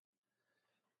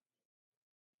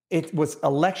 It was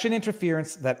election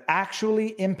interference that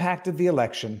actually impacted the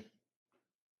election,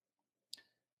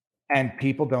 and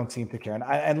people don't seem to care.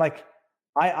 I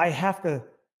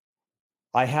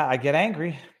get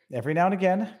angry every now and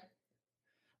again.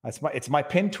 It's my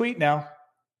pinned tweet now.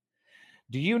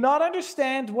 Do you not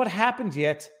understand what happened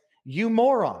yet, you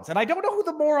morons? And I don't know who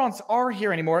the morons are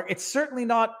here anymore. It's certainly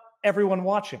not everyone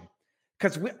watching,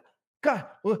 because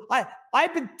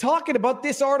I've been talking about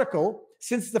this article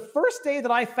since the first day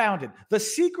that I found it, The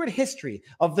Secret History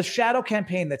of the Shadow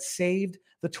Campaign That Saved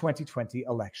the 2020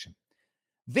 Election.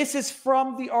 This is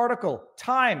from the article,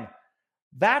 Time.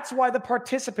 That's why the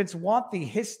participants want the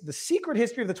secret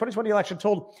history of the 2020 election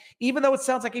told, even though it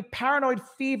sounds like a paranoid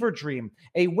fever dream,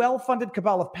 a well-funded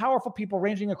cabal of powerful people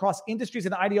ranging across industries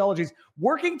and ideologies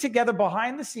working together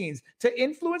behind the scenes to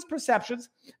influence perceptions,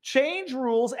 change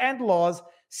rules and laws,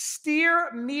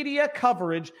 steer media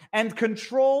coverage, and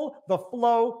control the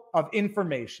flow of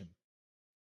information.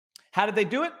 How did they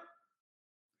do it?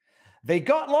 They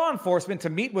got law enforcement to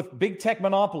meet with big tech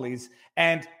monopolies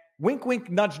and wink, wink,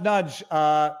 nudge, nudge,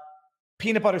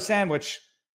 peanut butter sandwich.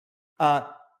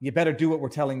 You better do what we're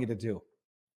telling you to do.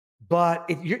 but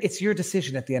it's your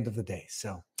decision at the end of the day.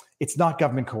 So it's not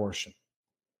government coercion.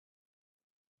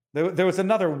 There was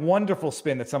another wonderful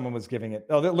spin that someone was giving it.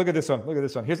 Oh, look at this one. Look at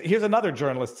this one. Here's another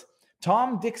journalist,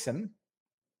 Tom Dixon,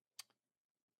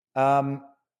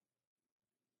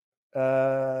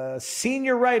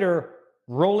 senior writer,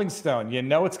 Rolling Stone. You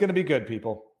know it's going to be good,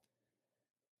 people.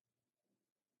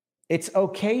 It's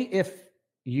okay if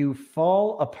you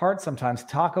fall apart sometimes.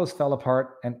 Tacos fall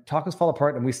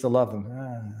apart, and we still love them.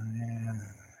 Yeah.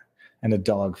 And a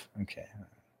dog. Okay.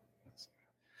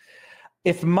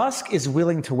 If Musk is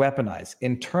willing to weaponize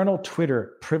internal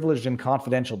Twitter privileged and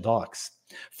confidential docs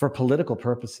for political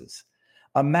purposes,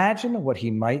 imagine what he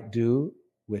might do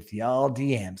with y'all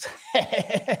DMs.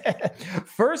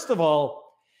 First of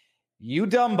all, you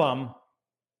dumb bum,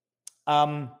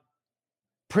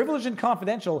 privileged and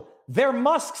confidential, they're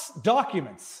Musk's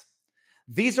documents.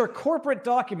 These are corporate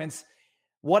documents.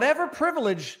 Whatever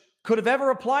privilege could have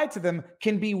ever applied to them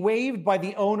can be waived by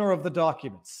the owner of the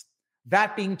documents,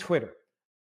 that being Twitter.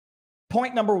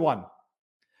 Point number one.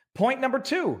 Point number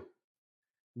two,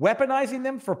 weaponizing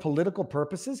them for political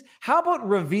purposes. How about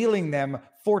revealing them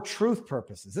for truth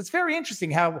purposes? It's very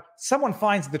interesting how someone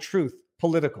finds the truth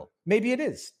political. Maybe it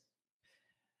is.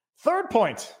 Third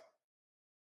point.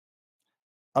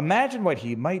 Imagine what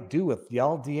he might do with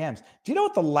y'all DMs. Do you know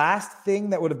what the last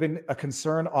thing that would have been a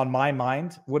concern on my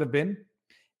mind would have been?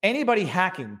 Anybody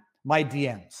hacking my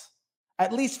DMs,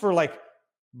 at least for like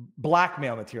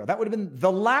blackmail material. That would have been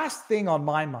the last thing on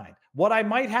my mind. What I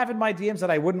might have in my DMs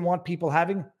that I wouldn't want people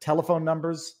having, telephone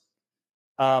numbers.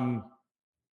 I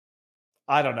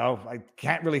don't know. I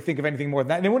can't really think of anything more than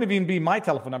that. And it wouldn't even be my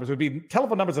telephone numbers. It would be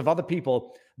telephone numbers of other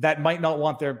people that might not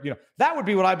want their, that would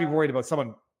be what I'd be worried about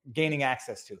someone gaining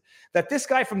access to. That this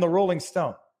guy from the Rolling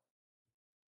Stone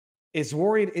is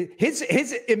worried. His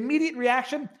immediate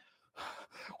reaction,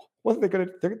 well, they're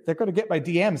gonna get my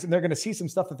DMs and they're gonna see some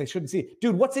stuff that they shouldn't see.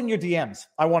 Dude, what's in your DMs?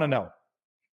 I want to know.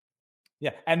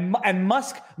 Yeah, and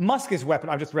Musk is weapon.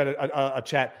 I've just read a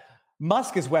chat.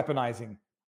 Musk is weaponizing.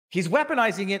 He's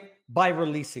weaponizing it by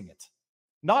releasing it,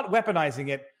 not weaponizing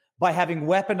it by having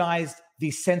weaponized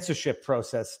the censorship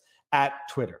process at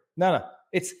Twitter. No,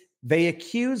 it's they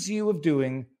accuse you of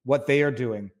doing what they are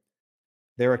doing.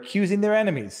 They're accusing their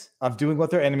enemies of doing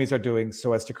what their enemies are doing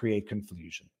so as to create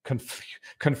confusion.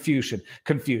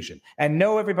 And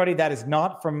no, everybody, that is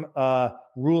not from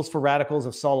Rules for Radicals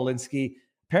of Saul Alinsky.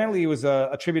 Apparently, it was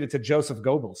attributed to Joseph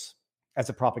Goebbels as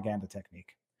a propaganda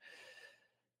technique.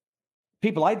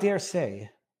 People, I dare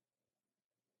say,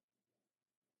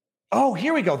 oh,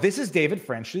 here we go. This is David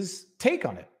French's take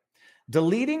on it.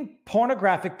 Deleting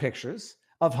pornographic pictures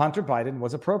of Hunter Biden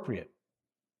was appropriate.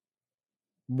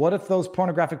 What if those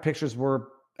pornographic pictures were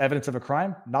evidence of a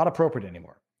crime? Not appropriate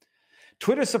anymore.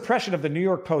 Twitter's suppression of the New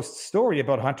York Post story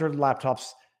about Hunter's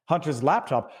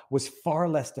laptop was far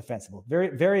less defensible. Very,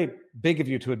 very big of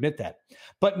you to admit that.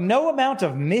 But no amount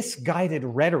of misguided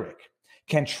rhetoric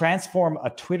can transform a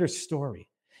Twitter story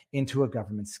into a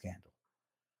government scandal.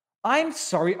 I'm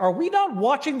sorry, are we not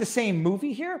watching the same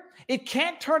movie here? It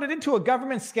can't turn it into a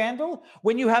government scandal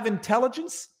when you have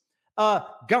intelligence,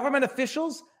 government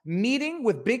officials meeting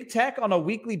with big tech on a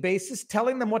weekly basis,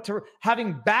 telling them what to,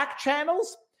 having back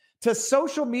channels to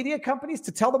social media companies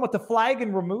to tell them what to flag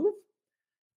and remove.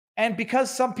 And because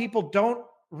some people don't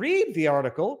read the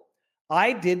article,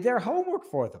 I did their homework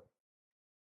for them.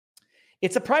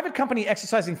 It's a private company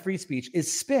exercising free speech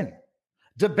is spin.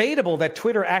 Debatable that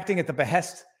Twitter acting at the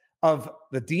behest of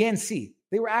the DNC.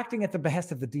 They were acting at the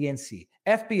behest of the DNC.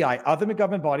 FBI, other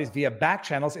government bodies via back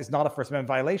channels is not a First Amendment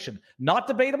violation. Not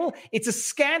debatable. It's a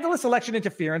scandalous election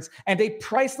interference and a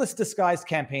priceless disguised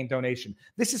campaign donation.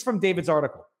 This is from David's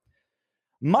article.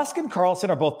 Musk and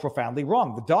Carlson are both profoundly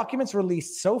wrong. The documents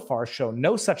released so far show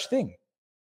no such thing.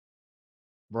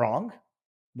 Wrong.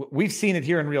 We've seen it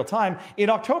here in real time. In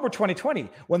October 2020,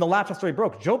 when the laptop story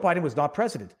broke, Joe Biden was not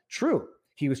president. True.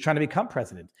 He was trying to become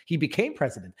president. He became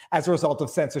president as a result of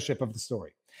censorship of the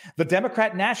story. The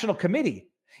Democrat National Committee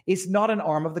is not an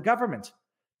arm of the government.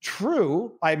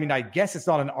 True. I mean, I guess it's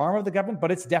not an arm of the government,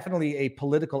 but it's definitely a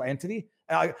political entity.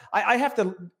 I have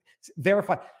to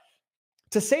verify.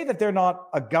 To say that they're not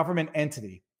a government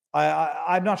entity,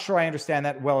 I'm not sure I understand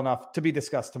that well enough to be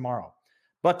discussed tomorrow.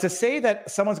 But to say that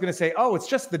someone's going to say, oh, it's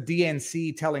just the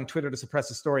DNC telling Twitter to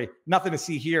suppress a story, nothing to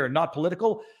see here, not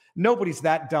political, nobody's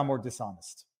that dumb or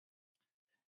dishonest.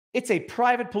 It's a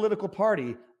private political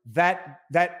party that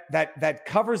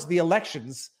covers the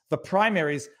elections, the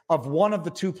primaries of one of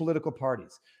the two political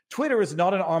parties. Twitter is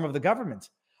not an arm of the government.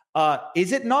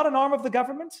 Is it not an arm of the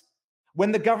government?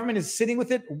 When the government is sitting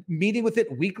with it, meeting with it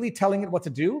weekly, telling it what to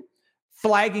do?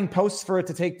 Flagging posts for it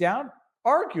to take down?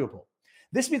 Arguable.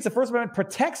 This means the First Amendment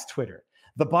protects Twitter,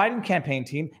 the Biden campaign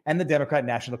team, and the Democrat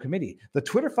National Committee. The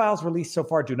Twitter files released so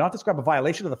far do not describe a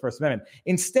violation of the First Amendment.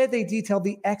 Instead, they detail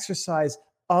the exercise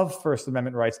of First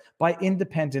Amendment rights by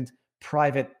independent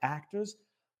private actors.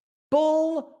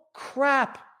 Bull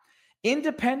crap.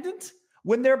 Independent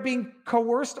when they're being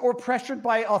coerced or pressured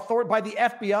by the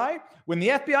FBI? When the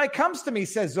FBI comes to me,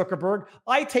 says Zuckerberg,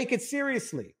 I take it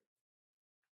seriously.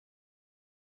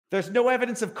 There's no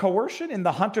evidence of coercion in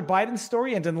the Hunter Biden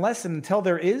story, and unless and until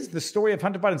there is, the story of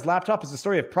Hunter Biden's laptop is the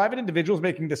story of private individuals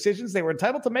making decisions they were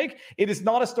entitled to make. It is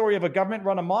not a story of a government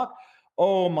run amok.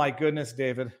 Oh my goodness,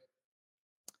 David.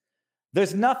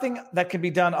 There's nothing that can be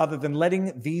done other than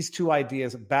letting these two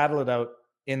ideas battle it out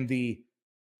in the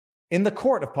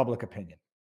court of public opinion.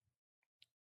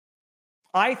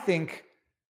 I think,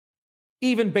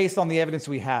 even based on the evidence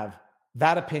we have,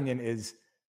 that opinion is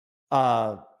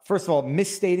first of all,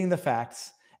 misstating the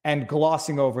facts and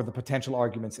glossing over the potential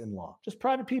arguments in law. Just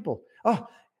private people. Oh,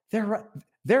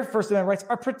 their First Amendment rights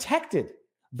are protected.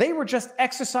 They were just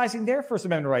exercising their First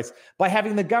Amendment rights by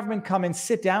having the government come and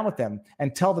sit down with them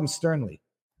and tell them sternly,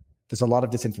 there's a lot of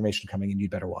disinformation coming and you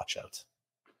better watch out.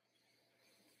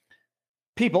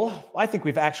 People, I think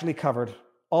we've actually covered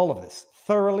all of this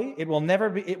thoroughly. There will never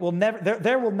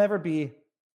be.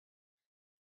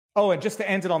 Oh, and just to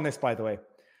end it on this, by the way,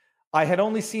 I had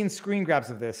only seen screen grabs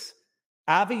of this.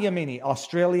 Avi Yamini,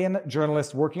 Australian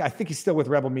journalist working, I think he's still with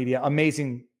Rebel Media.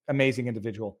 Amazing, amazing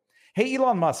individual. Hey,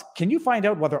 Elon Musk, can you find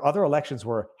out whether other elections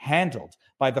were handled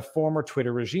by the former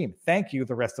Twitter regime? Thank you,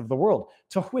 the rest of the world.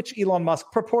 To which Elon Musk,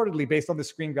 purportedly based on the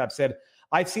screen grab, said,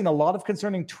 I've seen a lot of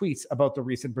concerning tweets about the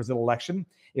recent Brazil election.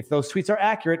 If those tweets are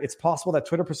accurate, it's possible that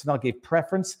Twitter personnel gave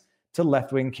preference to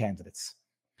left-wing candidates.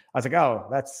 I was like,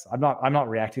 oh, I'm not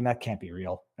reacting. That can't be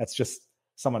real. That's just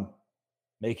someone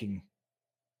making.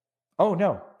 Oh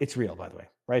no, it's real, by the way,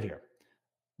 right here.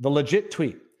 The legit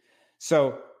tweet.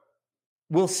 So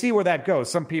we'll see where that goes.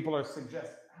 Some people are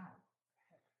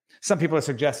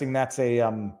suggesting that's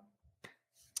a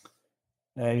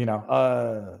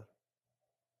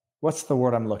what's the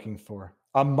word I'm looking for?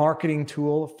 A marketing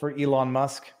tool for Elon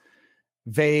Musk.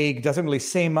 Vague, doesn't really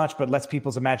say much, but lets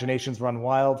people's imaginations run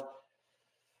wild.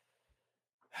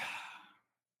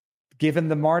 Given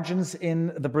the margins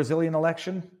in the Brazilian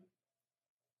election,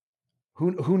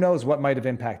 who knows what might have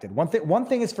impacted? One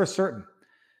thing is for certain,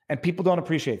 and people don't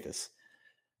appreciate this.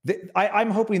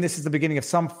 I'm hoping this is the beginning of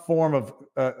some form of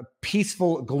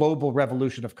peaceful global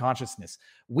revolution of consciousness.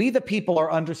 We, the people,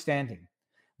 are understanding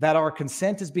that our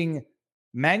consent is being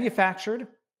manufactured,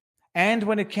 and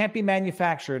when it can't be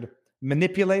manufactured,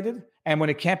 manipulated, and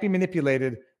when it can't be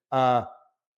manipulated,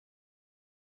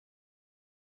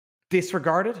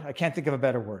 disregarded. I can't think of a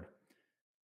better word.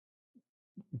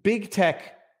 Big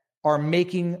tech are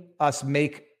making us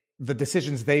make the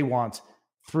decisions they want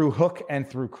through hook and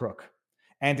through crook.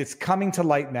 And it's coming to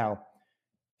light now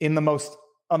in the most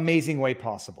amazing way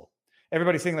possible.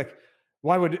 Everybody's saying, like,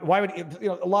 why would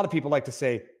a lot of people like to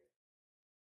say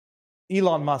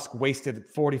Elon Musk wasted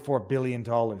 $44 billion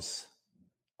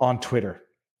on Twitter.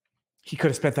 He could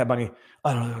have spent that money.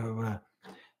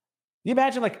 You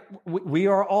imagine, like, we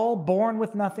are all born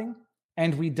with nothing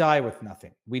and we die with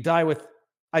nothing. Let me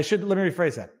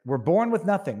rephrase that. We're born with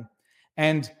nothing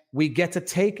and we get to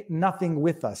take nothing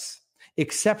with us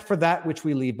except for that which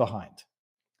we leave behind.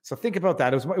 So think about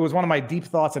that. It was one of my deep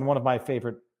thoughts and one of my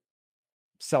favorite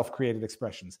self-created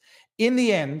expressions. In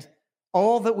the end,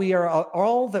 all that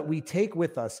we take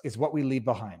with us is what we leave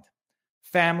behind.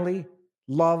 Family,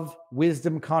 love,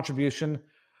 wisdom, contribution,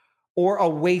 or a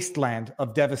wasteland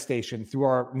of devastation through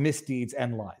our misdeeds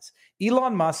and lies.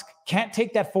 Elon Musk can't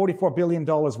take that $44 billion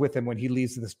with him when he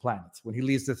leaves this planet, when he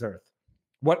leaves this earth.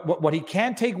 What he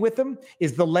can take with him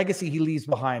is the legacy he leaves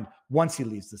behind once he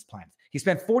leaves this planet. He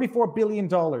spent $44 billion,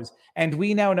 and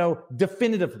we now know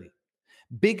definitively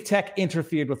big tech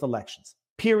interfered with elections.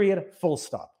 Period. Full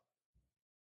stop.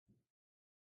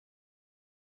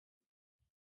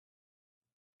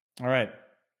 All right.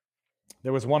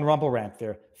 There was one rumble rant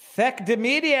there. Feck the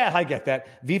media. I get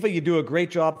that. Viva, you do a great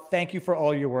job. Thank you for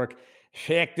all your work.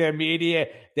 Feck the media.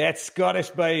 That's Scottish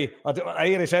by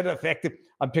Irish and effective.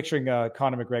 I'm picturing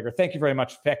Conor McGregor. Thank you very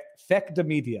much. Feck the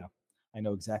media. I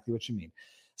know exactly what you mean.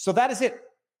 So that is it.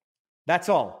 That's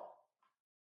all.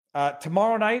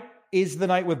 Tomorrow night is the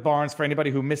night with Barnes. For anybody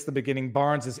who missed the beginning,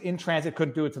 Barnes is in transit.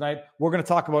 Couldn't do it tonight. We're going to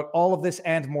talk about all of this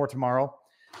and more tomorrow.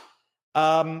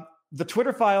 The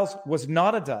Twitter files was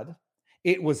not a dud.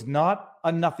 It was not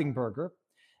a nothing burger.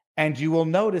 And you will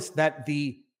notice that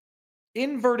the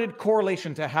inverted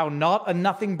correlation to how not a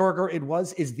nothing burger it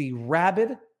was is the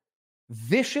rabid,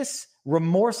 vicious,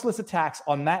 remorseless attacks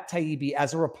on Matt Taibbi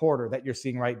as a reporter that you're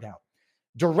seeing right now.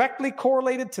 Directly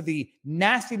correlated to the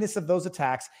nastiness of those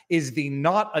attacks is the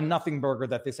not a nothing burger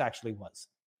that this actually was.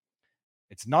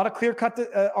 It's not a clear-cut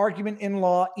argument in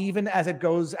law, even as it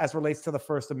goes as relates to the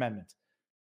First Amendment.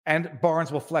 And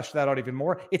Barnes will flesh that out even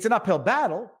more. It's an uphill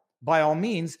battle, by all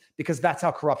means, because that's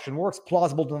how corruption works.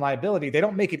 Plausible deniability. They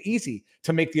don't make it easy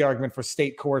to make the argument for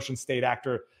state coercion, state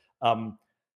actor,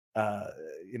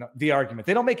 the argument.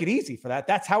 They don't make it easy for that.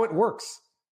 That's how it works.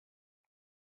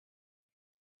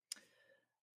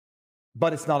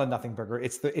 But it's not a nothing burger.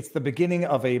 It's the beginning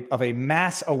of a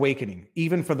mass awakening,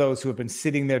 even for those who have been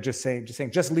sitting there just saying,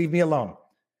 just leave me alone.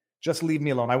 Just leave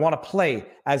me alone. I want to play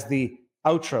as the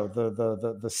outro,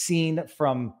 the scene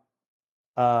from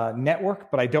Network,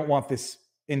 but I don't want this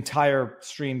entire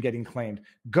stream getting claimed.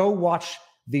 Go watch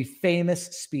the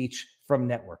famous speech from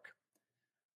Network.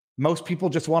 Most people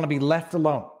just want to be left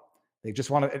alone. They just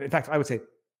want to, in fact, I would say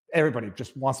everybody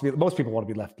just wants to be, most people want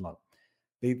to be left alone.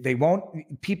 They won't,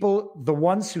 people, the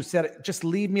ones who said, just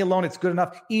leave me alone, it's good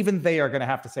enough, even they are going to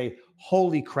have to say,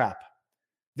 holy crap,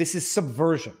 this is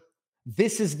subversion.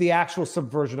 This is the actual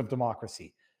subversion of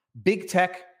democracy. Big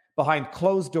tech behind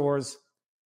closed doors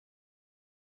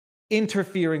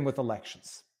interfering with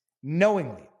elections,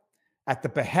 knowingly, at the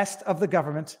behest of the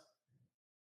government,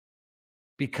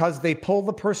 because they pull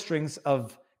the purse strings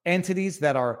of entities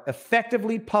that are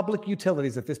effectively public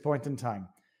utilities at this point in time.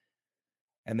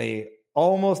 And they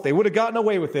would have gotten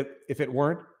away with it if it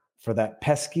weren't for that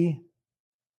pesky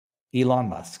Elon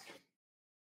Musk.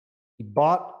 He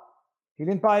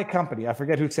didn't buy a company. I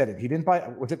forget who said it. He didn't buy,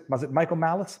 was it Michael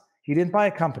Malice? He didn't buy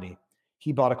a company.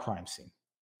 He bought a crime scene.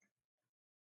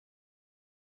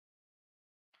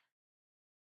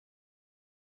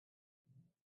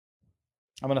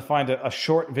 I'm going to find a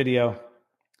short video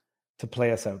to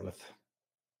play us out with.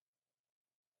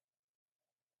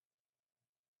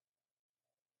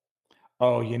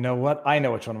 Oh, you know what? I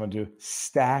know which one I'm going to do.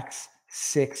 Stacks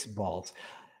 6 balls.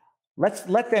 Let's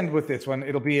end with this one.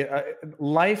 It'll be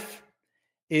life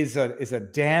is a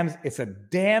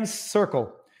damn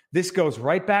circle. This goes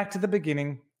right back to the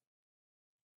beginning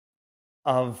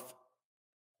of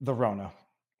the Rona.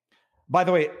 By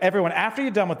the way, everyone, after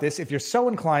you're done with this, if you're so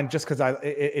inclined, just because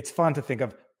it's fun to think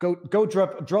of, go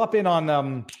drop in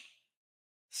on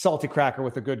Salty Cracker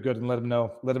with a good, and let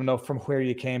them know from where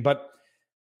you came. But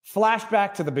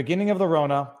flashback to the beginning of the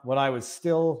Rona, when I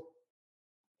still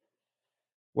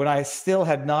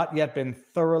had not yet been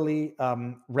thoroughly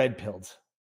red-pilled,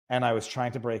 and I was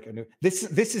trying to break a new. This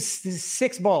is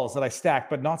 6 balls that I stacked,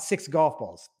 but not 6 golf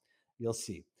balls. You'll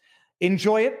see.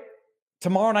 Enjoy it.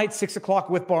 Tomorrow night, 6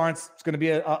 o'clock with Barnes. It's going to be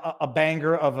a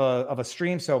banger of a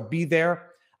stream, so be there.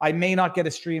 I may not get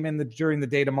a stream during the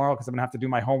day tomorrow because I'm going to have to do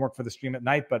my homework for the stream at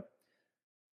night, but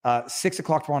 6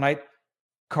 o'clock tomorrow night,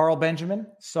 Carl Benjamin,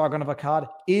 Sargon of Akkad,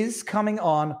 is coming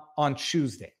on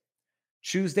Tuesday.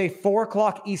 Tuesday, 4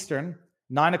 o'clock Eastern,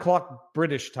 9 o'clock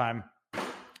British time.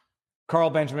 Carl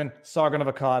Benjamin, Sargon of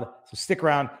Akkad. So stick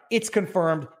around. It's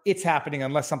confirmed. It's happening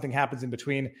unless something happens in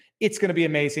between. It's going to be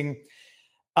amazing.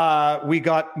 We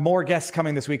got more guests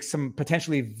coming this week, some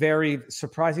potentially very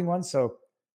surprising ones. So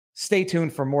stay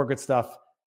tuned for more good stuff.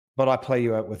 But I'll play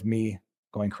you out with me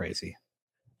going crazy.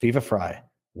 Viva Fry,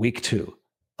 week 2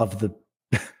 of the...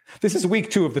 This is week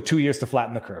 2 of the 2 years to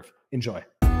flatten the curve. Enjoy.